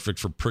is perfect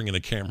for bringing the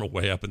camera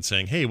way up and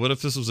saying, hey, what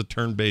if this was a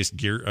turn-based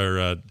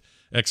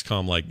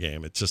XCOM-like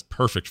game? It's just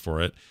perfect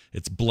for it.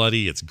 It's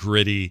bloody, it's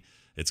gritty,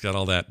 it's got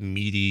all that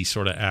meaty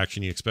sort of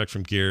action you expect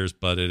from Gears,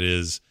 but it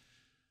is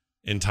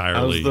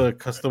entirely... How's the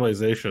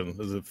customization?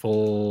 Is it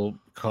full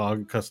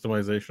COG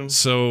customization?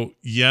 So,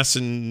 yes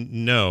and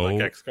no.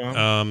 Like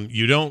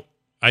XCOM?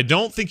 I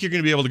don't think you're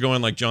going to be able to go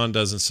in like John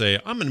does and say,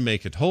 I'm going to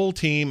make a whole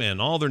team and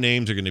all their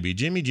names are going to be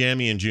Jimmy,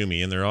 Jammy, and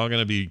Joomy, and they're all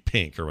going to be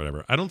pink or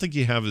whatever. I don't think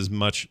you have as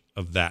much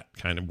of that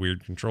kind of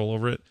weird control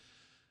over it,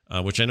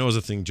 which I know is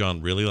a thing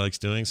John really likes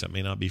doing, so it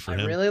may not be for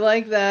him. I really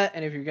like that,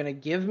 and if you're going to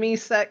give me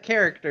set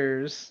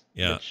characters,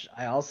 which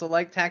I also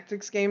like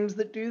tactics games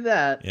that do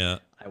that,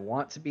 I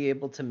want to be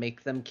able to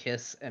make them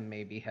kiss and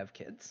maybe have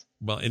kids.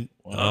 Well,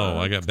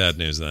 I got bad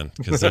news then,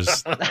 because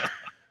there's...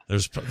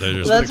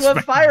 That's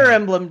what Fire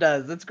Emblem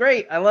does. It's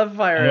great. I love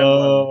Fire Emblem.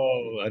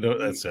 Oh, I didn't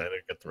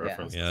get the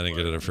reference. Yeah, I didn't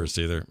get it at first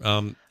either.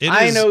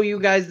 I know you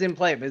guys didn't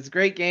play it, but it's a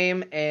great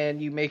game,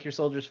 and you make your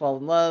soldiers fall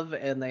in love,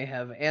 and they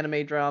have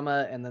anime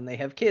drama, and then they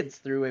have kids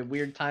through a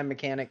weird time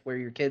mechanic where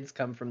your kids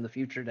come from the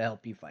future to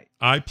help you fight.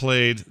 I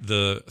played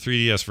the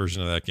 3DS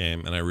version of that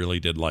game, and I really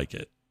did like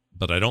it,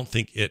 but I don't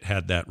think it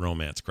had that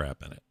romance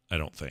crap in it. I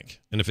don't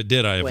think. And if it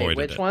did, I avoided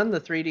it. Which one? The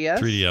 3DS?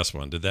 3DS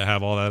one. Did that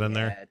have all that in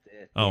there? It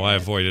did. Oh, yeah. I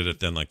avoided it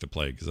then like the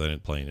plague because I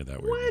didn't play any of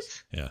that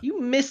weirdness. What? Yeah. You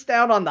missed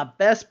out on the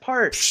best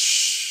part.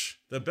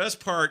 The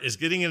best part is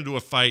getting into a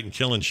fight and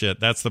killing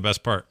shit. That's the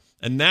best part.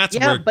 And that's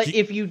where... Yeah, but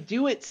if you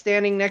do it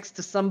standing next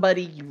to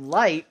somebody you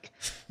like,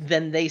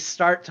 then they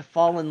start to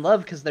fall in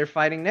love because they're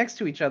fighting next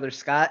to each other,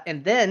 Scott.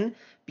 And then,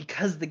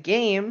 because the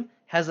game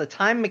has a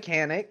time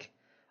mechanic,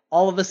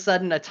 all of a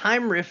sudden a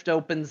time rift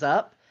opens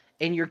up,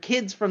 and your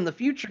kids from the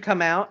future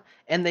come out,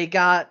 and they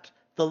got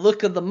the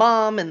look of the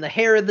mom and the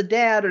hair of the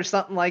dad or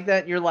something like that.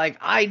 And you're like,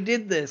 I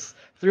did this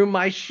through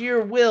my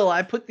sheer will.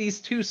 I put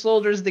these two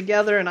soldiers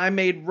together, and I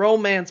made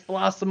romance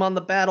blossom on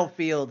the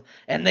battlefield,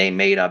 and they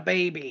made a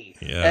baby.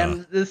 Yeah.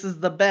 And this is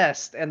the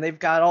best. And they've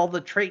got all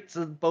the traits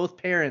of both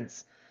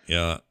parents.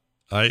 Yeah.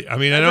 I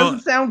mean, that I don't.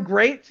 Doesn't sound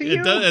great to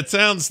you? It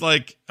sounds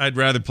like I'd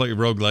rather play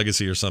Rogue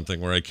Legacy or something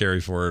where I carry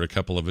forward a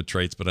couple of the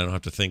traits, but I don't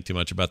have to think too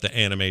much about the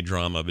anime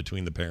drama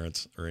between the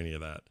parents or any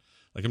of that.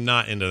 Like, I'm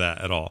not into that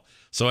at all.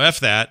 So F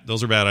that.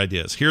 Those are bad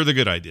ideas. Here are the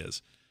good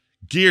ideas.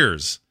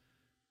 Gears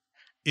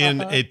in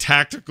a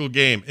tactical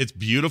game. It's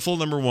beautiful,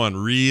 number one.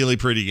 Really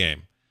pretty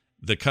game.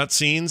 The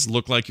cutscenes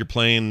look like you're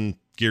playing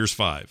Gears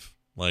 5.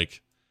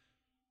 Like,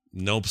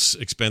 no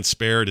expense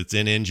spared. It's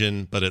in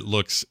engine, but it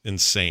looks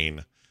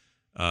insane.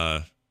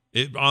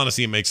 It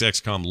honestly makes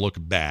XCOM look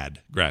bad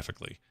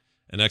graphically.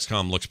 and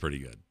XCOM looks pretty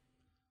good.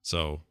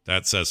 So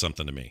that says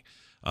something to me.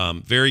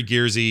 Very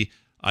Gearsy.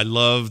 I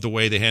love the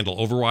way they handle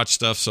Overwatch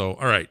stuff. So,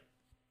 all right,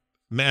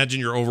 imagine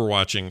you're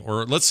Overwatching,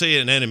 or let's say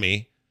an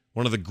enemy,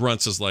 one of the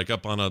grunts is like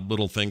up on a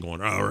little thing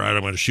going, all right,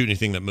 I'm going to shoot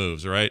anything that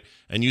moves, all right?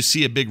 And you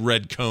see a big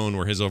red cone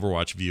where his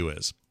Overwatch view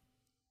is.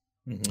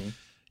 Mm-hmm.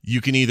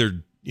 You can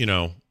either,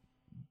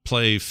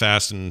 play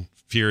fast and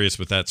furious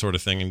with that sort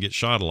of thing and get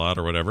shot a lot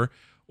or whatever,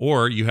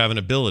 or you have an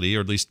ability, or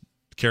at least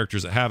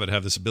characters that have it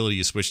have this ability,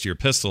 you switch to your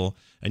pistol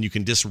and you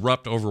can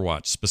disrupt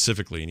Overwatch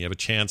specifically, and you have a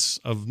chance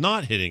of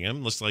not hitting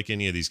him, just like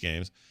any of these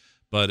games.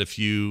 But if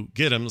you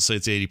get him, let's say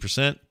it's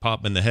 80%,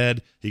 pop him in the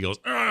head, he goes,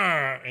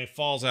 and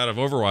falls out of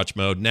Overwatch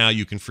mode. Now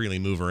you can freely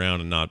move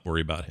around and not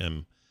worry about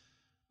him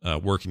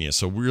working you.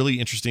 So really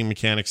interesting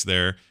mechanics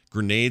there.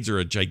 Grenades are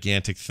a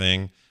gigantic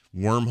thing.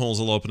 Wormholes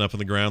will open up in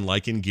the ground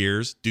like in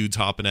Gears. Dudes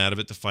hopping out of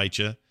it to fight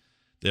you.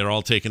 They're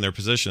all taking their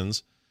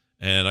positions.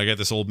 And I got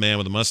this old man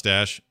with a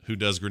mustache who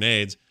does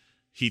grenades.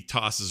 He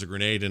tosses a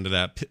grenade into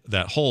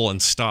that hole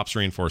and stops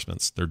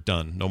reinforcements. They're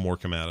done. No more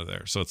come out of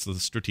there. So it's the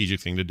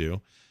strategic thing to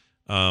do.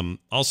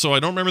 Also,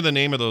 I don't remember the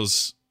name of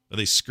those. Are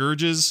they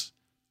Scourges?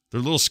 They're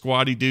little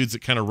squatty dudes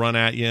that kind of run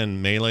at you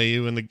and melee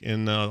you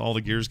in all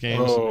the Gears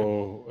games.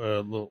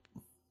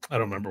 I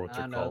don't remember what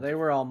they're called. They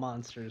were all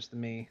monsters to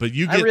me. But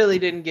I really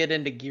didn't get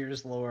into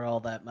Gears lore all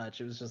that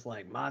much. It was just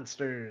like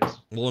monsters.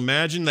 Well,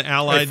 imagine the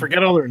Allied. I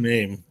forget all their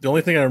name. The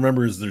only thing I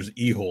remember is there's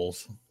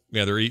e-holes.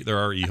 Yeah, there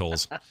are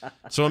e-holes.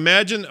 So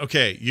imagine,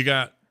 okay, you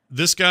got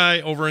this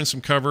guy over in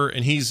some cover,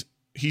 and he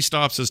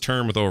stops his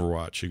turn with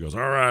Overwatch. He goes,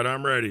 all right,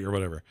 I'm ready, or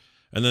whatever.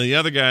 And then the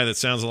other guy that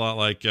sounds a lot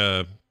like,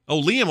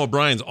 Liam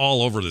O'Brien's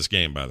all over this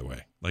game, by the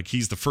way. Like,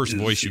 he's the first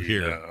voice you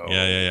hear.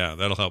 Yeah.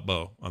 That'll help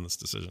Bo on this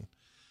decision.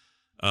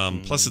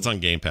 Plus, it's on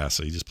Game Pass,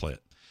 so you just play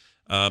it.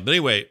 But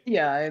anyway.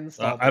 Yeah, I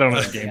installed I don't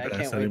have Game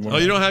Pass anymore. Oh,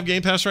 you don't have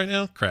Game Pass right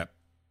now? Crap.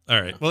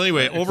 All right. Well,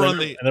 anyway, I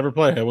never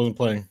play. I wasn't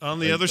playing. On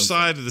the other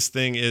side of this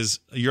thing is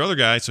your other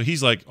guy. So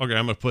he's like, okay,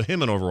 I'm going to put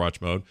him in Overwatch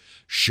mode.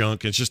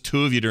 Shunk. It's just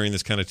two of you during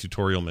this kind of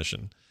tutorial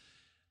mission.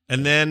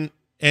 And then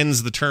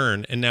ends the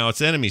turn, and now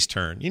it's enemy's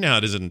turn. You know how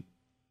it is in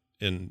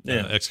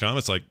XCOM.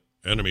 It's like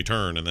enemy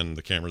turn, and then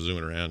the camera's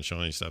zooming around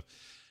showing you stuff.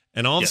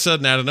 And all of a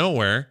sudden, out of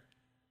nowhere,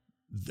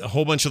 a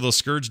whole bunch of those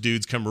Scourge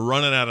dudes come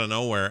running out of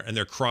nowhere, and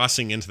they're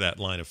crossing into that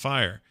line of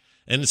fire.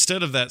 And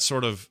instead of that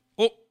sort of,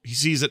 he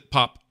sees it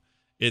pop,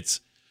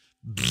 it's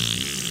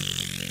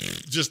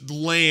just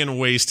laying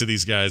waste to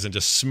these guys and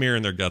just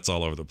smearing their guts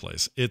all over the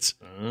place. It's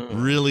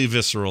really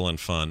visceral and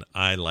fun.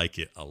 I like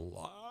it a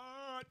lot.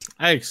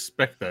 I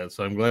expect that,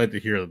 so I'm glad to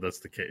hear that that's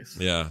the case.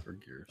 Yeah,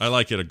 I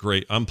like it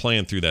I'm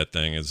playing through that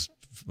thing. It's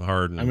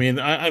hard. I mean,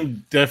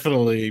 I'm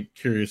definitely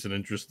curious and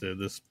interested.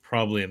 This is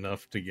probably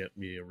enough to get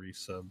me a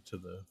resub to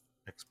the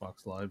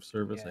Xbox Live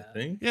service, I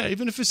think. Yeah,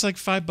 even if it's like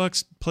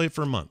 $5, play it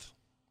for a month.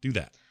 Do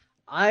that.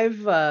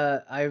 I've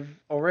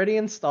already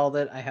installed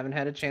it. I haven't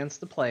had a chance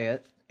to play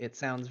it. It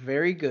sounds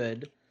very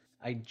good.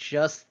 I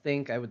just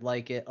think I would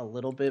like it a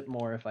little bit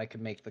more if I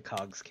could make the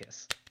cogs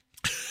kiss.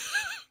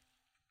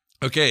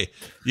 Okay,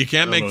 you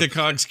can't make the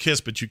cogs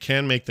kiss, but you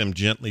can make them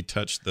gently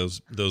touch those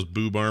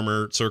boob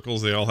armor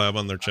circles they all have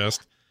on their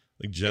chest.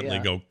 They gently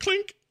go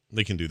clink.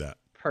 They can do that.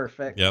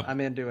 Perfect. Yep.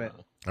 I'm into it.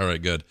 All right,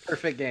 good.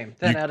 Perfect game.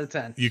 10 out of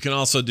 10. You can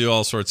also do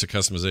all sorts of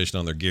customization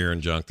on their gear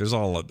and junk. There's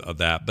all of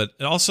that.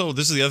 But also,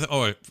 this is the other...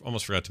 Oh, I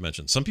almost forgot to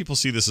mention. Some people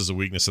see this as a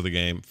weakness of the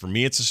game. For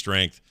me, it's a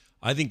strength.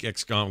 I think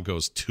XCOM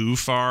goes too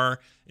far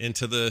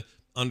into the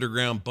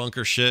underground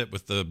bunker shit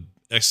with the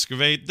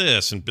excavate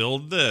this and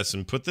build this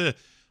and put the...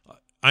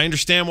 I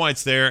understand why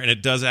it's there, and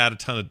it does add a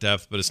ton of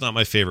depth, but it's not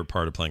my favorite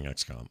part of playing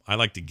XCOM. I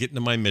like to get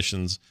into my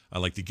missions. I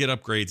like to get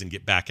upgrades and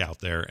get back out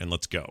there, and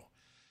let's go.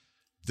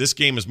 This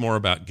game is more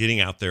about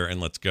getting out there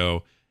and let's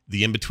go.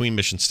 The in-between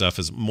mission stuff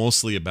is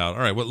mostly about,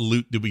 all right, what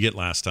loot did we get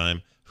last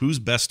time? Who's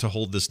best to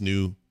hold this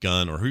new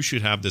gun, or who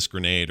should have this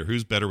grenade, or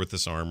who's better with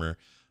this armor?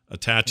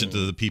 Attach it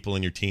to the people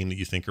in your team that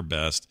you think are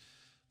best.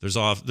 There's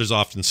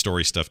often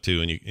story stuff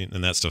too,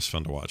 and that stuff's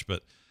fun to watch.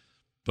 But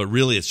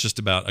really, it's just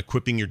about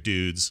equipping your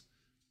dudes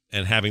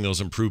and having those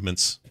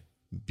improvements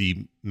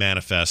be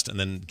manifest, and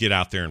then get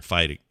out there and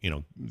fight,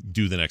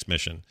 do the next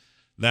mission.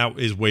 That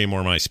is way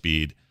more my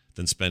speed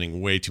than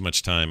spending way too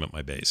much time at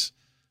my base.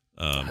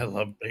 I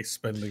love base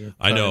spending.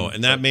 I know,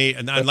 and that may,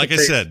 and like I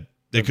said,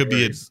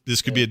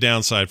 this could be a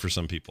downside for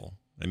some people,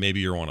 and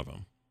maybe you're one of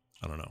them.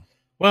 I don't know.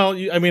 Well,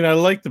 I mean, I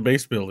like the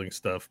base building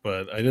stuff,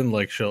 but I didn't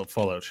like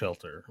Fallout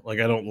Shelter.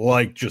 Like, I don't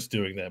like just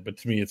doing that, but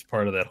to me, it's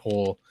part of that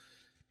whole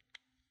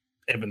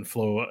ebb and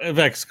flow of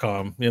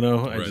XCOM.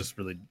 Right. I just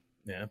really.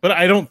 Yeah, but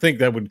I don't think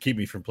that would keep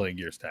me from playing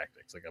Gears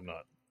Tactics. Like, I'm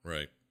not.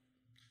 Right.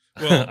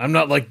 Well, I'm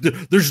not like,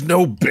 there's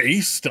no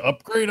base to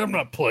upgrade. I'm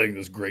not playing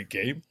this great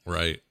game.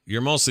 Right.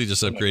 You're mostly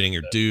just upgrading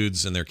your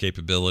dudes and their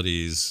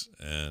capabilities.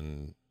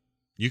 And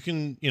you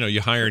can, you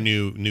hire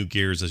new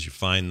gears as you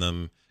find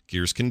them.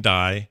 Gears can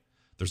die.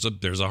 There's a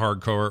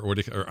hardcore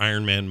or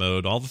Iron Man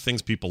mode. All the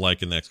things people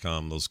like in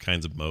XCOM, those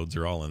kinds of modes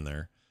are all in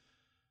there.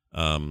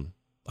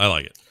 I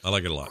like it. I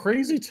like it a lot.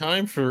 Crazy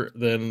time for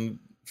then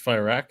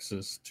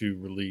Firaxis to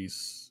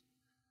release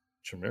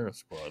Chimera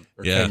Squad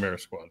or Yeah. Chimera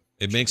Squad.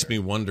 It makes me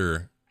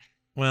wonder.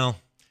 Well,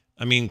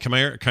 I mean,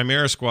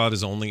 Chimera Squad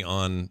is only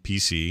on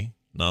PC,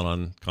 not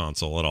on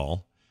console at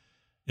all.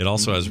 It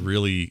also has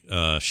really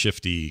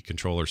shifty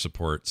controller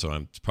support, so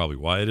it's probably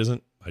why it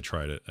isn't. I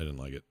tried it. I didn't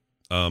like it.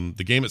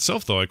 The game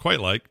itself, though, I quite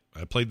like.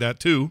 I played that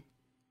too.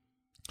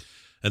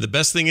 And the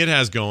best thing it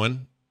has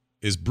going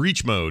is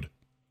breach mode,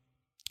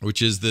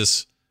 which is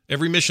this.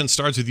 Every mission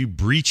starts with you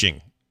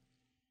breaching.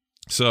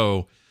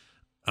 So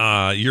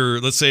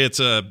let's say it's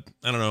a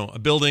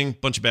building,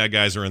 bunch of bad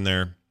guys are in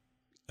there.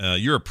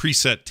 You're a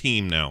preset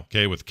team now,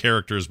 okay, with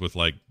characters with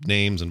like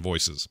names and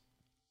voices.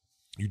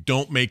 You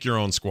don't make your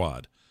own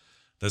squad.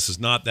 This is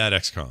not that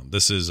XCOM.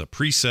 This is a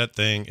preset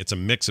thing. It's a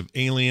mix of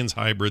aliens,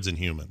 hybrids, and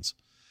humans.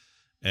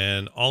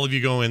 And all of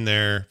you go in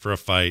there for a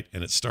fight,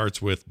 and it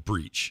starts with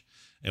breach.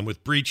 And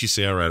with breach, you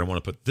say, all right, I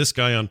want to put this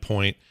guy on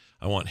point.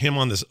 I want him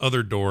on this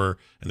other door.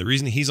 And the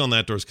reason he's on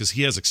that door is because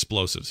he has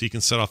explosives. He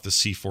can set off the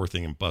C4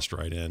 thing and bust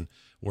right in,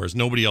 whereas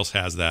nobody else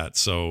has that.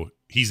 So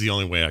he's the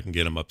only way I can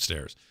get him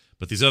upstairs.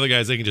 But these other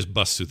guys, they can just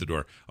bust through the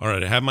door. All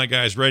right, I have my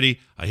guys ready.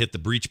 I hit the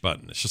breach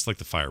button. It's just like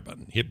the fire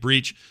button. Hit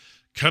breach.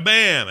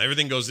 Kabam!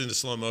 Everything goes into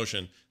slow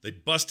motion. They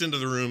bust into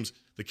the rooms.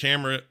 The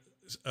camera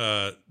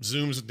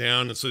zooms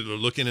down, and so they're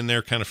looking in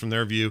there kind of from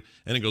their view,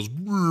 and it goes,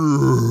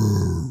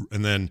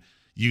 and then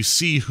you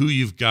see who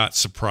you've got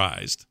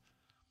surprised.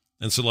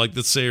 And so, like,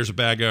 let's say there's a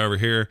bad guy over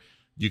here.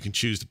 You can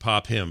choose to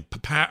pop him.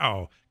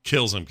 Pow!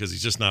 Kills him because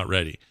he's just not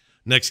ready.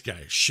 Next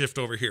guy, shift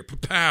over here.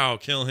 Pow!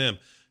 Kill him.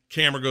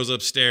 Camera goes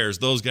upstairs.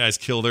 Those guys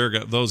kill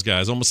those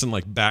guys, almost in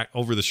like back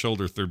over the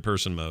shoulder third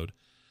person mode.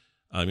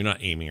 You're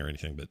not aiming or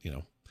anything, but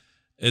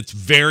it's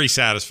very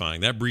satisfying.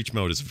 That breach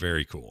mode is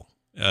very cool,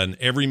 and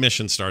every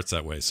mission starts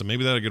that way. So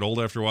maybe that'll get old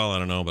after a while. I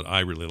don't know, but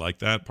I really like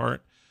that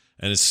part.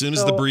 And as soon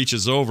as the breach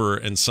is over,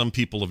 and some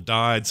people have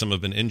died, some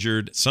have been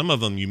injured, some of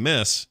them you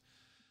miss.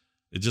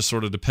 It just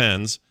sort of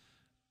depends.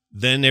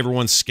 Then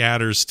everyone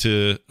scatters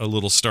to a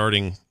little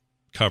starting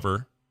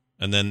cover,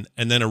 and then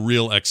a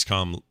real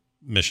XCOM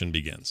mission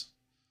begins,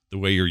 the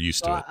way you're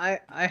used to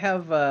it. I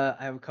have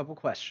a couple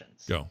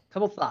questions. Go. A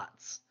couple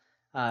thoughts,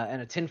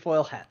 and a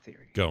tinfoil hat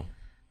theory. Go.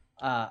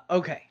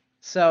 Okay,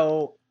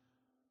 so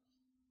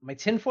my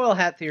tinfoil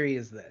hat theory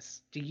is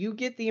this: do you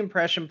get the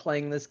impression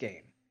playing this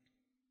game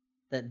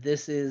that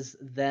this is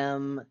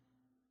them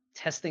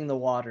testing the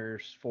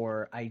waters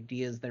for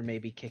ideas they may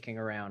be kicking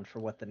around for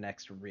what the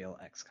next real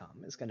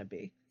XCOM is going to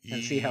be,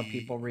 and see how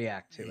people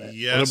react to it?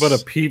 Yes. What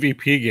about a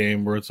PvP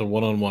game where it's a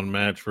one-on-one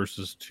match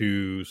versus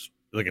two,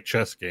 like a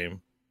chess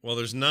game? Well,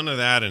 there's none of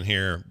that in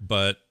here,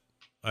 but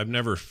I've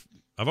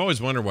always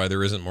wondered why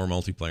there isn't more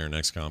multiplayer in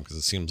XCOM, because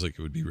it seems like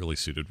it would be really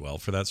suited well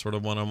for that sort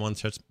of one-on-one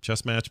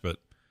chess match, but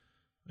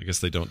I guess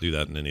they don't do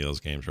that in any of those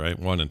games, right?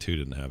 1 and 2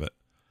 didn't have it.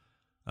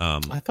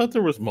 I thought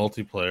there was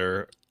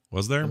multiplayer.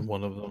 Was there? In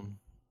one of them.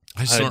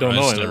 I don't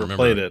know. I never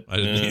played it. I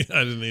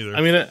didn't either.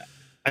 I mean,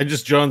 I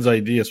just John's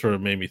idea sort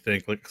of made me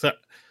think like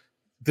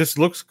this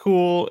looks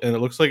cool, and it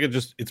looks like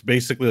it's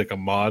basically like a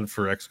mod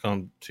for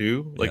XCOM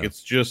 2. Like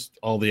it's just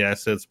all the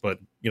assets, but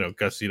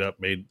gussied up,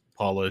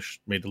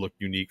 polished, made to look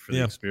unique for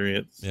the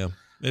experience. Yeah,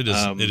 it is.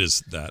 It is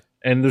that,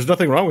 and there's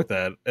nothing wrong with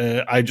that.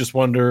 I just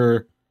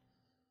wonder,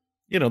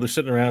 they're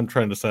sitting around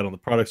trying to decide on the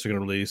products they're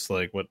going to release,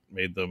 like what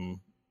made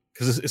them.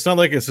 Because it's not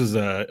like this is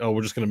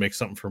we're just going to make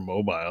something for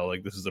mobile.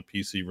 Like this is a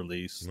PC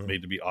release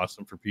made to be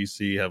awesome for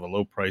PC, have a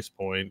low price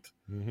point.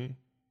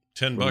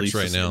 $10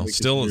 right now.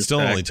 Still only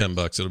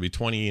 $10. It'll be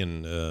 20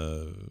 in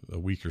a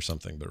week or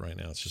something, but right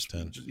now it's just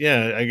 10.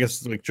 Yeah, I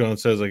guess like John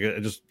says, like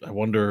I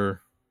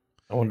wonder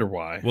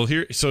why. Well,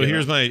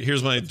 here's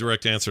my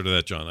direct answer to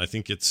that, John. I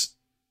think it's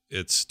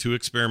to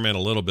experiment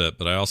a little bit,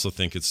 but I also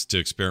think it's to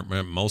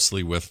experiment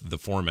mostly with the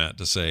format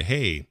to say,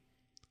 hey,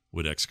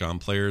 would XCOM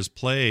players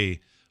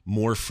play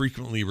more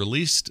frequently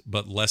released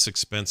but less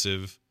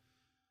expensive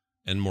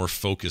and more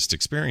focused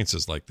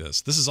experiences like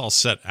this? This is all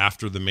set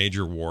after the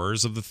major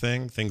wars of the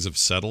thing. Things have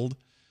settled,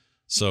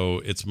 so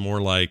it's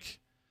more like,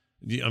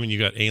 I mean, you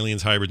got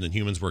aliens, hybrids, and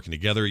humans working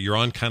together. You're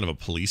on kind of a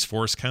police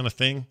force kind of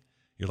thing.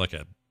 You're like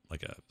a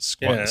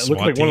squad. Yeah, it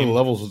looked like one of the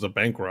levels was a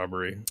bank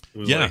robbery. It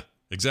was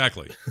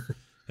exactly.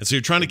 And so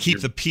you're trying to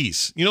keep the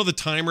peace. You know the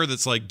timer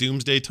that's like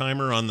Doomsday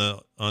timer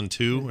on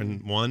 2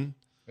 and 1.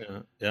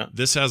 Yeah.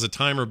 This has a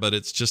timer, but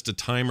it's just a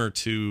timer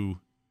to.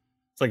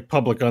 It's like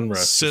public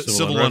unrest,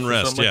 civil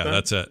unrest. Yeah,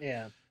 that's it.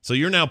 Yeah. So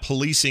you're now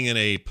policing in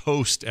a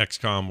post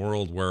XCOM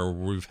world where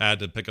we've had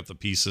to pick up the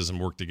pieces and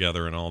work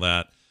together and all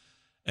that.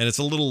 And it's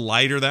a little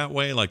lighter that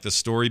way. Like the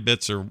story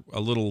bits are a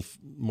little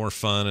more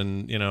fun,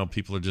 and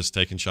people are just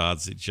taking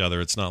shots at each other.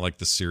 It's not like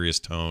the serious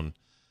tone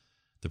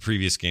the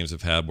previous games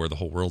have had, where the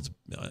whole world's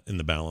in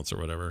the balance or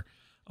whatever.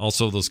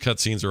 Also, those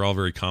cutscenes are all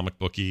very comic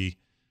booky.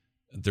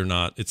 They're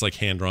not. It's like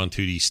hand drawn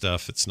 2D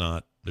stuff. It's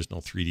not. There's no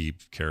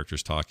 3D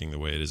characters talking the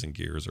way it is in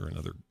Gears or in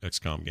other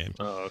XCOM games.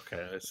 Oh,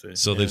 okay, I see.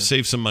 So they've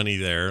saved some money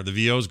there. The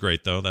VO is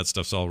great though. That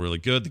stuff's all really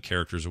good. The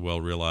characters are well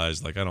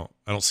realized. Like I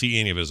don't see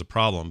any of it as a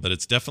problem, but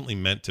it's definitely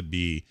meant to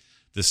be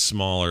this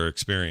smaller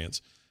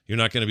experience. You're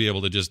not going to be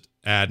able to just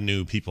add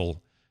new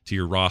people to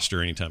your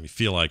roster anytime you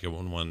feel like it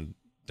when one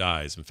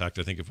dies. In fact,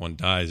 I think if one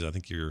dies, I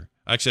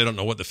don't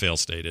know what the fail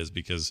state is,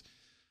 because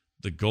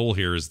the goal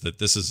here is that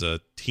this is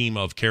a team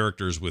of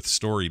characters with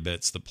story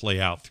bits that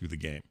play out through the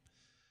game.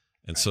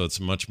 And so it's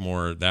much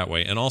more that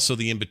way. And also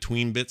the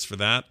in-between bits for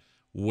that,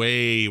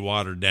 way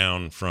watered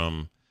down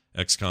from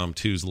XCOM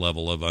 2's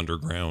level of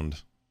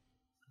underground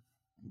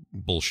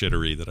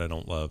bullshittery that I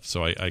don't love.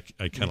 So I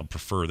kind of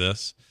prefer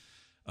this.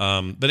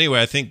 But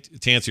anyway, I think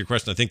to answer your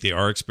question, I think they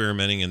are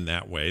experimenting in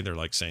that way. They're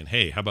like saying,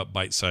 hey, how about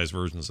bite-sized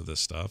versions of this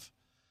stuff?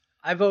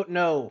 I vote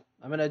no.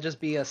 I'm going to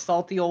just be a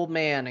salty old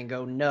man and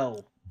go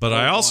no. But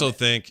I also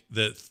think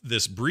that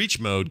this breach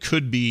mode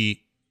could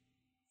be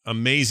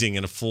amazing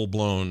in a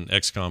full-blown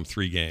XCOM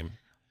 3 game.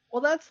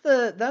 Well, that's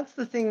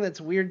the thing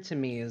that's weird to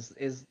me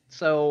is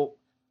so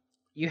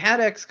you had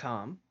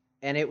XCOM,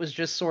 and it was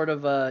just sort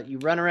of you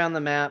run around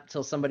the map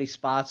till somebody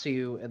spots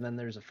you, and then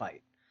there's a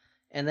fight.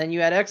 And then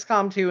you had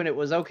XCOM 2, and it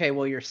was, okay,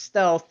 well, you're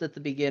stealthed at the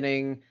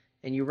beginning,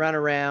 and you run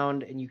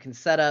around, and you can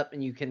set up,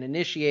 and you can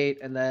initiate,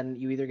 and then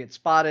you either get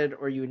spotted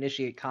or you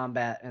initiate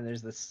combat, and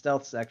there's this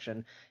stealth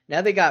section.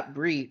 Now they got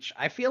Breach.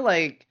 I feel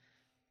like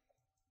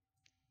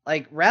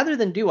rather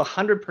than do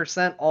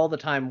 100% all the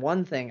time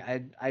one thing,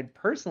 I'd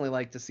personally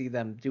like to see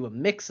them do a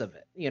mix of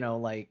it. You know,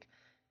 like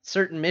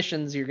certain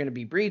missions you're going to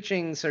be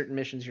breaching, certain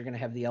missions you're going to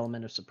have the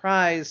element of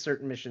surprise,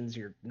 certain missions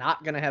you're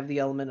not going to have the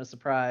element of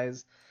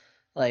surprise.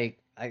 Like,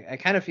 I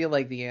kind of feel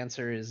like the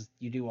answer is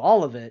you do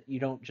all of it. You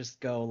don't just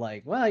go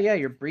like, well, yeah,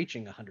 you're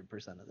breaching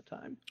 100% of the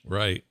time.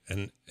 Right.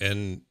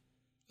 And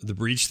the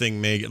breach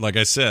thing like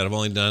I said, I've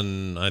only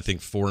done, I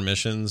think, 4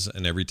 missions,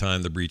 and every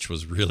time the breach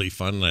was really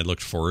fun and I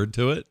looked forward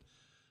to it.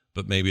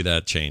 But maybe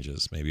that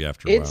changes. Maybe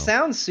after a while. It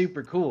sounds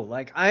super cool.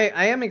 Like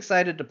I am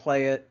excited to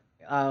play it.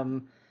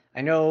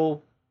 I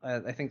know,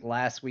 I think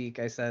last week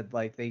I said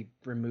like they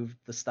removed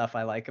the stuff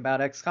I like about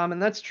XCOM,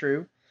 and that's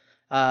true.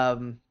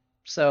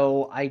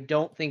 So I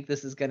don't think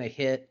this is going to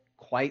hit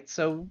quite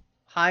so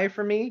high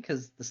for me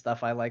because the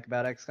stuff I like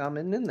about XCOM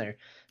isn't in there.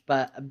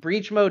 But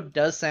breach mode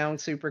does sound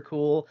super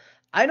cool.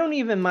 I don't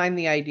even mind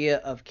the idea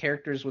of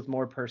characters with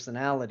more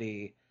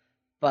personality,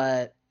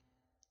 but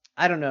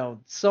I don't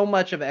know. So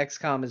much of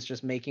XCOM is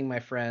just making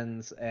my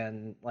friends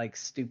and like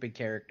stupid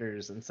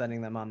characters and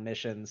sending them on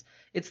missions.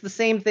 It's the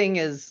same thing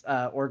as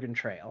Oregon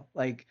Trail.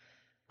 Like,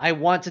 I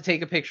want to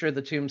take a picture of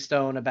the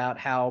tombstone about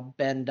how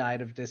Ben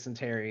died of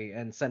dysentery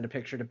and send a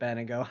picture to Ben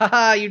and go,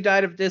 haha, you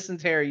died of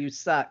dysentery, you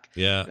suck.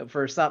 Yeah.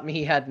 For something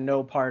he had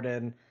no part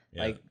in.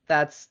 Yeah. Like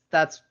that's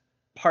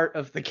part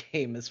of the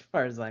game as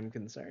far as I'm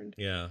concerned.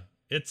 Yeah.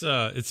 It's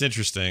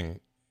interesting.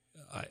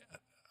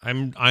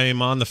 I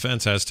am on the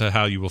fence as to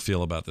how you will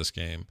feel about this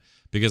game,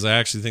 because I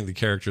actually think the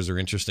characters are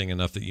interesting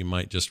enough that you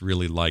might just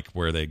really like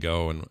where they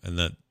go, and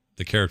that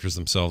the characters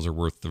themselves are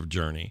worth the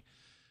journey.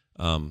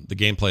 The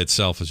gameplay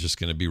itself is just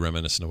going to be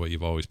reminiscent of what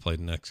you've always played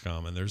in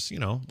XCOM, and there's,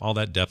 all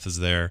that depth is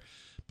there,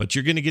 but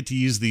you're going to get to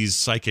use these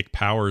psychic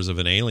powers of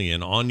an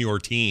alien on your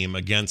team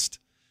against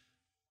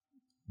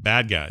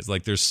bad guys.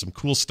 Like, there's some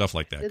cool stuff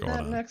like that going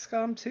on. Did that in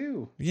XCOM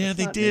too? Yeah,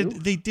 they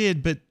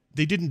did, but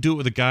they didn't do it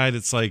with a guy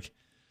that's like,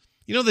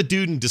 the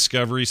dude in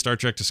Discovery, Star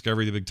Trek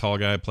Discovery, the big tall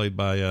guy played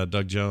by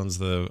Doug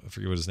Jones, I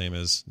forget what his name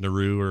is,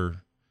 Naru,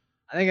 or...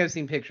 I think I've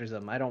seen pictures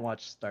of him. I don't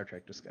watch Star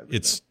Trek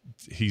Discovery.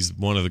 He's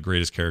one of the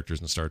greatest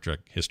characters in Star Trek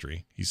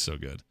history. He's so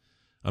good.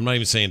 I'm not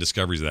even saying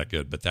Discovery's that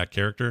good, but that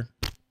character,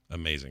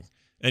 amazing.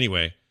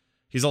 Anyway,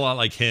 he's a lot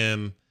like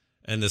him,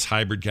 and this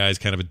hybrid guy's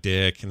kind of a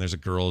dick, and there's a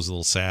girl who's a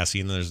little sassy,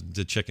 and there's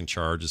the chick in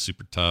charge is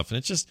super tough,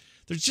 and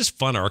there's just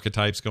fun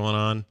archetypes going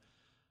on.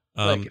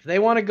 Look, if they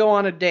want to go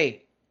on a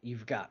date,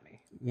 you've got me.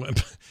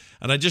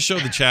 And I just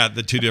showed the chat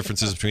the two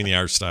differences between the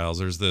art styles.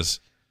 There's this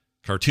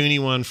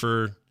cartoony one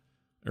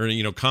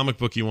comic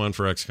booky one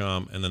for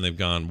XCOM, and then they've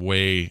gone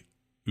way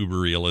uber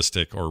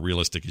realistic, or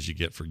realistic as you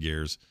get for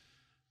Gears.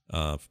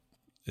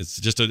 It's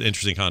just an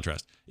interesting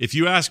contrast. If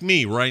you ask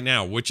me right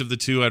now, which of the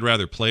two I'd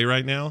rather play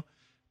right now,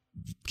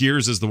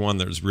 Gears is the one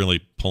that was really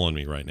pulling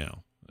me right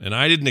now. And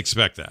I didn't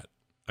expect that.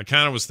 I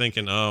kind of was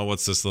thinking, oh,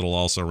 what's this little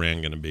also-ran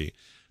going to be?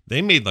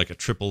 They made like a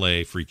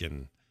AAA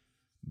freaking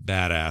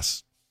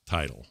badass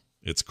title.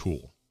 It's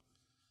cool.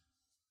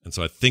 And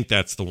so I think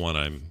that's the one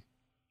I'm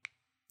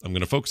going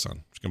to focus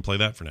on. Just going to play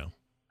that for now.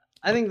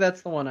 I think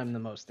that's the one I'm the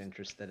most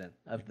interested in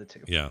of the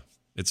two. Yeah,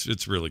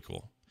 it's really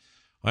cool.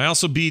 I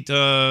also beat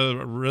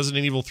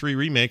Resident Evil 3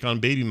 Remake on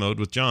baby mode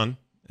with John,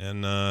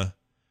 and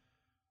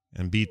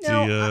beat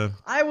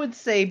I would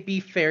say be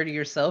fair to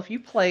yourself. You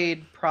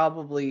played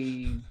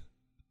probably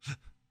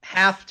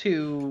half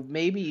to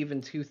maybe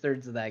even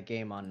 2/3 of that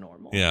game on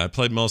normal. Yeah, I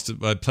played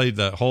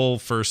that whole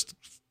first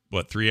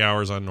 3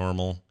 hours on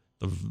normal.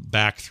 The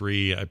back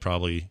 3,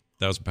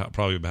 that was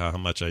probably about how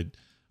much I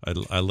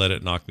let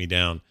it knock me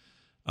down.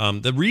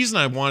 The reason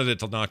I wanted it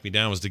to knock me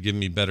down was to give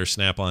me better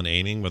snap-on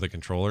aiming with a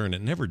controller, and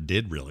it never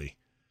did really.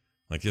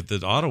 Like, if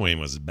the auto aim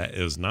was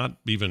not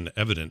even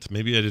evident.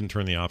 Maybe I didn't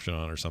turn the option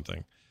on or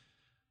something,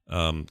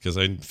 because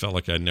I felt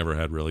like I never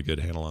had really good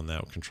handle on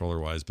that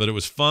controller-wise. But it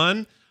was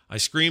fun. I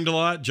screamed a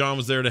lot. John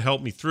was there to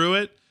help me through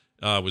it.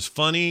 It was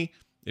funny.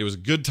 It was a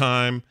good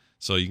time.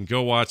 So you can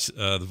go watch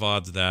the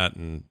VODs of that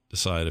and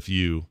decide if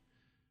you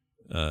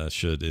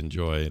should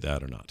enjoy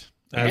that or not.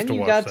 And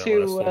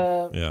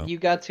you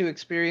got to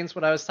experience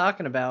what I was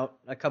talking about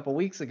a couple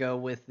weeks ago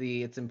with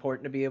it's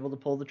important to be able to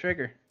pull the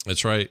trigger.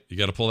 That's right. You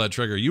got to pull that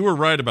trigger. You were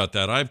right about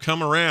that. I've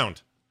come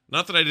around.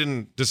 Not that I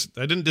didn't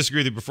disagree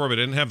with you before, but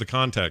I didn't have the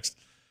context.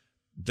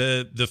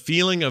 The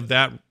feeling of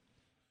that,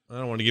 I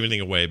don't want to give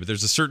anything away, but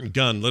there's a certain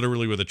gun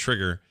literally with a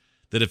trigger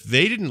that if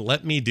they didn't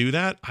let me do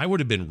that, I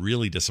would have been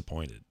really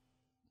disappointed.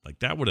 Like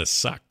that would have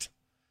sucked.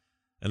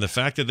 And the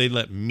fact that they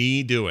let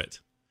me do it,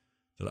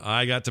 that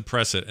I got to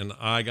press it and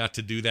I got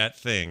to do that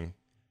thing,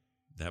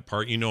 that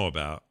part you know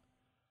about,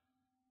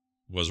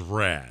 was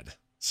rad.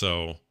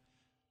 So,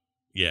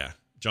 yeah,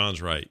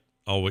 John's right.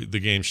 Always, the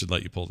game should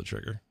let you pull the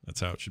trigger.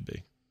 That's how it should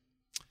be.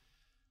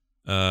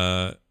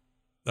 I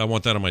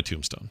want that on my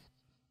tombstone.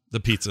 The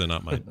pizza,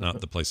 not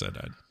the place I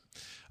died.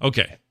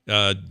 Okay,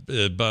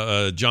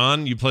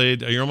 John,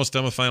 you're almost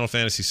done with Final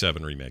Fantasy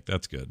VII Remake.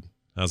 That's good.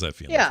 How's that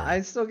feeling? Yeah,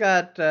 I still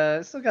got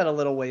a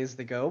little ways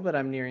to go, but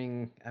I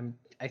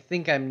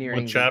think I'm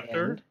nearing. What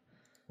chapter?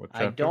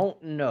 I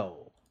don't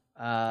know.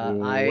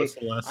 What's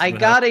the last I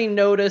got a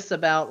notice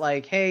about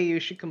like, hey, you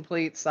should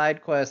complete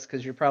side quests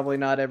because you're probably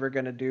not ever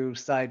going to do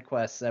side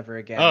quests ever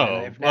again.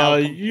 I've now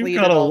completed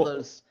all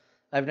those.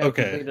 I've now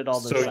completed all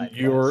those. So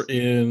you're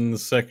in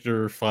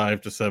Sector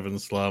 5 to 7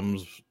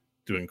 slums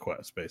doing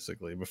quests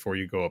basically before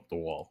you go up the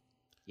wall.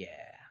 Yeah.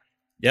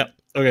 Yep.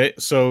 Okay.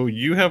 So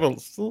you have a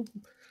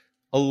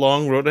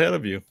long road ahead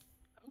of you.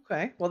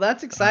 Okay. Well,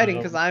 that's exciting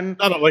because I'm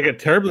not like a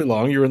terribly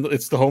long.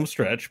 It's the home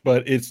stretch,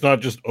 but it's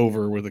not just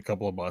over with a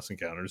couple of boss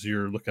encounters.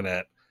 You're looking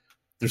at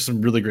there's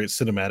some really great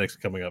cinematics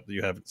coming up that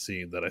you haven't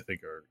seen that I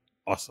think are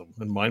awesome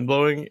and mind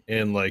blowing.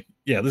 And like,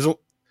 yeah, there's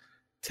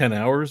 10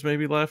 hours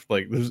maybe left.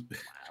 Like,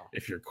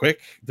 if you're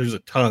quick, there's a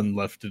ton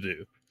left to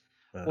do.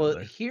 Well,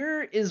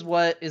 here is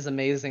what is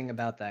amazing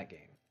about that game.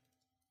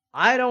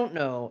 I don't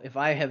know if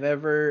I have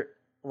ever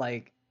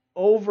like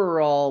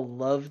overall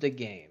loved a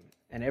game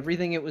and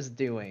everything it was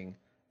doing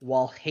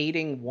while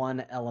hating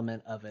one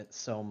element of it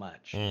so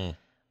much.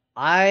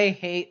 I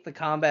hate the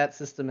combat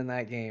system in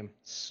that game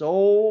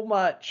so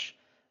much,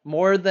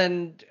 more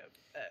than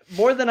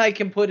I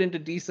can put into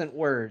decent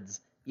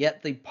words.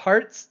 Yet the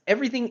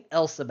everything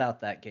else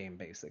about that game,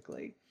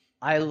 basically,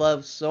 I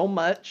love so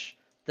much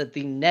that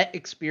the net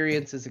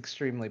experience is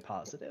extremely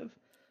positive.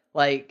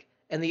 Like,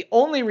 and the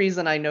only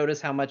reason I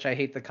notice how much I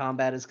hate the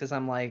combat is because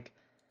I'm like,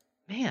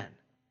 man,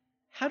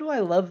 how do I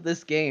love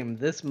this game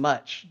this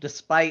much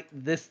despite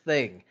this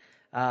thing?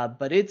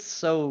 But it's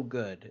so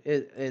good.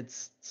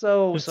 It's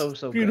so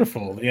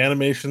beautiful. Good. The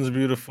animation's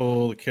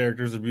beautiful. The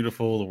characters are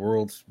beautiful. The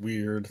world's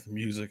weird. The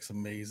music's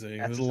amazing.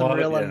 There's some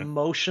real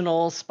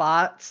emotional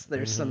spots.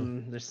 There's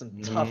some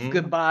tough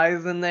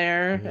goodbyes in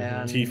there.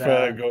 And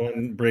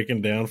Tifa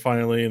breaking down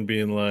finally and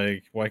being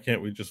like, "Why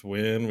can't we just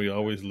win? We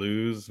always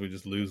lose. We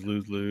just lose."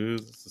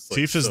 It's just like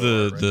Tifa's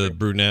the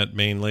brunette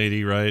main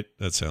lady, right?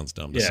 That sounds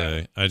dumb to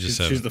say.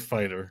 She's the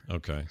fighter.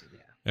 Okay.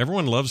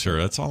 Everyone loves her.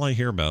 That's all I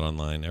hear about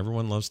online.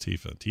 Everyone loves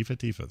Tifa. Tifa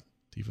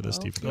this,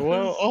 Tifa that.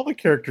 Well, all the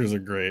characters are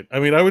great.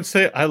 I mean, I would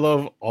say I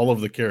love all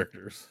of the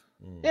characters.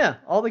 Yeah,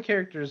 all the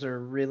characters are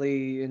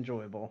really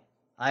enjoyable.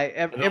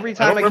 Every I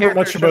time don't remember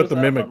much about the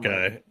Mimic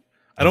guy.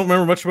 I don't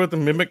remember much about the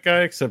Mimic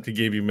guy except he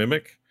gave you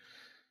Mimic,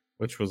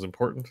 which was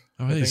important.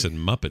 Oh, I said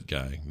Muppet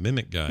guy,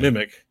 Mimic guy.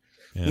 Mimic.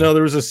 Yeah. No,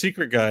 there was a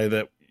secret guy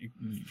that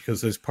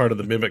because there's part of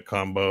the Mimic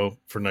combo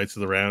for Knights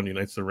of the Round, you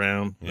Knights of the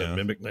Round, then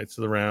Mimic Knights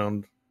of the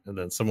Round. And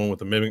then someone with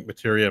the Mimic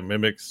materia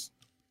mimics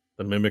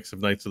the mimics of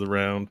Knights of the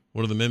Round.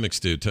 What do the mimics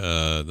do?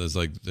 There's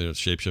like the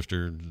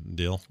shapeshifter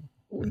deal?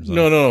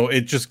 No.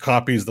 It just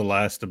copies the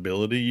last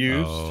ability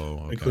used,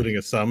 okay. including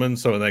a summon.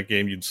 So in that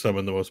game, you'd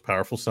summon the most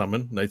powerful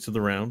summon, Knights of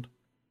the Round.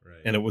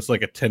 Right. And it was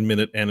like a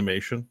 10-minute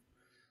animation.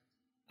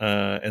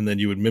 And then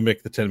you would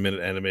mimic the 10-minute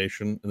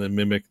animation and then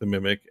mimic the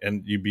mimic.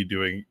 And you'd be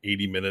doing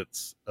 80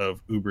 minutes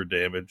of uber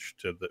damage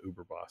to the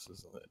uber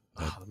bosses.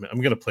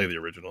 I'm going to play the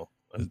original.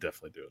 I'm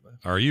definitely doing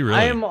that. Are you really?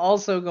 I am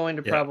also going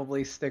to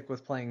probably stick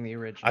with playing the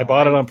original. I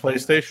bought it on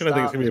PlayStation. I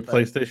think it's going to be a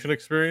PlayStation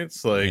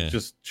experience.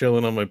 Just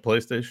chilling on my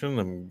PlayStation.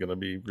 I'm going to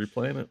be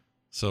replaying it.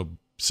 So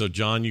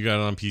John, you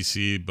got it on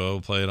PC. Bo,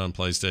 play it on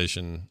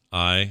PlayStation.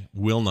 I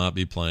will not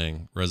be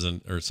playing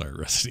Resident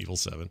Evil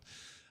 7.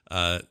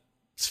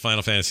 It's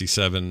Final Fantasy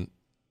 7,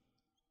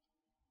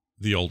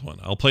 the old one.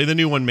 I'll play the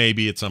new one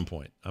maybe at some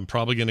point. I'm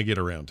probably going to get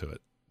around to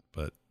it,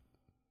 but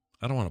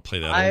I don't want to play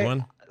that old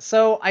one.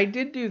 So I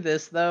did do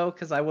this though,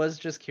 because I was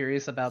just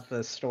curious about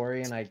the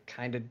story, and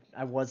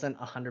I wasn't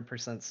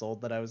 100%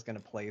 sold that I was going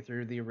to play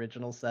through the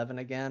original 7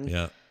 again.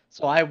 Yeah.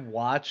 So I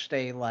watched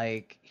it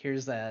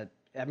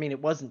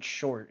wasn't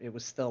short, it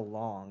was still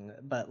long,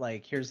 but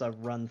here's a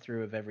run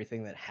through of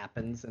everything that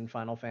happens in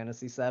Final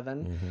Fantasy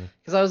 7.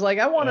 Because I was like,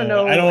 I want to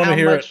know. I don't want to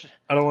hear it.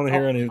 I don't want to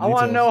hear any. I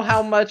want to know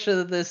how much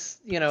of this,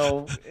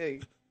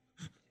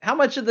 how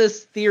much of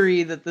this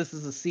theory that this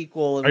is a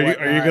sequel. And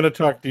are you going to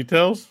talk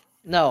details?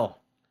 No.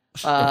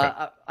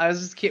 I was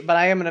just kidding, but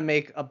I am gonna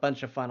make a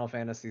bunch of Final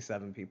Fantasy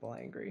VII people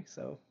angry,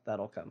 so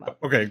that'll come up.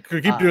 Okay,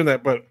 could keep doing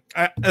that, but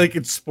I like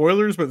it's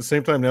spoilers. But at the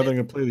same time, now that I'm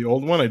gonna play the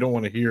old one, I don't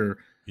want to hear.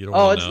 You don't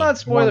Oh, wanna it's know. not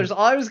spoilers.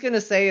 All I was gonna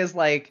say is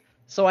like,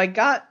 so I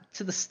got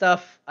to the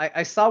stuff.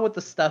 I saw what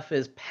the stuff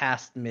is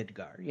past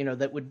Midgar. You know,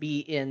 that would be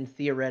in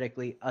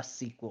theoretically a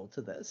sequel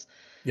to this.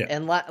 Yeah.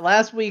 And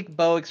last week,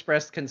 Bo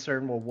expressed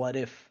concern. Well, what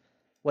if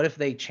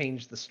they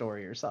change the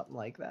story or something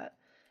like that?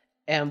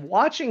 And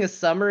watching a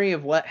summary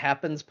of what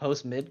happens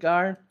post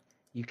Midgar,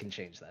 you can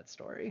change that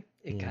story.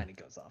 It kind of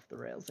goes off the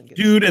rails and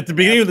gets Dude, at the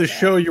beginning of the after that.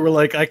 show, you were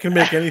like, "I can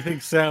make anything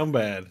sound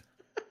bad."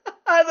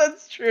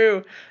 That's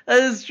true. That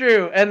is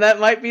true. And that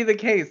might be the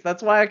case.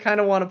 That's why I kind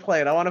of want to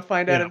play it. I want to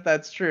find out Yeah. if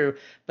that's true.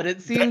 But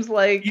it seems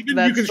like Even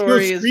that you can show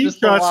story is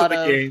just a screenshots lot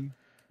of the game.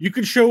 You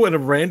could show in a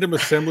random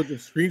assemblage of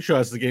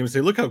screenshots of the game and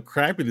say, "Look how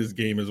crappy this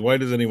game is. Why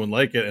does anyone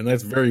like it?" And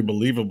that's very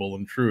believable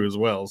and true as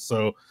well.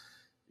 So,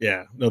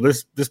 yeah, no,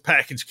 this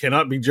package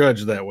cannot be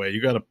judged that way.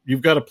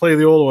 You've got to play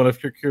the old one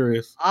if you're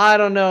curious. I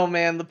don't know,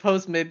 man. The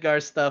post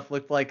Midgar stuff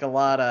looked like a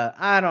lot of,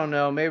 I don't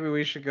know, maybe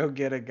we should go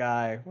get a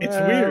guy. It's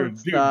Well, weird,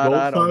 it's dude. not,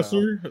 I Gold don't know.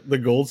 Saucer, the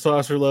Gold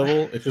Saucer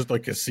level, it's just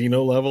like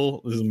casino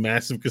level. This is a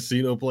massive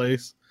casino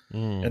place.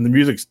 Mm. And the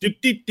music's and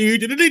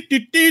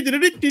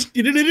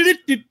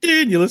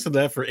you listen to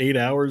that for 8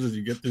 hours as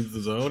you get through the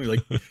zone. You're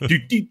like,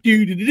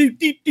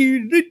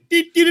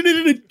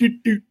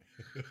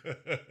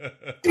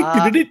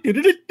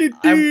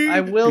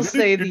 I will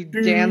say the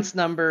dance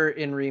number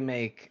in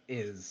Remake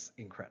is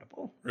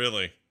incredible.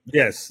 Really?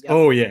 Yes. Yep.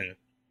 Oh yeah.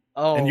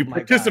 Oh, And you my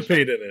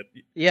participate in it.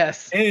 gosh.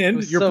 Yes. it And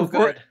was you're so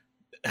perform- good.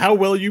 how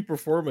well you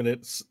perform in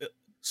it.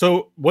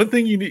 So one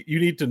thing you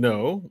need to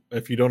know,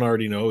 if you don't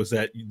already know, is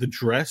that the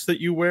dress that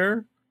you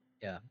wear,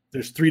 Yeah.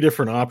 there's 3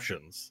 different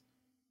options,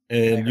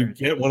 and I you heard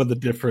get this. one of the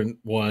different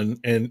one.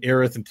 And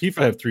Aerith and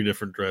Tifa have 3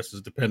 different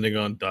dresses depending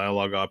on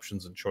dialogue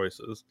options and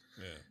choices.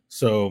 Yeah.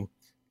 So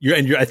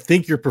I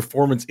think your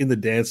performance in the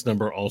dance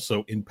number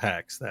also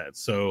impacts that.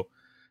 So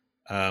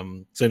I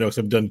know,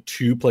 so I've done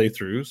 2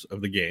 playthroughs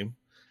of the game.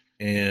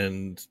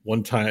 And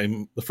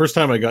the first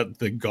time I got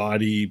the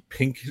gaudy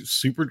pink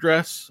super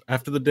dress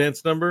after the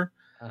dance number.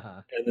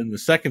 Uh-huh. And then the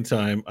second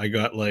time I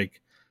got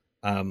like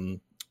a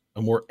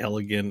more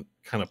elegant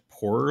kind of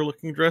poorer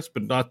looking dress,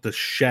 but not the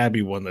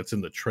shabby one that's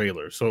in the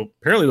trailer. So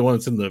apparently the one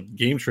that's in the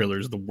game trailer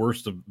is the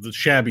worst of the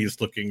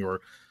shabbiest looking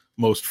or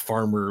most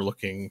farmer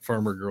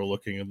girl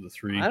looking of the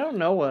 3. I don't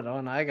know what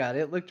one I got.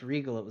 It looked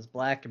regal. It was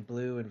black and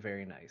blue and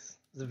very nice.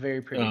 It was a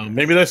very pretty. dress.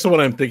 Maybe that's the one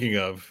I'm thinking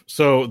of.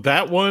 So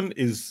that one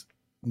is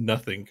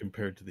nothing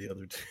compared to the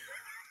other 2.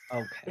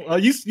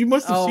 Okay. You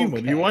must have seen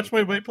one. You Okay. watched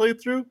my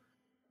playthrough?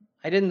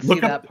 I didn't Look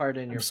see up- that part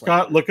in your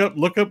Scott, playthrough.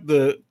 look up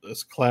the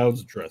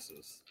Cloud's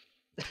dresses.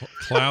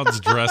 Cloud's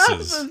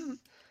dresses.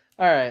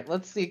 All right,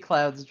 let's see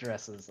Cloud's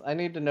dresses. I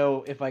need to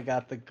know if I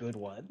got the good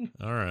one.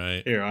 All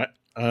right. Here,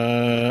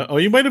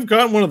 you might have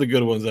gotten one of the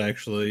good ones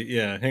actually.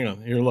 Yeah, hang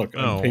on. Here, look.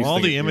 I'm Oh, pasting all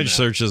it the here image now.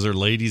 searches are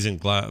ladies in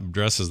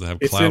dresses that have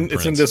It's cloud in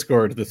prints.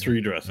 Discord. The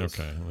 3 dresses.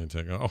 Okay, let me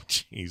take. Oh,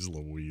 jeez,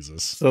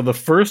 Louises. So the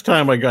first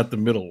time I got the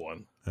middle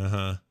one, Uh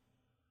huh.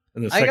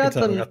 and the I second got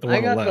time I got the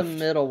one on the left.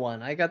 middle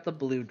one. I got the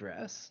blue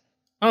dress.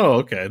 Oh,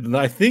 okay. Then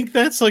I think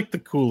that's like the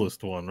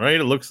coolest one, right?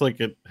 It looks like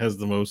it has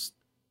the most.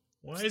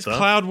 Why is stuff.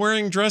 Cloud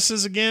wearing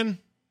dresses again?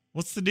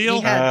 What's the deal?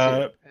 He had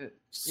Uh, to.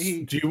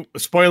 He- Do you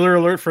spoiler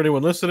alert for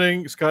anyone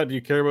listening? Scott, do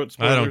you care about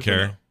spoilers? I don't or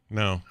care.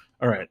 no? No.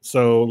 All right.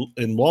 So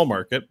in Wall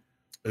Market,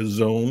 a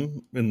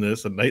zone in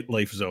this, a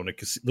nightlife zone,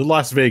 the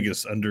Las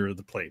Vegas under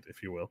the plate,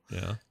 if you will.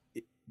 Yeah.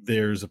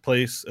 There's a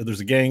place, there's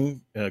a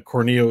gang,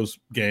 Corneo's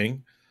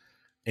gang,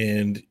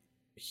 and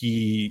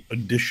he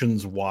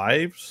auditions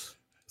wives,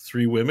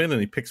 3 women, and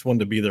he picks one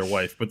to be their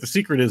wife. But the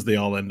secret is they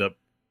all end up,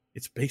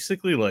 it's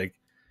basically like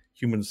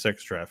human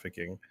sex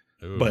trafficking,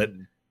 Ooh. but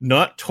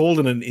not told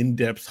in an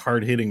in-depth,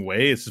 hard-hitting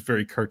way. It's just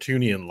very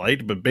cartoony and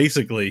light, but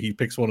basically he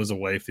picks one as a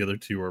wife, the other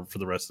 2 are for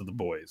the rest of the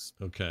boys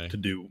Okay. to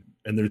do.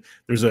 And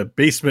there's a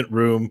basement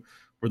room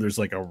where there's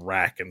like a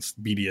rack and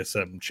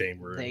BDSM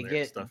chamber They in there get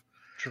and stuff.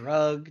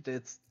 drugged.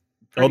 It's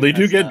Oh, they pretty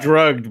do messed get up.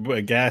 drugged,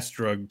 a gas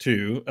drug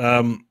too.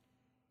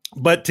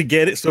 But to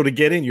get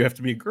in, you have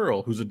to be a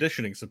girl who's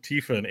auditioning. So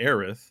Tifa and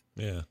Aerith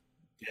Yeah.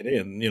 get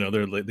in. You know,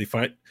 they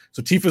find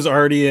so Tifa's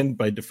already in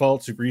by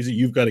default, super easy.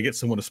 You've got to get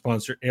someone to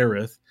sponsor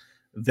Aerith.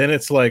 Then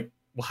it's like,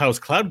 well, how's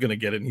Cloud going to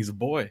get it? And he's a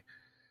boy. And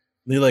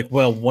they're like,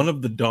 well, one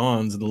of the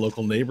dons in the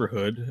local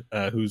neighborhood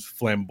who's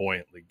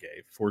flamboyantly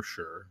gay, for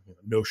sure.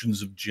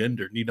 Notions of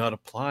gender need not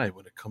apply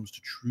when it comes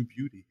to true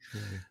beauty.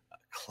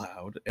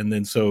 Cloud. And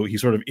then so he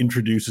sort of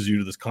introduces you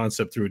to this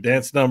concept through a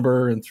dance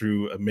number and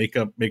through a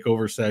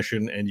makeover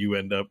session, and you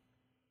end up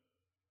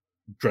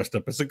dressed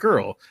up as a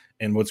girl.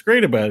 And what's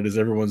great about it is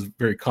everyone's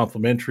very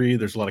complimentary.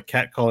 There's a lot of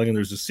catcalling, and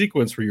there's a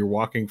sequence where you're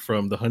walking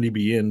from the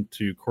Honeybee Inn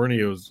to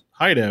Corneo's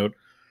hideout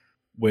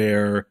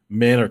where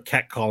men are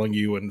catcalling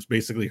you and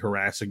basically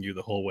harassing you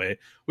the whole way,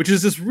 which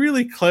is this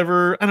really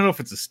clever, I don't know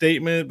if it's a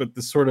statement, but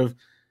this sort of,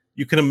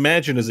 you can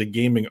imagine as a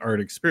gaming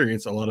art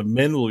experience, a lot of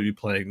men will be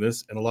playing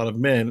this, and a lot of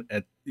men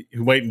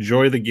who might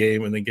enjoy the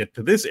game and then get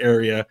to this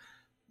area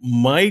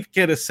might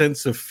get a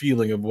sense of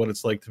feeling of what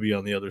it's like to be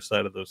on the other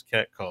side of those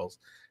cat calls.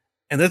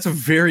 And that's a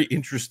very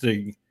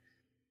interesting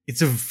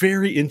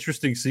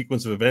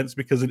sequence of events,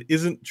 because it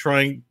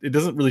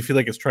doesn't really feel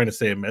like it's trying to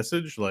say a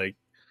message like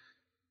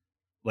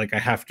I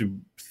have to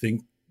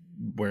think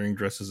wearing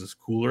dresses is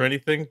cool or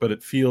anything, but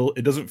it feels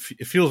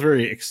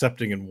very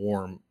accepting and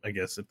warm, I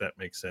guess, if that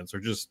makes sense, or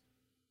just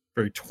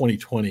very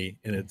 2020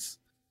 in its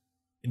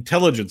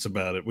intelligence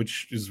about it,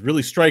 which is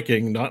really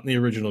striking, not in the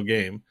original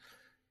game.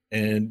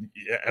 And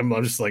I'm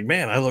just like,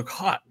 man, I look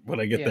hot when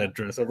I get that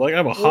dress. I'm like,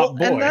 I'm a hot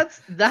boy. And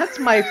that's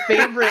my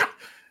favorite.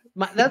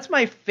 That's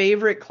my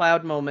favorite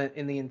Cloud moment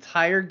in the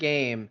entire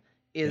game.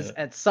 Is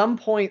at some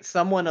point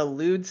someone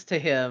alludes to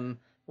him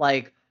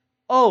like,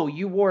 "Oh,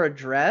 you wore a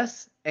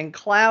dress," and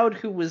Cloud,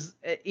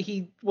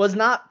 he was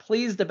not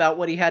pleased about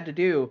what he had to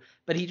do,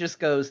 but he just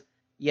goes,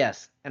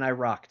 "Yes," and I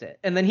rocked it.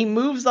 And then he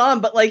moves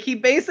on, but like he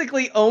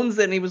basically owns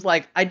it, and he was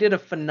like, "I did a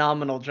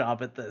phenomenal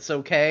job at this,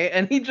 okay?"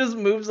 And he just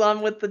moves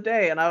on with the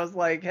day, and I was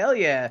like, "Hell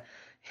yeah."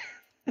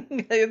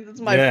 It's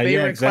my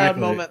favorite Cloud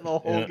moment in the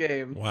whole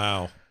game.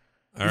 Wow.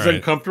 He's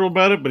uncomfortable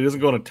about it, but he doesn't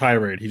go on a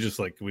tirade. He's just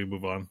like, "Can we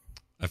move on?"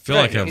 I feel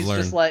like I've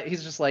learned.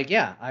 He's just like,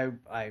 "Yeah,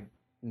 I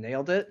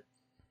nailed it.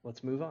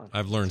 Let's move on."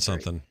 I've learned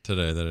something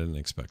today that I didn't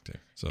expect to.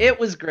 So it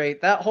was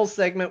great. That whole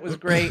segment was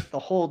great. The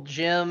whole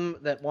gym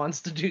that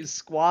wants to do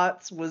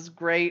squats was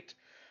great.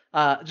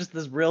 Just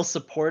this real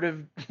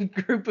supportive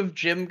group of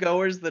gym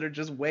goers that are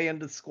just way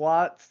into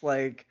squats.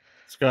 Like,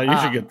 Scott, you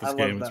should get this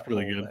game. It's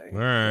really good. All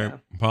right,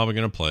 I'm probably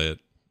gonna play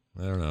it.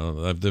 I don't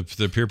know.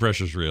 The peer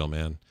pressure's real,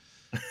 man.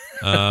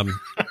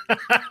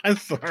 I'm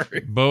sorry,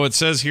 Bo. It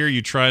says here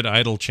you tried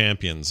Idle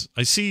Champions.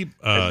 I see.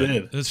 I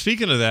did.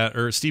 Speaking of that,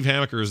 or Steve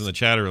Hammaker was in the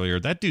chat earlier.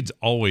 That dude's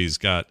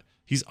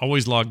he's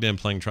always logged in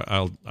playing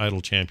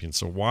Idle Champions.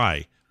 So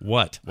why?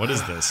 What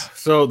is this?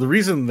 So the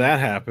reason that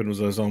happened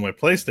was I was on my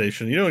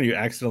PlayStation. You know when you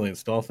accidentally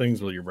install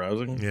things while you're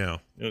browsing? Yeah.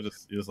 You're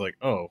just like,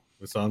 oh,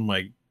 it's on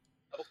my.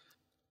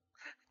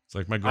 It's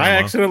like my grandma. I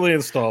accidentally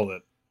installed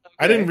it.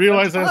 I didn't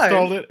realize I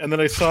installed it, and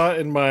then I saw it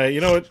in my,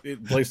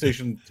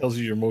 PlayStation tells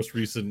you your most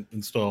recent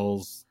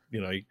installs.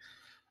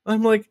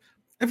 I'm like,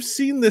 I've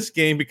seen this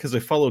game because I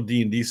follow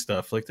D&D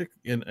stuff.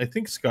 And I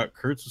think Scott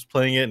Kurtz was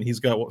playing it, and he's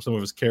got some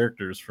of his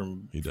characters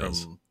from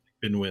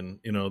Binwin,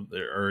 they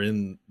are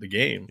in the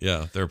game.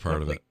 Yeah, they're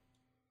part of it.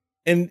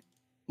 And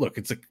look,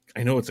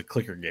 I know it's a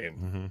clicker game.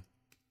 Mm-hmm.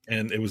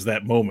 And it was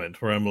that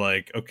moment where I'm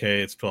like,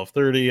 okay, it's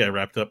 12:30. I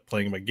wrapped up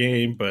playing my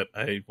game, but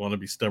I want to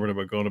be stubborn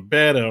about going to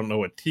bed. I don't know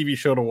what TV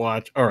show to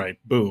watch. All right,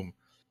 boom.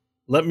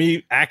 Let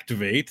me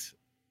activate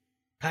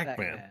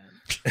Pac-Man.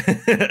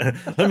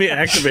 Let me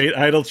activate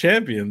Idle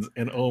Champions.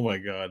 And oh my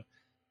God.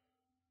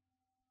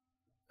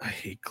 I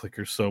hate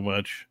clickers so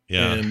much.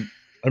 Yeah. And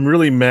I'm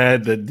really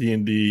mad that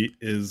D&D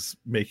is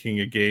making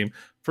a game.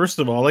 First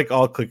of all, like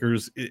all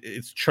clickers,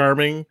 it's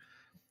charming.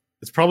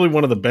 It's probably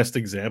one of the best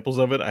examples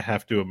of it, I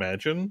have to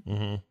imagine.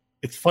 Mm-hmm.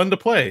 It's fun to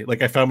play.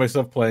 Like I found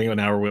myself playing, an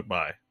hour went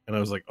by, and I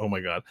was like, "Oh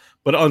my God!"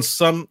 But on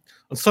some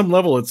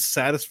level, it's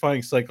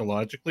satisfying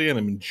psychologically, and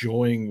I'm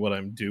enjoying what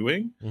I'm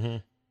doing. Mm-hmm.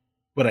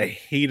 But I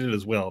hate it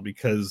as well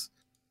because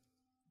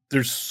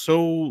there's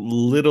so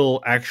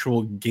little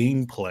actual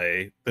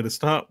gameplay that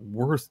it's not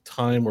worth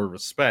time or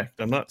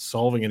respect. I'm not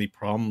solving any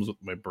problems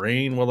with my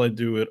brain while I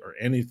do it or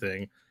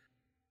anything.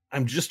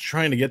 I'm just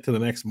trying to get to the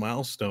next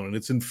milestone, and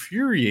it's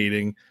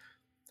infuriating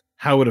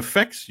how it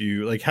affects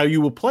you, like how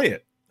you will play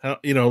it. How,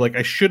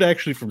 I should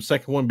actually from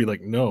second one be like,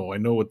 no, I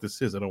know what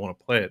this is. I don't want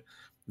to play it.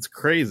 It's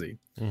crazy.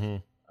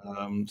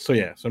 Mm-hmm. So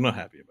I'm not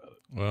happy about it.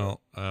 Well,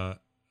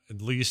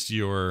 at least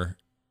you're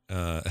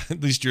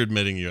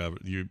admitting you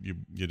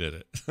did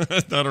it.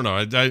 I don't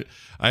know.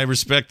 I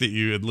respect that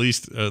you at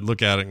least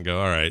look at it and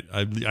go, all right,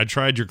 I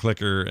tried your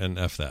clicker and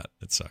F that.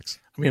 It sucks.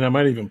 I mean, I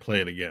might even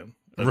play it again.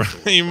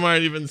 Right. You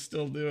might even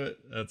still do it.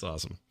 That's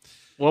awesome.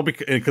 Well,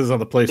 because it's on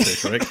the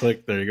PlayStation, right?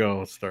 Click. There you go.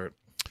 Let's start.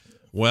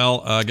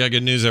 Well, got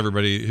good news,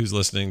 everybody who's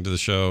listening to the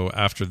show.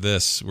 After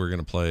this, we're going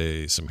to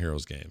play some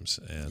Heroes games,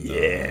 and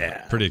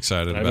pretty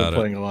excited about it. I've been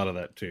playing a lot of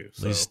that too.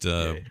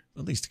 So,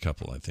 at least a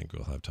couple, I think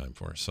we'll have time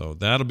for. So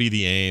that'll be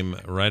the aim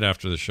right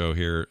after the show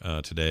here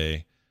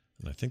today,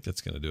 and I think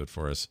that's going to do it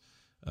for us.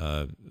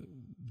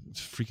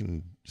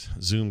 Freaking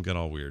Zoom got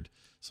all weird,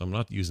 so I'm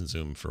not using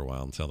Zoom for a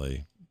while until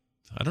they.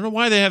 I don't know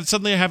why they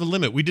suddenly have a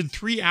limit. We did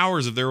 3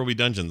 hours of There Will Be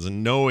Dungeons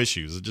and no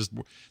issues.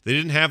 They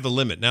didn't have the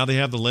limit. Now they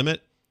have the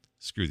limit.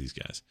 Screw these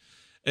guys.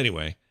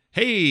 Anyway,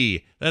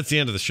 hey, that's the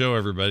end of the show,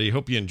 everybody.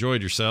 Hope you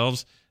enjoyed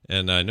yourselves,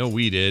 and I know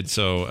we did.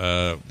 So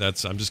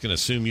I'm just going to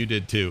assume you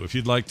did too. If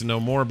you'd like to know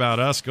more about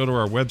us, go to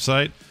our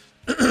website.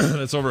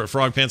 It's over at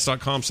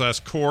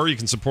frogpants.com/core. You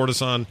can support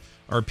us on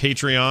our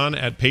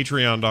Patreon at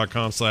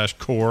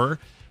patreon.com/core.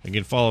 You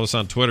can follow us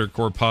on Twitter,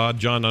 CorePod,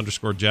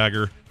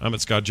 John_Jagger. I'm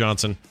at Scott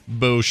Johnson,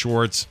 Bo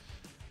Schwartz.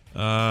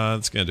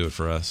 That's going to do it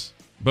for us.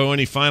 Bo,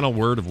 any final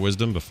word of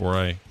wisdom before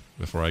I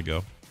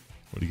go?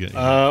 What do you get?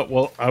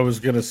 Well, I was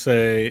gonna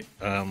say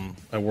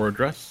I wore a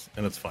dress,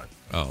 and it's fine.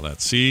 Oh,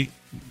 that's see.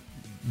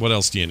 What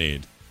else do you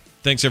need?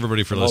 Thanks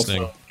everybody for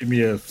listening. Also, give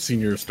me a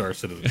senior Star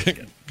Citizen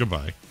again.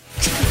 Goodbye.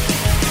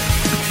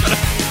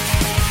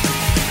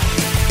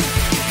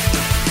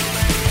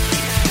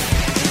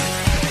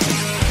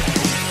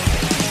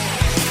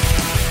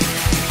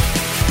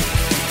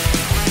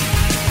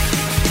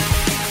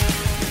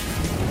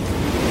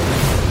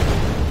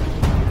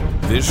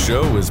 This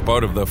show is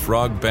part of the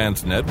Frog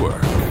Pants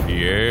Network.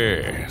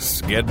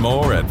 Yes. Get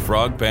more at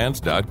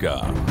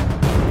frogpants.com.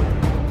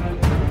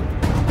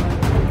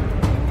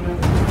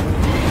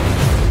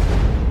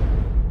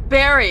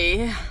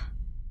 Barry,